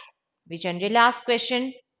personify, we generally ask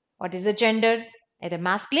question, what is the gender? Either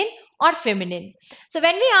masculine or feminine. So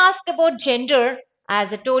when we ask about gender,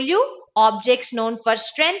 as I told you, objects known for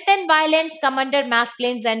strength and violence come under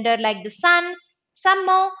masculine gender, like the sun,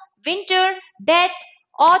 summer, winter, death,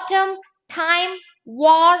 autumn, time,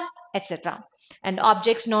 war, etc. And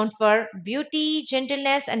objects known for beauty,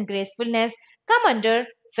 gentleness, and gracefulness come under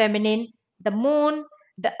feminine, the moon,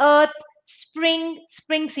 the earth, spring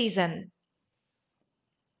season.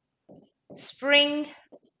 Spring,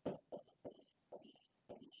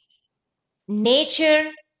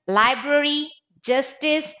 nature, library,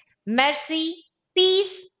 justice, mercy,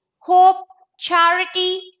 peace, hope,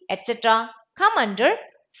 charity, etc. come under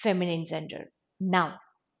feminine gender. Now,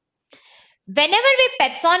 whenever we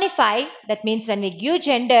personify, that means when we give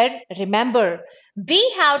gender, remember,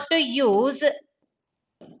 we have to use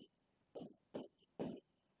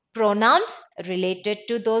pronouns related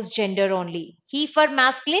to those gender only. He for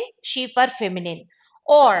masculine, she for feminine,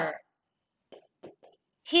 or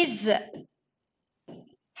his,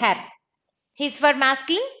 her. His for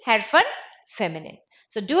masculine, her for feminine.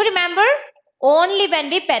 So do remember, only when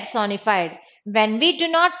we personified. When we do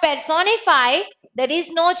not personify, there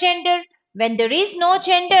is no gender. When there is no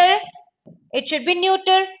gender, it should be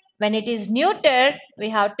neuter. When it is neuter, we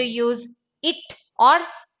have to use it or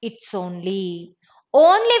its only.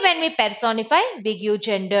 Only when we personify, we give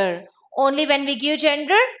gender. Only when we give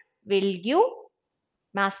gender, we'll give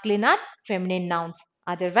masculine or feminine nouns.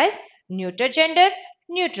 Otherwise, neuter gender,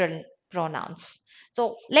 neutral pronouns.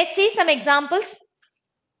 So let's see some examples.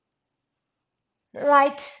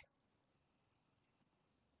 Right.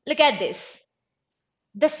 Look at this.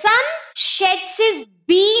 The sun sheds his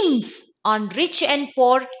beams on rich and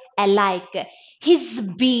poor alike. His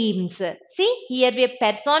beams. See, here we have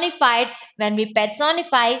personified. When we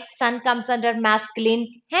personify, sun comes under masculine.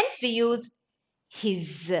 Hence, we use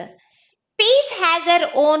his. Peace has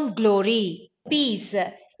her own glory. Peace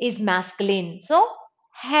is masculine. So,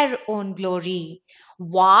 her own glory.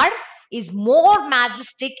 War is more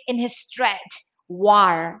majestic in his strength.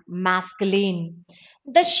 War, masculine.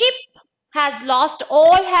 The ship has lost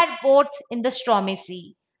all her boats in the stormy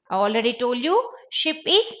sea. I already told you, ship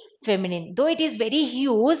is feminine. Though it is very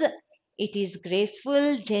huge, it is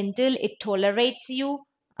graceful, gentle, it tolerates you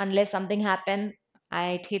unless something happen.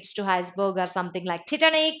 It hits to iceberg or something like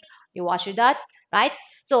Titanic. You watch with that, right?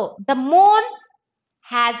 So the moon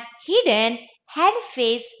has hidden her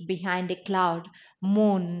face behind a cloud.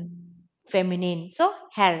 Moon, feminine. So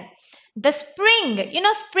hair. The spring,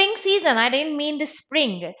 spring season. I didn't mean the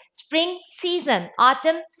spring. Spring season,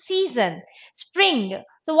 autumn season, spring.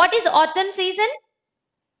 So what is autumn season?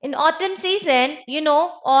 In autumn season,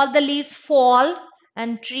 all the leaves fall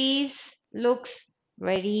and trees looks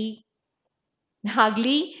very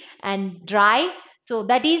ugly and dry. So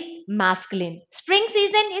that is masculine. Spring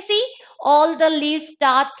season, you see, all the leaves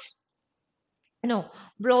start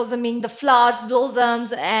blossoming, the flowers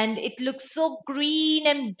blossoms, and it looks so green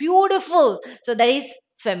and beautiful. So that is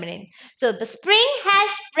feminine. So the spring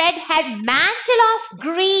has spread her mantle of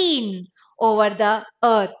green over the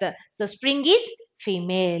earth. So spring is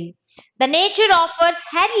female. The nature offers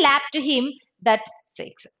her lap to him that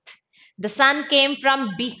seeks it. The sun came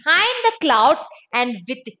from behind the clouds and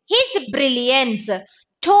with his brilliance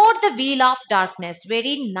tore the veil of darkness.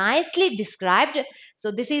 Very nicely described.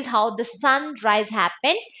 So this is how the sunrise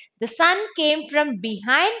happens. The sun came from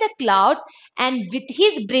behind the clouds and with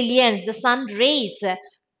his brilliance, the sun rays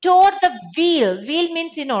tore the veil. Veil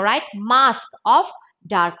means, right? Mask of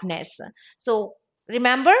darkness. So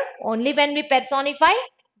remember, only when we personify,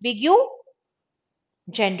 we give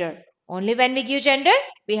gender. Only when we give gender,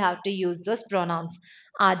 we have to use those pronouns.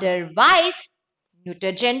 Otherwise,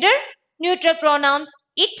 neuter gender, neutral pronouns,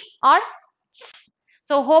 it or s.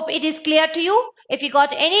 So hope it is clear to you. If you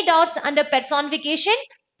got any doubts under personification,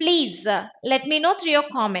 please let me know through your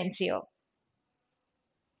comments here.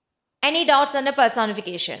 Any doubts under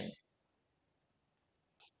personification?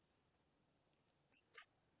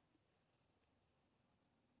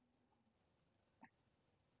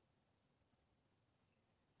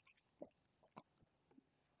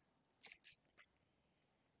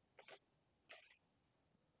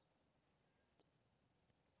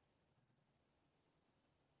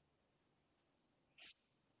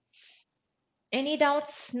 Any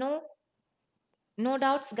doubts? No? No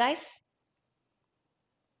doubts, guys?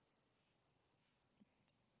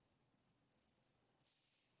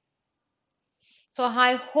 So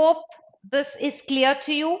I hope this is clear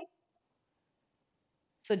to you.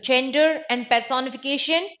 So gender and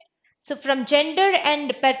personification. So from gender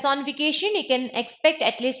and personification, you can expect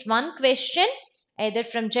at least one question, either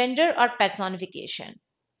from gender or personification.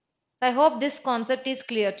 So I hope this concept is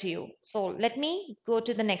clear to you. So let me go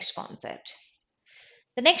to the next concept.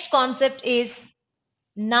 The next concept is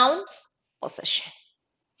nouns possession.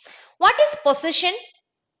 What is possession?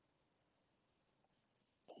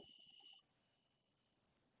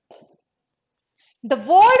 The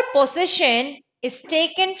word possession is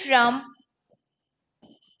taken from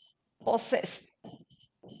possess,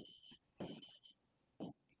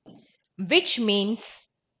 which means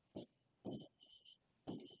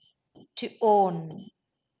to own.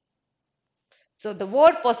 So the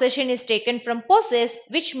word possession is taken from possess,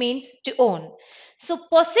 which means to own. So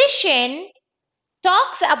possession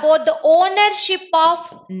talks about the ownership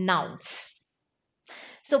of nouns.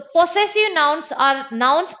 So possessive nouns or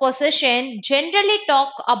nouns possession generally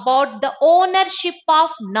talk about the ownership of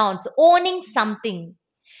nouns, owning something.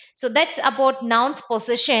 So that's about nouns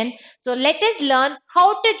possession. So let us learn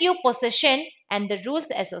how to give possession and the rules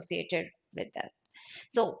associated with that.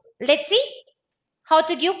 So let's see how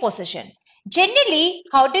to give possession. Generally,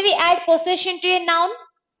 how do we add possession to a noun?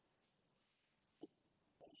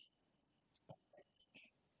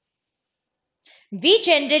 We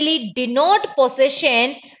generally denote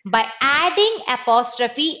possession by adding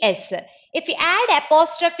apostrophe s. If you add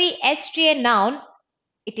apostrophe s to a noun,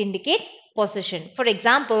 it indicates possession. For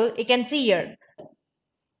example, you can see here,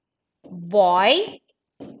 boy,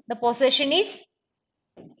 the possession is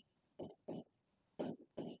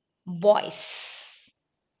boys.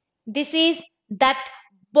 This is that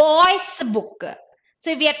boy's book.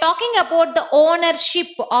 So we are talking about the ownership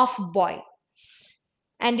of boy.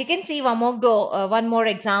 And you can see one more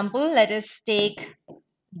example. Let us take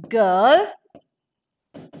girl,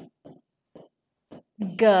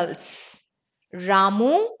 girls,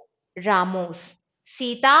 Ramu, Ramos,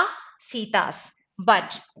 Sita, Sitas.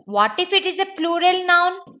 But what if it is a plural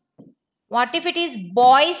noun? What if it is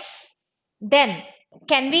boys? Then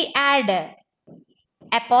can we add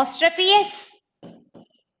apostrophe s?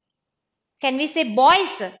 Can we say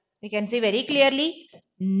boys? We can say very clearly,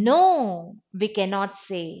 no, we cannot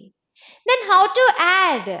say. Then how to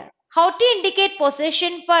add? How to indicate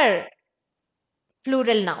possession for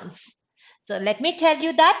plural nouns? So let me tell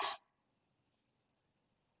you that.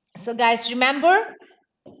 So guys, remember,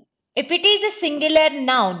 if it is a singular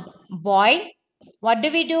noun, boy, what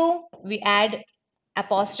do? We add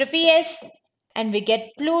apostrophe s and we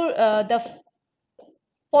get the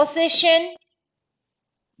possession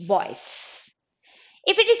boys.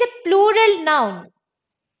 If it is a plural noun,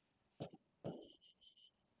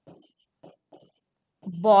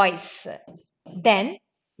 boys. Then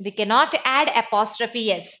we cannot add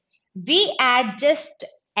apostrophe s. We add just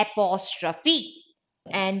apostrophe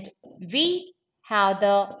and we have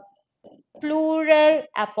the plural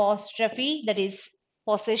apostrophe, that is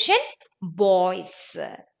possession, boys.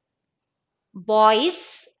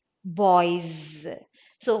 Boys, boys.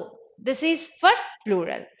 So this is for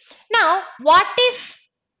plural. Now, what if,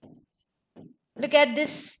 look at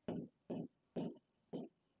this,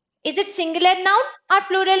 is it singular noun or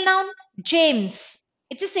plural noun? James.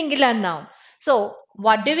 It's a singular noun. So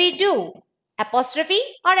what do we do? Apostrophe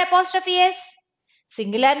or apostrophe s?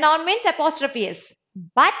 Singular noun means apostrophe s.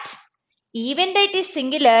 But even though it is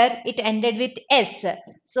singular, it ended with s.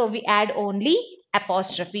 So we add only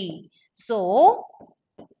apostrophe. So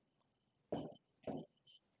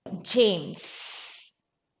James.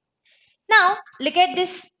 Now look at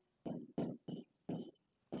this,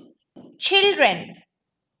 children.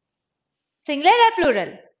 Singular or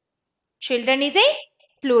plural? Children is a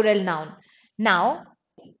plural noun. Now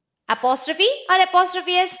apostrophe or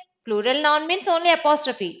apostrophe s? Plural noun means only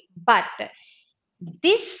apostrophe. But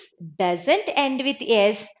this doesn't end with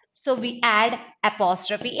s, so we add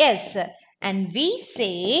apostrophe s and we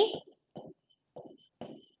say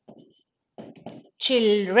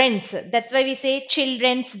children's. That's why we say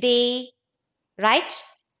children's day, right?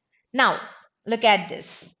 Now look at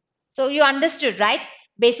this. So you understood, right?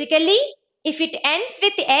 Basically, if it ends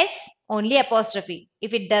with s, only apostrophe.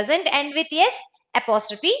 If it doesn't end with s,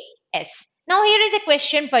 apostrophe s. Now here is a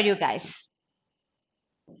question for you guys.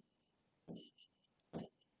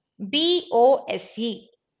 BOSE.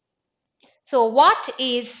 So what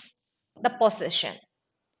is the possession?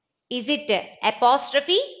 Is it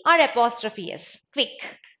apostrophe or apostrophe s?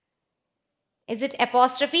 Quick. Is it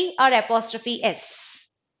apostrophe or apostrophe s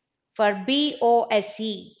for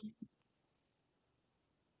BOSE?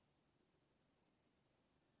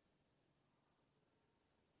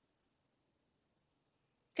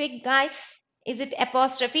 Quick guys, is it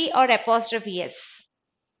apostrophe or apostrophe s?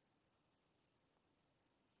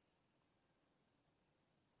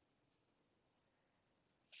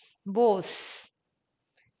 Bose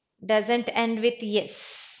doesn't end with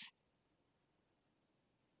yes.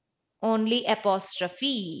 Only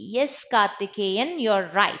apostrophe. Yes, Kartikeyan, you're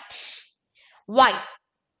right. Why?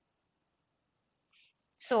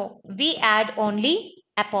 So we add only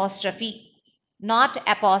apostrophe, not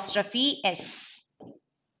apostrophe s.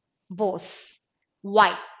 Bose.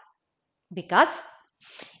 Why? Because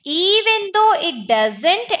even though it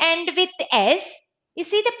doesn't end with s, you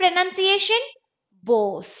see the pronunciation?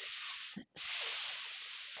 Bose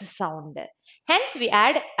sound. Hence we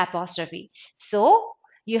add apostrophe. So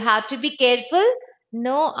you have to be careful.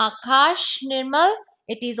 No, Akash, Nirmal,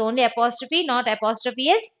 it is only apostrophe, not apostrophe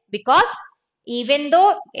s, because even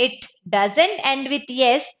though it doesn't end with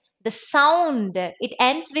s, the sound, it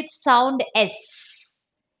ends with sound s.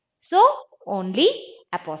 So only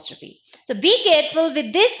apostrophe. So be careful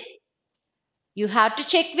with this. You have to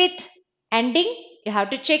check with ending. You have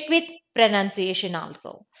to check with pronunciation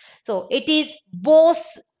also. So it is Bose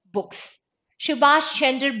books. Subhash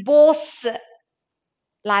Chandra Bose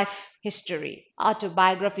life history,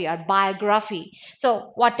 autobiography or biography.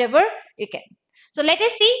 So whatever you can. So let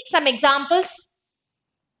us see some examples.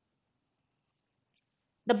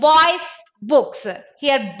 The boys' books.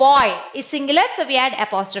 Here boy is singular, so we add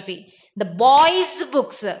apostrophe. The boys'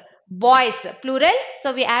 books. Boys, plural,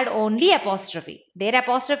 so we add only apostrophe. There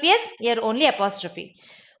apostrophe is, here only apostrophe.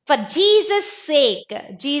 For Jesus' sake,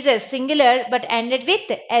 Jesus singular but ended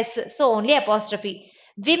with S, so only apostrophe.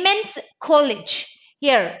 Women's college.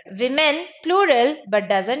 Here women plural but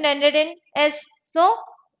doesn't end it in S, so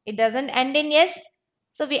it doesn't end in S.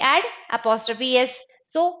 So we add apostrophe S.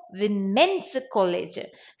 So women's college.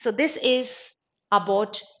 So this is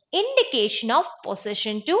about indication of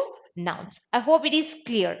possession to nouns. I hope it is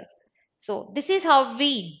clear. So this is how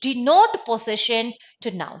we denote possession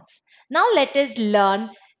to nouns. Now let us learn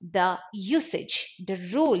the usage, the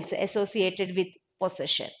rules associated with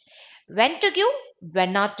possession. When to give,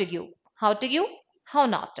 when not to give, how to give, how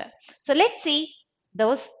not. So let's see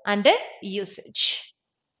those under usage.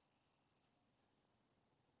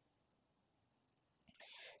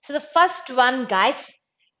 So the first one, guys,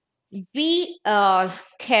 be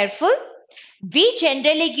careful. We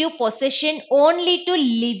generally give possession only to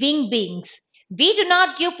living beings. We do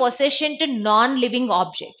not give possession to non-living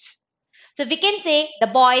objects. So we can say the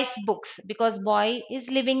boy's books because boy is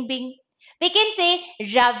living being. We can say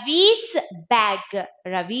Ravi's bag.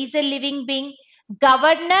 Ravi is a living being.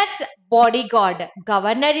 Governor's bodyguard.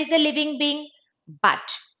 Governor is a living being.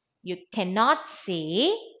 But you cannot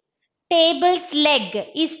say table's leg.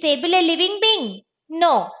 Is table a living being?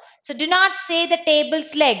 No. So do not say the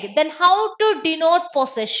table's leg. Then how to denote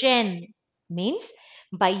possession? Means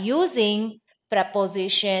by using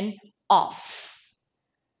preposition of.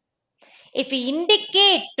 If we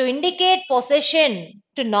indicate possession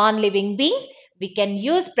to non-living beings, we can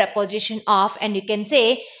use preposition of and you can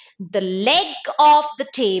say the leg of the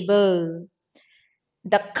table,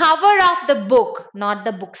 the cover of the book, not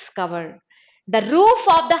the book's cover, the roof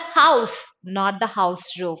of the house, not the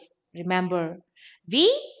house roof. Remember, we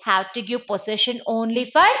have to give possession only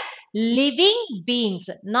for living beings,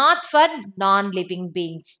 not for non-living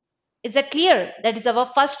beings. Is that clear? That is our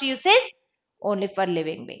first usage, only for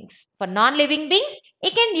living beings. For non-living beings,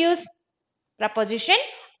 you can use preposition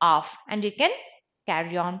of and you can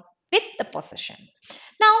carry on with the possession.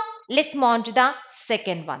 Now, let's move on to the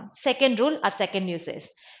second one. Second rule or second usage.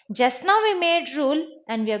 Just now we made rule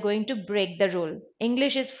and we are going to break the rule.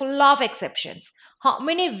 English is full of exceptions. How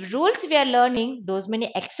many rules we are learning, those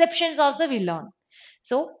many exceptions also we learn.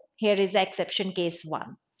 So, here is the exception case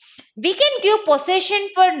 1. We can give possession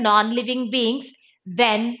for non-living beings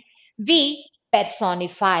when we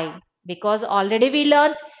personify. Because already we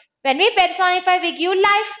learned when we personify, we give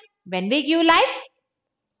life. When we give life,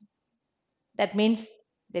 that means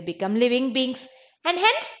they become living beings. And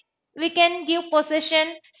hence, we can give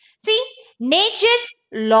possession. See, nature's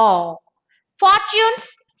law, fortune's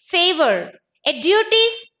favor, a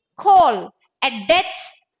duty's call, a death's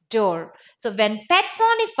door. So when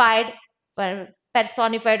personified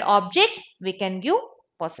objects, we can give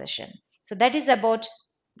possession. So that is about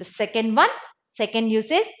the second one, second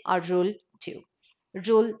usage or rule 2.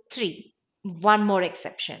 Rule 3, one more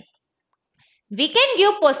exception. We can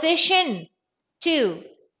give possession to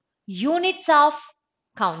units of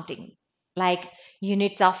counting, like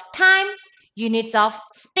units of time, units of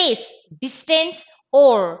space, distance,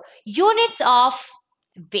 or units of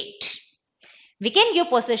weight. We can give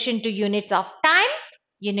possession to units of time,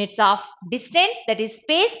 units of distance, that is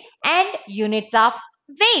space, and units of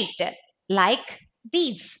weight, like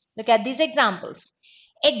these. Look at these examples.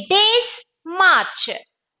 A day's march.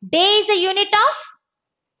 Day is a unit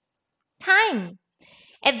of time.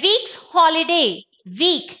 A week's holiday.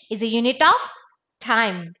 Week is a unit of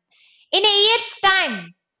time. In a year's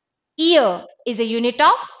time, year is a unit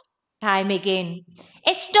of time again.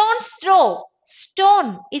 A stone's throw.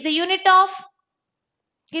 Stone is a unit of,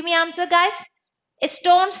 give me answer guys. A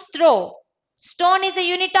stone's throw. Stone is a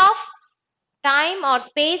unit of time or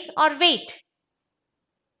space or weight.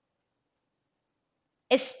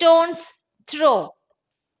 A stone's throw.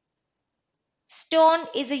 Stone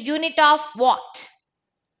is a unit of what?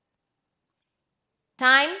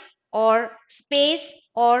 Time or space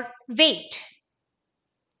or weight.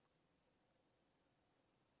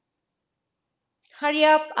 Hurry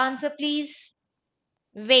up, answer please.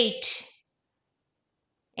 Weight.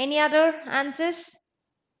 Any other answers?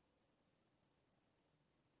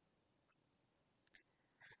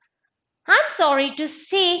 I'm sorry to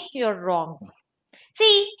say you're wrong.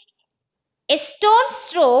 See, a stone's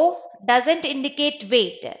throw doesn't indicate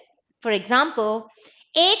weight. For example,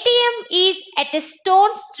 ATM is at a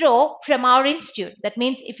stone's throw from our institute. That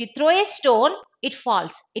means if you throw a stone, it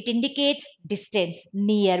falls. It indicates distance,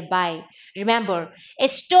 nearby. Remember, a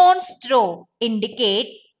stone's throw indicates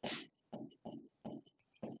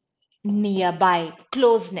nearby,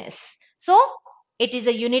 closeness. So, it is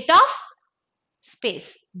a unit of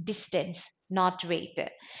space, distance, not weight.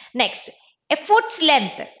 Next, a foot's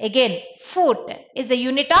length. Again, foot is a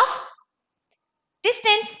unit of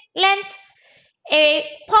distance, length. A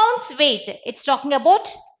pound's weight, it's talking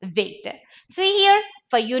about weight. See here,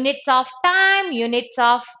 for units of time, units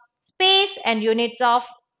of space, and units of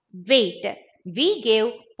weight, we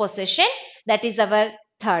gave possession. That is our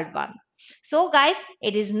third one. So, guys,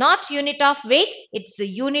 it is not unit of weight, it's a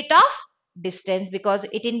unit of distance because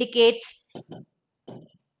it indicates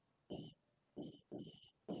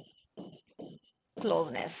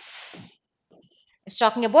closeness. It's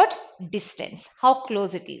talking about distance, how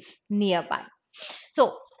close it is, nearby.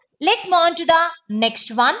 So let's move on to the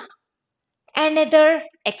next one, another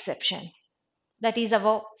exception. That is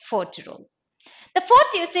our fourth rule. The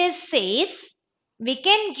fourth usage says we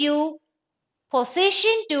can give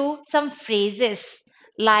possession to some phrases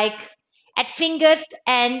like at fingers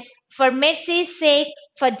and for mercy's sake,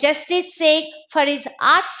 for justice sake, for his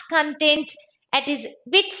art's content, at his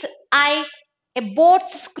wit's eye, a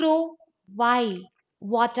boat's screw. Why?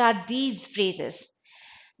 What are these phrases?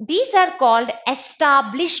 These are called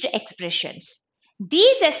established expressions.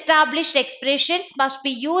 These established expressions must be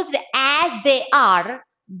used as they are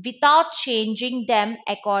without changing them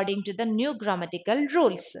according to the new grammatical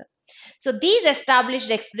rules. So these established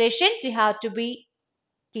expressions you have to be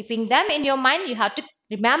Keeping them in your mind, you have to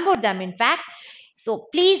remember them, in fact. So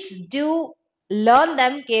please do learn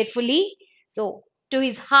them carefully. So, to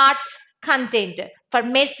his heart's content, for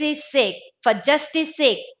mercy's sake, for justice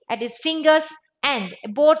sake, at his fingers end, a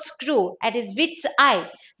boat screw, at his wit's eye.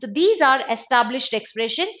 So these are established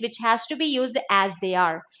expressions which has to be used as they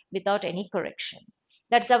are without any correction.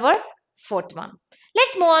 That's our fourth one.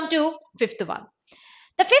 Let's move on to fifth one.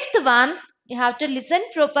 The fifth one, you have to listen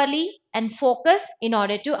properly and focus in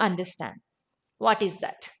order to understand. What is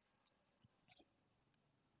that?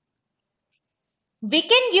 We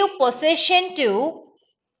can give possession to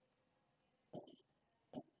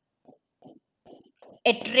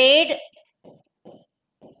a trade,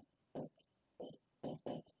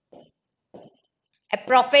 a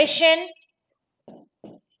profession,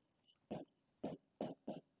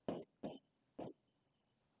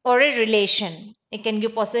 or a relation. You can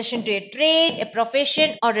give possession to a trade, a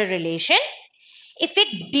profession, or a relation if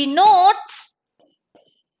it denotes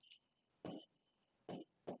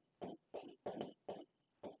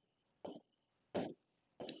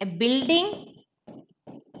a building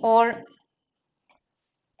or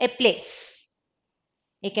a place.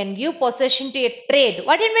 You can give possession to a trade.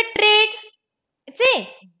 What is a trade? It's a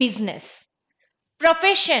business.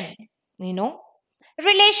 Profession,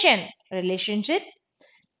 relationship,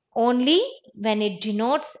 only when it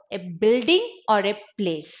denotes a building or a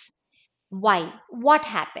place. Why? What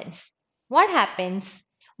happens? What happens?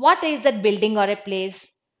 What is that building or a place?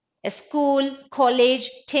 A school, college,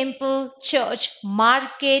 temple, church,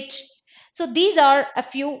 market. So these are a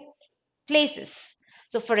few places.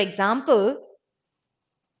 So, for example,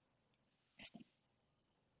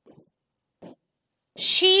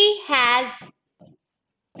 she has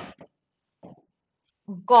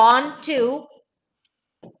gone to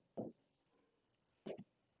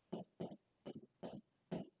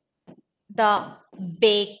the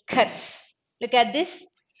bakers. Look at this.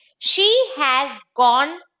 She has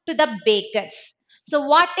gone to the bakers. So,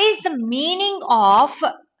 what is the meaning of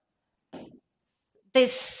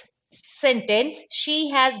this sentence? She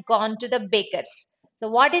has gone to the bakers. So,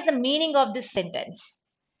 what is the meaning of this sentence?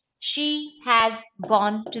 She has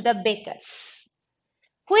gone to the bakers.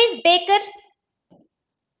 Who is baker?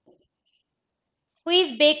 Who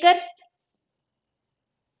is baker?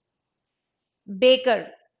 Baker.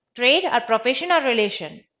 Trade or profession or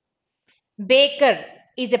relation? Baker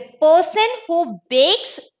is a person who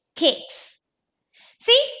bakes cakes.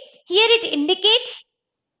 See, here it indicates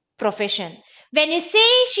profession. When you say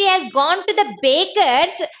she has gone to the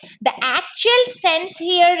bakers, the actual sense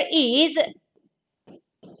here is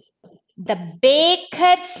the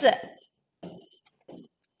baker's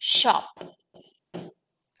shop.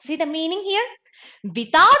 See the meaning here?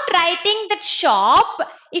 Without writing that shop,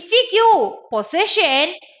 if we give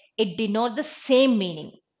possession, it denotes the same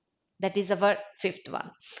meaning. That is our fifth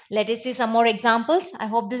one. Let us see some more examples. I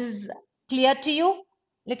hope this is clear to you.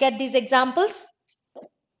 Look at these examples.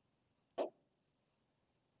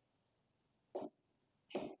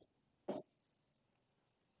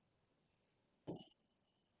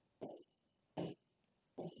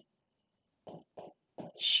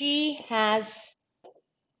 She has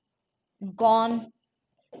gone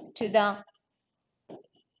to the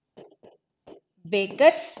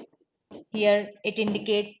bakers. Here it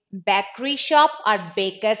indicates bakery shop or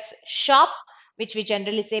baker's shop, which we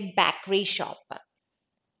generally say bakery shop.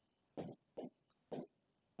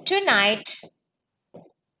 Tonight,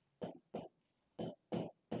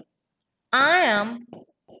 I am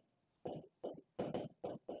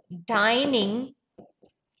dining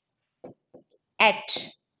at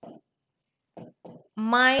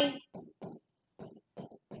my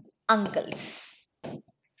uncle's.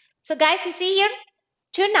 So, guys, you see here,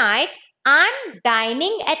 tonight I'm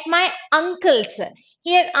dining at my uncle's.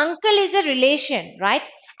 Here, uncle is a relation, right?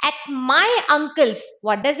 At my uncle's.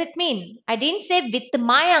 What does it mean? I didn't say with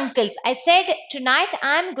my uncle's. I said tonight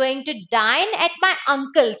I'm going to dine at my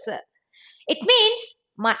uncle's. It means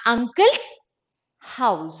my uncle's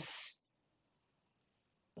house.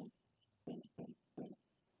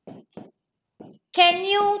 Can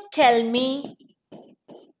you tell me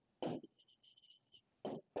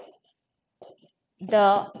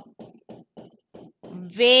the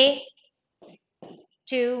way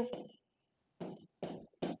to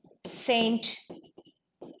St.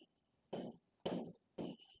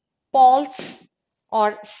 Paul's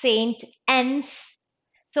or St. Anne's?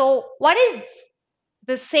 So, what is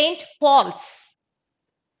the St. Paul's?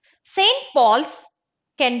 St. Paul's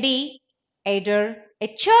can be either a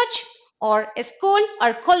church or a school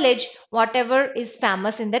or college, whatever is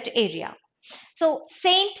famous in that area. So,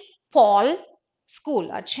 St. Paul,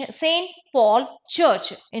 school or St. Paul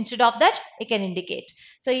Church. Instead of that, it can indicate.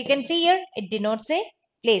 So you can see here, it denotes a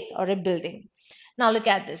place or a building. Now look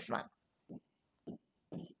at this one.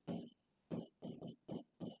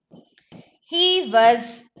 He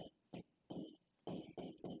was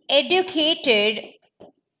educated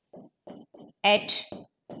at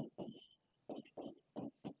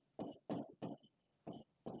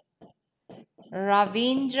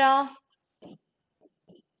Ravindra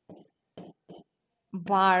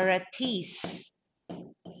Bharati's.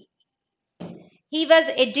 He was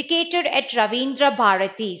educated at Ravindra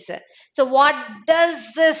Bharati's. So what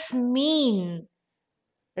does this mean?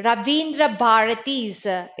 Ravindra Bharati's.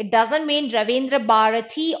 It doesn't mean Ravindra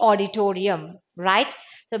Bharati Auditorium, right?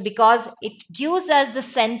 So because it gives us the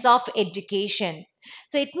sense of education.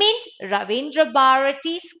 So it means Ravindra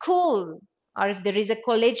Bharati School, or if there is a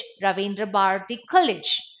college, Ravindra Bharati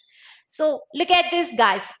College. So look at this,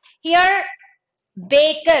 guys. Here,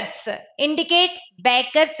 bakers indicate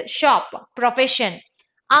baker's shop, profession.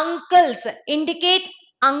 Uncles indicate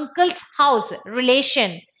uncle's house,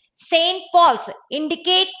 relation. Saint Paul's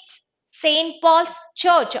indicates Saint Paul's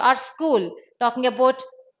church or school, talking about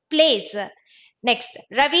place. Next,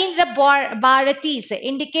 Ravindra Bharati's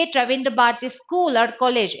indicate Ravindra Bharati school or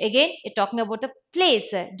college. Again, it's talking about a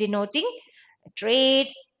place, denoting a trade,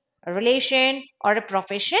 a relation, or a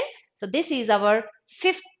profession. So this is our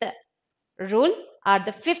fifth rule, or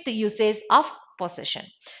the fifth usage of possession.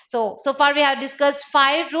 So far we have discussed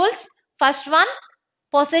 5 rules. First one,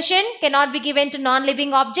 possession cannot be given to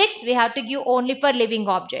non-living objects. We have to give only for living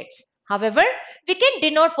objects. However, we can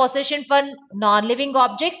denote possession for non-living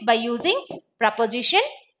objects by using preposition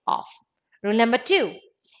of. Rule number 2,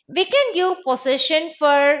 we can give possession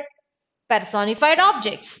for personified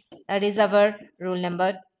objects. That is our rule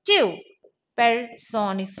number 2.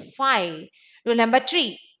 Personified. Rule number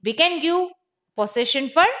 3, we can give possession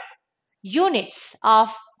for units of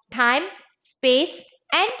time, space,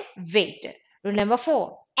 and weight. Rule number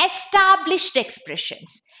 4, established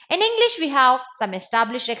expressions. In English, we have some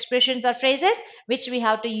established expressions or phrases which we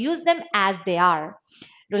have to use them as they are.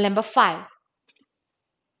 Rule number 5,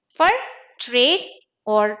 for trade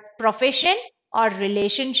or profession or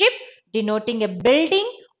relationship denoting a building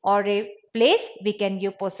or a place, we can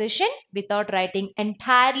give possession without writing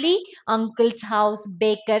entirely uncle's house,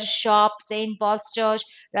 baker's shop, St. Paul's church,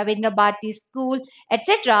 Ravindra Bharati school,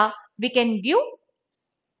 etc. We can give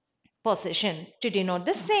possession to denote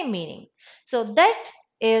the same meaning. So that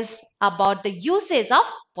is about the usage of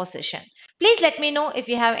possession. Please let me know if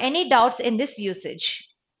you have any doubts in this usage.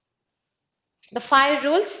 The 5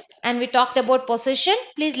 rules, and we talked about possession.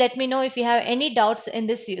 Please let me know if you have any doubts in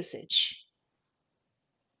this usage.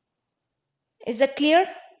 Is that clear?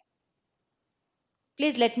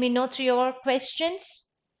 Please let me know through your questions.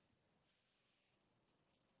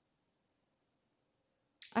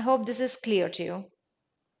 I hope this is clear to you.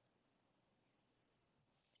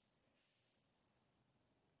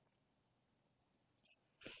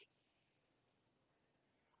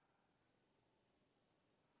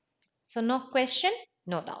 So no question,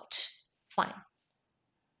 no doubt. Fine.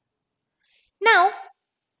 Now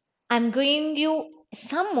I'm going you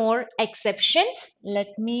some more exceptions. Let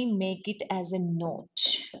me make it as a note.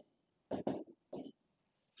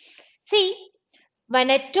 See,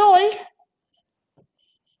 when I told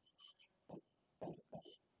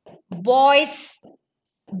boys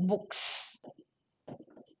books,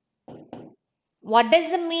 what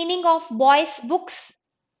is the meaning of boys books?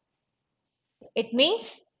 It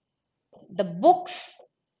means the books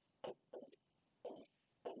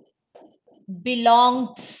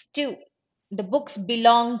belongs to, the books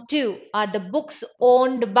belong to, are the books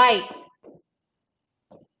owned by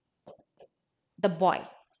the boy,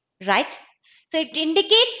 right? So it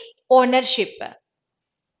indicates ownership.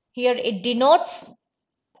 Here it denotes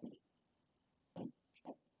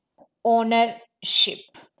ownership,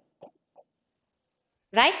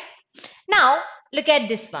 right? Now look at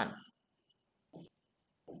this one.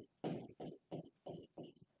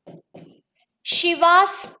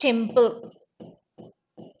 Shiva's temple.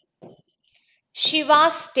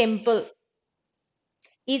 Shiva's temple.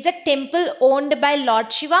 Is a temple owned by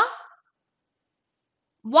Lord Shiva?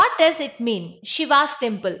 What does it mean? Shiva's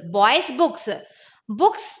temple. Boys' books.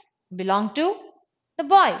 Books belong to the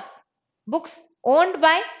boy. Books owned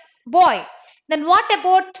by boy. Then what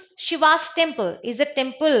about Shiva's temple? Is a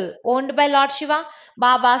temple owned by Lord Shiva?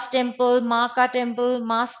 Baba's temple, Maka temple,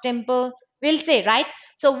 Ma's temple. We'll say, right?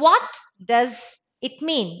 So what does it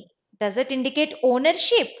mean? Does it indicate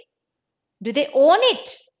ownership? Do they own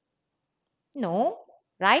it? No,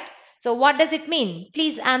 right? So what does it mean?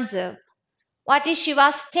 Please answer. What is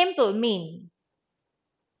Shiva's temple mean?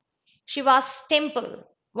 Shiva's temple.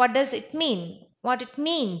 What does it mean? What it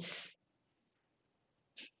means?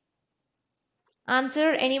 Answer,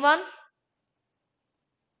 anyone?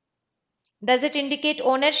 Does it indicate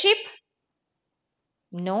ownership?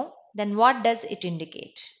 No. Then what does it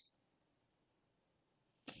indicate?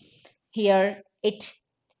 Here it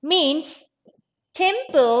means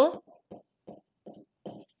temple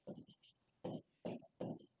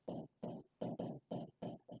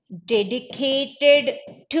dedicated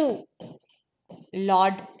to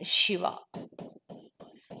Lord Shiva.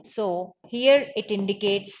 So here it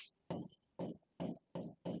indicates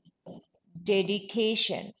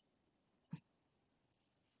dedication.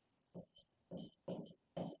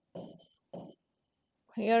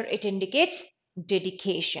 Here it indicates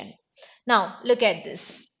dedication. Now look at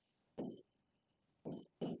this.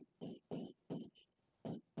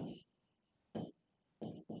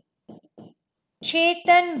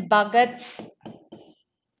 Chetan Bhagat's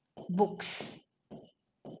books.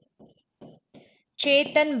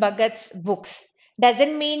 Chetan Bhagat's books.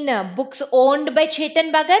 Doesn't mean books owned by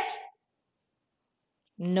Chetan Bhagat?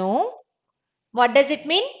 No. What does it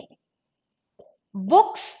mean?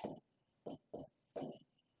 Books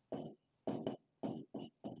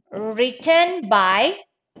written by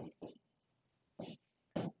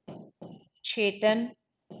Chetan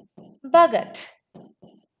Bhagat.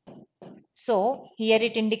 So here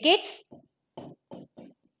it indicates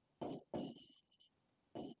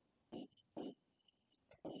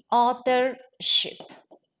authorship.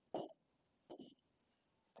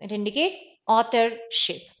 It indicates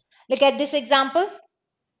authorship. Look at this example.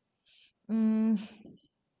 Mm,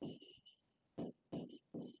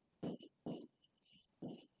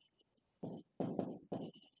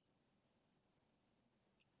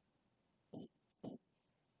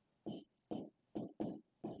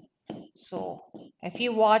 So, if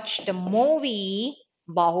you watch the movie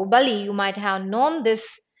Bahubali, you might have known this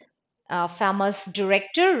famous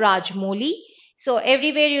director Rajmouli. So,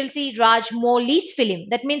 everywhere you'll see Rajmouli's film.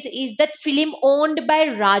 That means, is that film owned by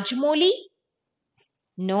Rajmouli?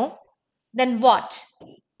 No. Then what?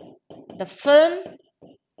 The film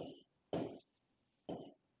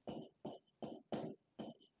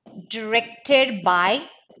directed by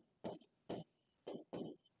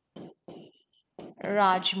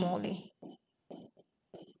Rajmouli.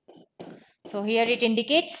 So, here it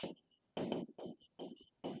indicates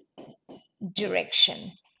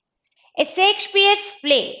direction. A Shakespeare's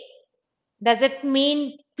play. Does it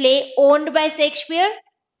mean play owned by Shakespeare?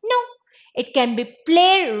 No. It can be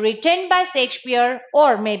play written by Shakespeare,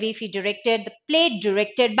 or maybe if he directed the play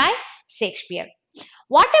directed by Shakespeare.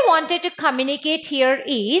 What I wanted to communicate here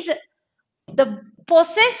is the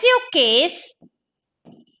possessive case,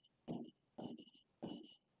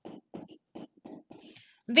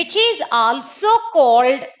 which is also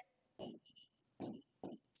called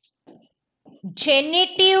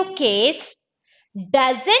genitive case,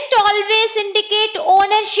 doesn't always indicate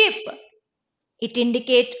ownership. It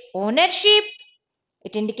indicates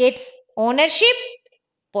ownership,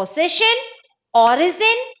 possession,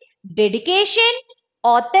 origin, dedication,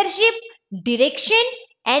 authorship, direction,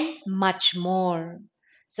 and much more.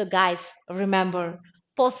 So, guys, remember,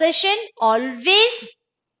 possession always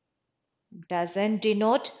doesn't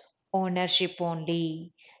denote ownership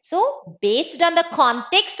only. So, based on the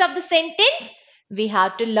context of the sentence, we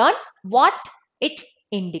have to learn what it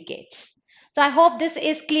indicates. So, I hope this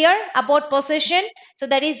is clear about possession. So,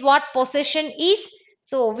 that is what possession is.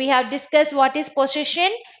 So, we have discussed what is possession,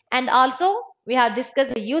 and also we have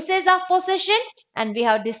discussed the uses of possession, and we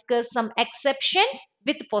have discussed some exceptions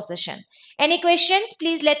with possession. Any questions?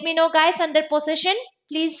 Please let me know, guys, under possession.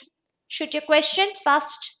 Please shoot your questions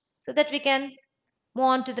fast so that we can move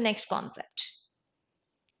on to the next concept.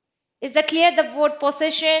 Is that clear, the word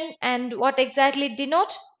possession and what exactly it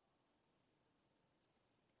denote?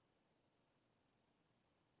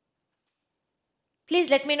 Please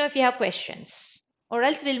let me know if you have questions, or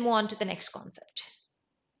else we'll move on to the next concept.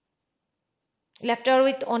 Left over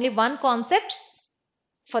with only one concept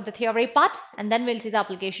for the theory part, and then we'll see the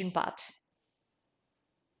application part.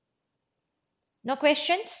 No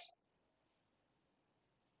questions?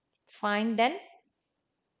 Fine then.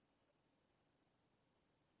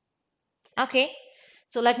 Okay,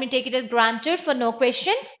 so let me take it as granted for no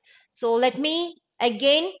questions. So let me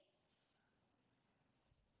again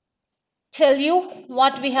tell you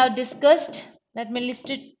what we have discussed. Let me list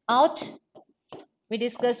it out. We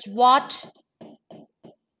discussed what,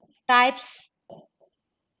 types,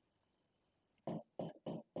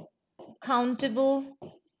 countable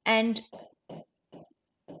and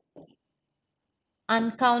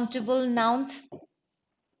uncountable nouns.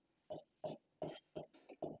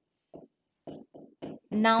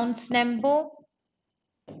 nouns number,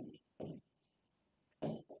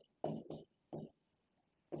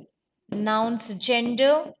 nouns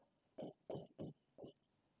gender,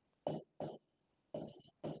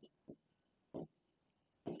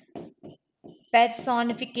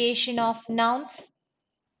 personification of nouns,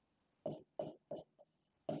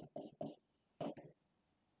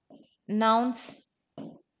 nouns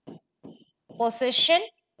possession,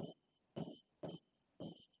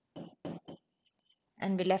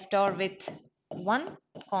 and we left out with one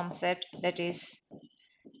concept, that is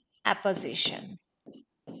apposition.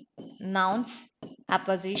 Nouns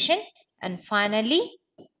apposition, and finally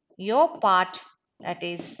your part, that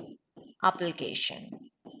is application.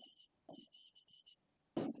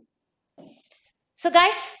 So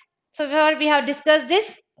guys, so here we have discussed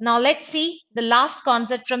this. Now let's see the last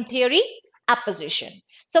concept from theory, apposition.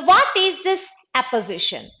 So what is this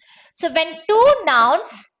apposition? So when two nouns,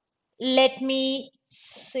 let me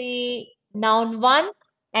say noun 1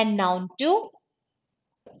 and noun 2.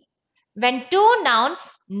 When two nouns,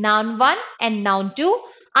 noun 1 and noun 2,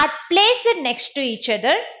 are placed next to each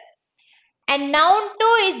other, and noun 2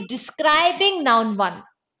 is describing noun 1.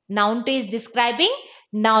 Noun 2 is describing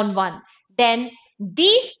noun 1. Then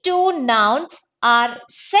these two nouns are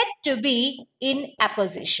said to be in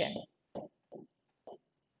apposition.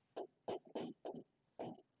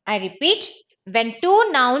 I repeat, when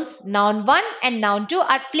two nouns, noun 1 and noun 2,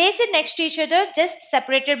 are placed next to each other, just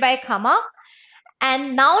separated by a comma,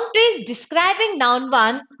 and noun 2 is describing noun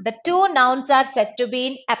 1, the two nouns are said to be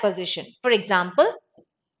in apposition. For example,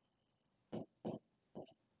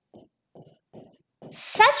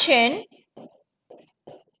 Sachin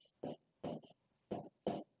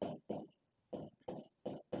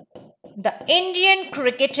the Indian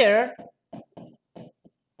cricketer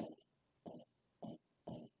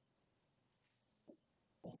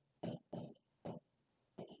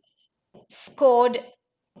scored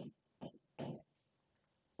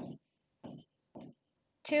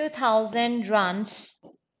 2,000 runs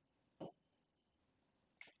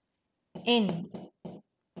in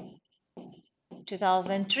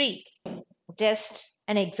 2003. Just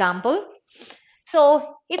an example.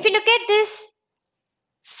 So if you look at this,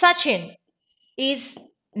 Sachin is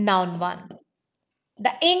noun 1.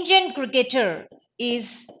 The Indian cricketer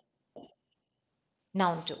is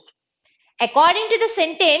noun 2. According to the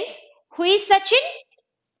sentence, who is Sachin?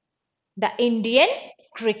 The Indian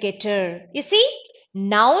cricketer. You see,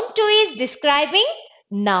 noun 2 is describing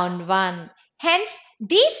noun 1. Hence,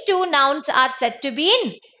 these two nouns are said to be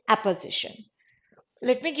in apposition.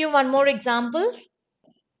 Let me give one more example.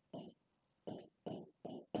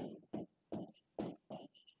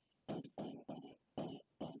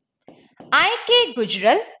 I.K.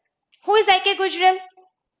 Gujral. Who is I.K. Gujral?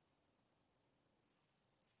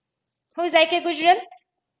 Who is I.K. Gujral?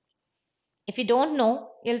 If you don't know,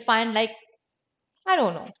 you'll find like, I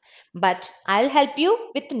don't know. But I'll help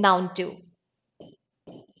you with noun 2.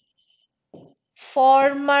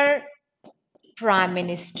 Former Prime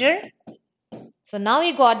Minister. So now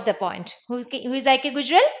you got the point. Who is I.K.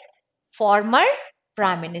 Gujral? Former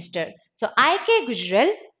Prime Minister. So I.K.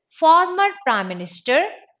 Gujral, former Prime Minister,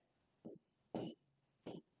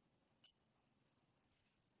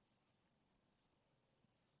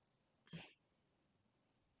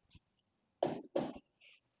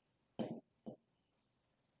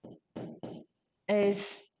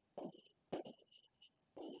 is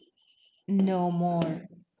no more.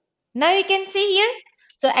 Now you can see here.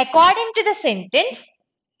 So according to the sentence,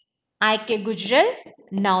 I.K. Gujral,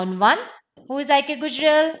 noun 1. Who is I.K.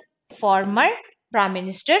 Gujral? Former Prime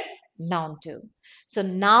Minister, noun 2. So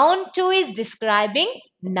noun 2 is describing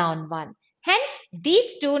noun 1. Hence,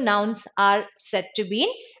 these two nouns are said to be in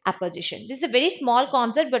apposition. This is a very small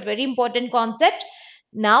concept but very important concept.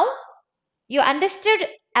 Now, you understood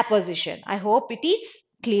apposition. I hope it is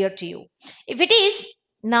clear to you. If it is,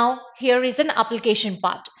 now here is an application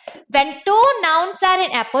part. When two nouns are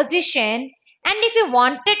in apposition, and if you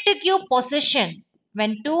wanted to give possession,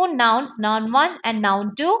 when two nouns, noun 1 and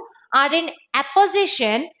noun 2, are in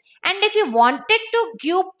apposition, and if you wanted to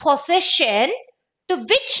give possession, to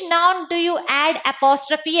which noun do you add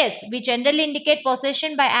apostrophe s? We generally indicate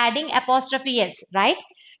possession by adding apostrophe s, right?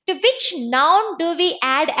 To which noun do we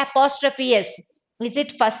add apostrophe s? Is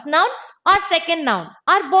it first noun or second noun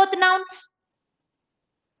or both nouns?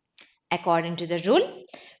 According to the rule,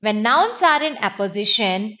 when nouns are in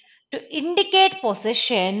apposition, to indicate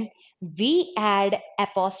possession, we add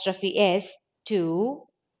apostrophe s to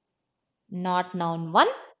not noun 1,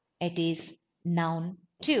 it is noun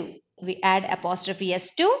 2. We add apostrophe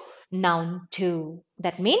s to noun 2.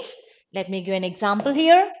 That means, let me give an example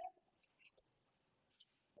here.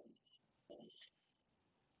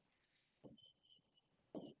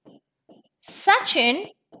 Sachin,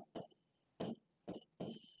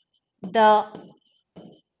 the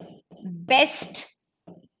best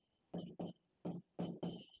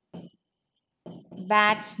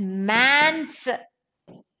batsman's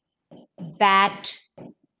bat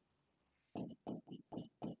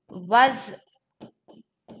was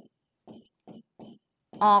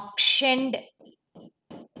auctioned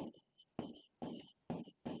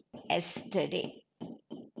yesterday.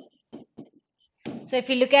 So if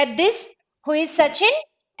you look at this, who is Sachin?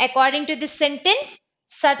 According to this sentence,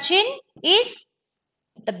 Sachin is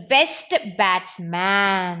the best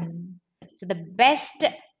batsman. So the best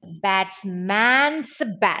batsman's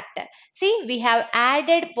bat. See, we have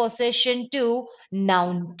added possession to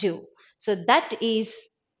noun too. So that is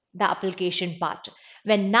the application part.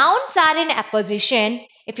 When nouns are in apposition,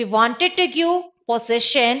 if we wanted to give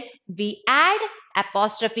possession, we add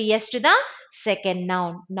apostrophe s to the second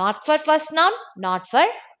noun. Not for first noun, not for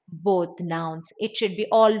both nouns. It should be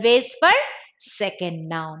always for second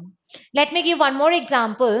noun. Let me give one more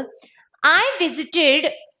example. I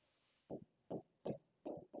visited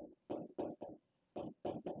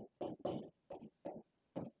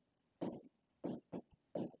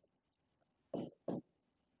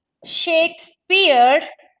Shakespeare,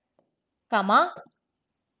 comma,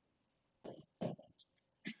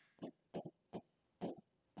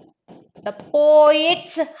 the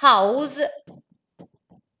poet's house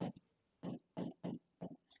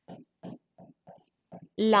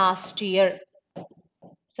last year.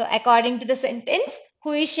 So according to the sentence,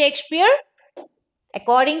 who is Shakespeare?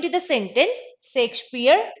 According to the sentence,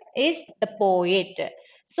 Shakespeare is the poet.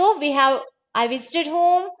 So we have I visited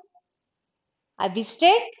home, I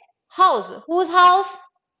visited house. Whose house?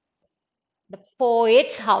 The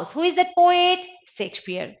poet's house. Who is that poet?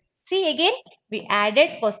 Shakespeare. See again, we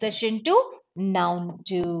added possession to noun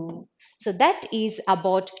too. So that is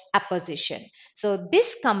about apposition. So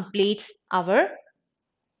this completes our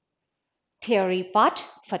theory part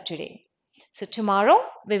for today. So tomorrow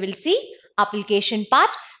we will see application part.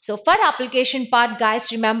 So for application part,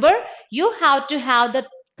 guys, remember you have to have the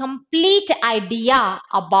complete idea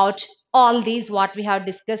about all these what we have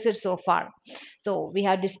discussed so far. So we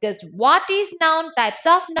have discussed what is noun, types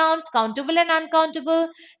of nouns, countable and uncountable,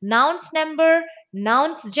 nouns number,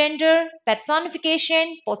 nouns gender,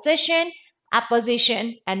 personification, possession,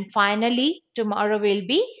 apposition, and finally tomorrow we'll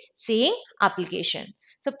be seeing application.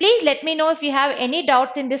 So please let me know if you have any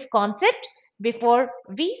doubts in this concept before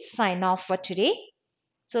we sign off for today.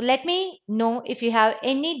 So let me know if you have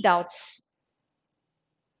any doubts.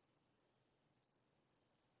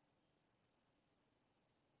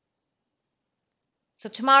 So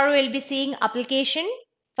tomorrow we'll be seeing application.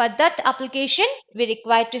 For that application, we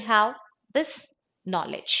require to have this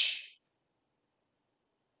knowledge.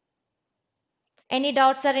 Any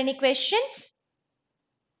doubts or any questions?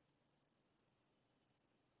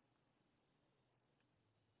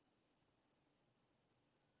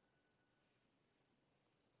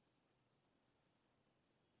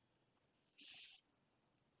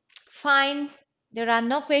 Fine. There are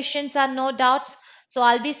no questions or no doubts. So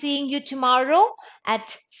I'll be seeing you tomorrow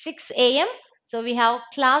at 6 a.m. So we have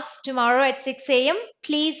class tomorrow at 6 a.m.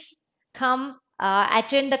 Please come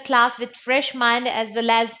attend the class with fresh mind as well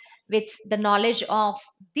as with the knowledge of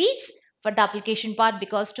these for the application part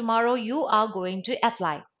because tomorrow you are going to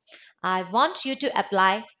apply. I want you to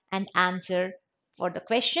apply and answer for the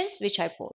questions which I pose.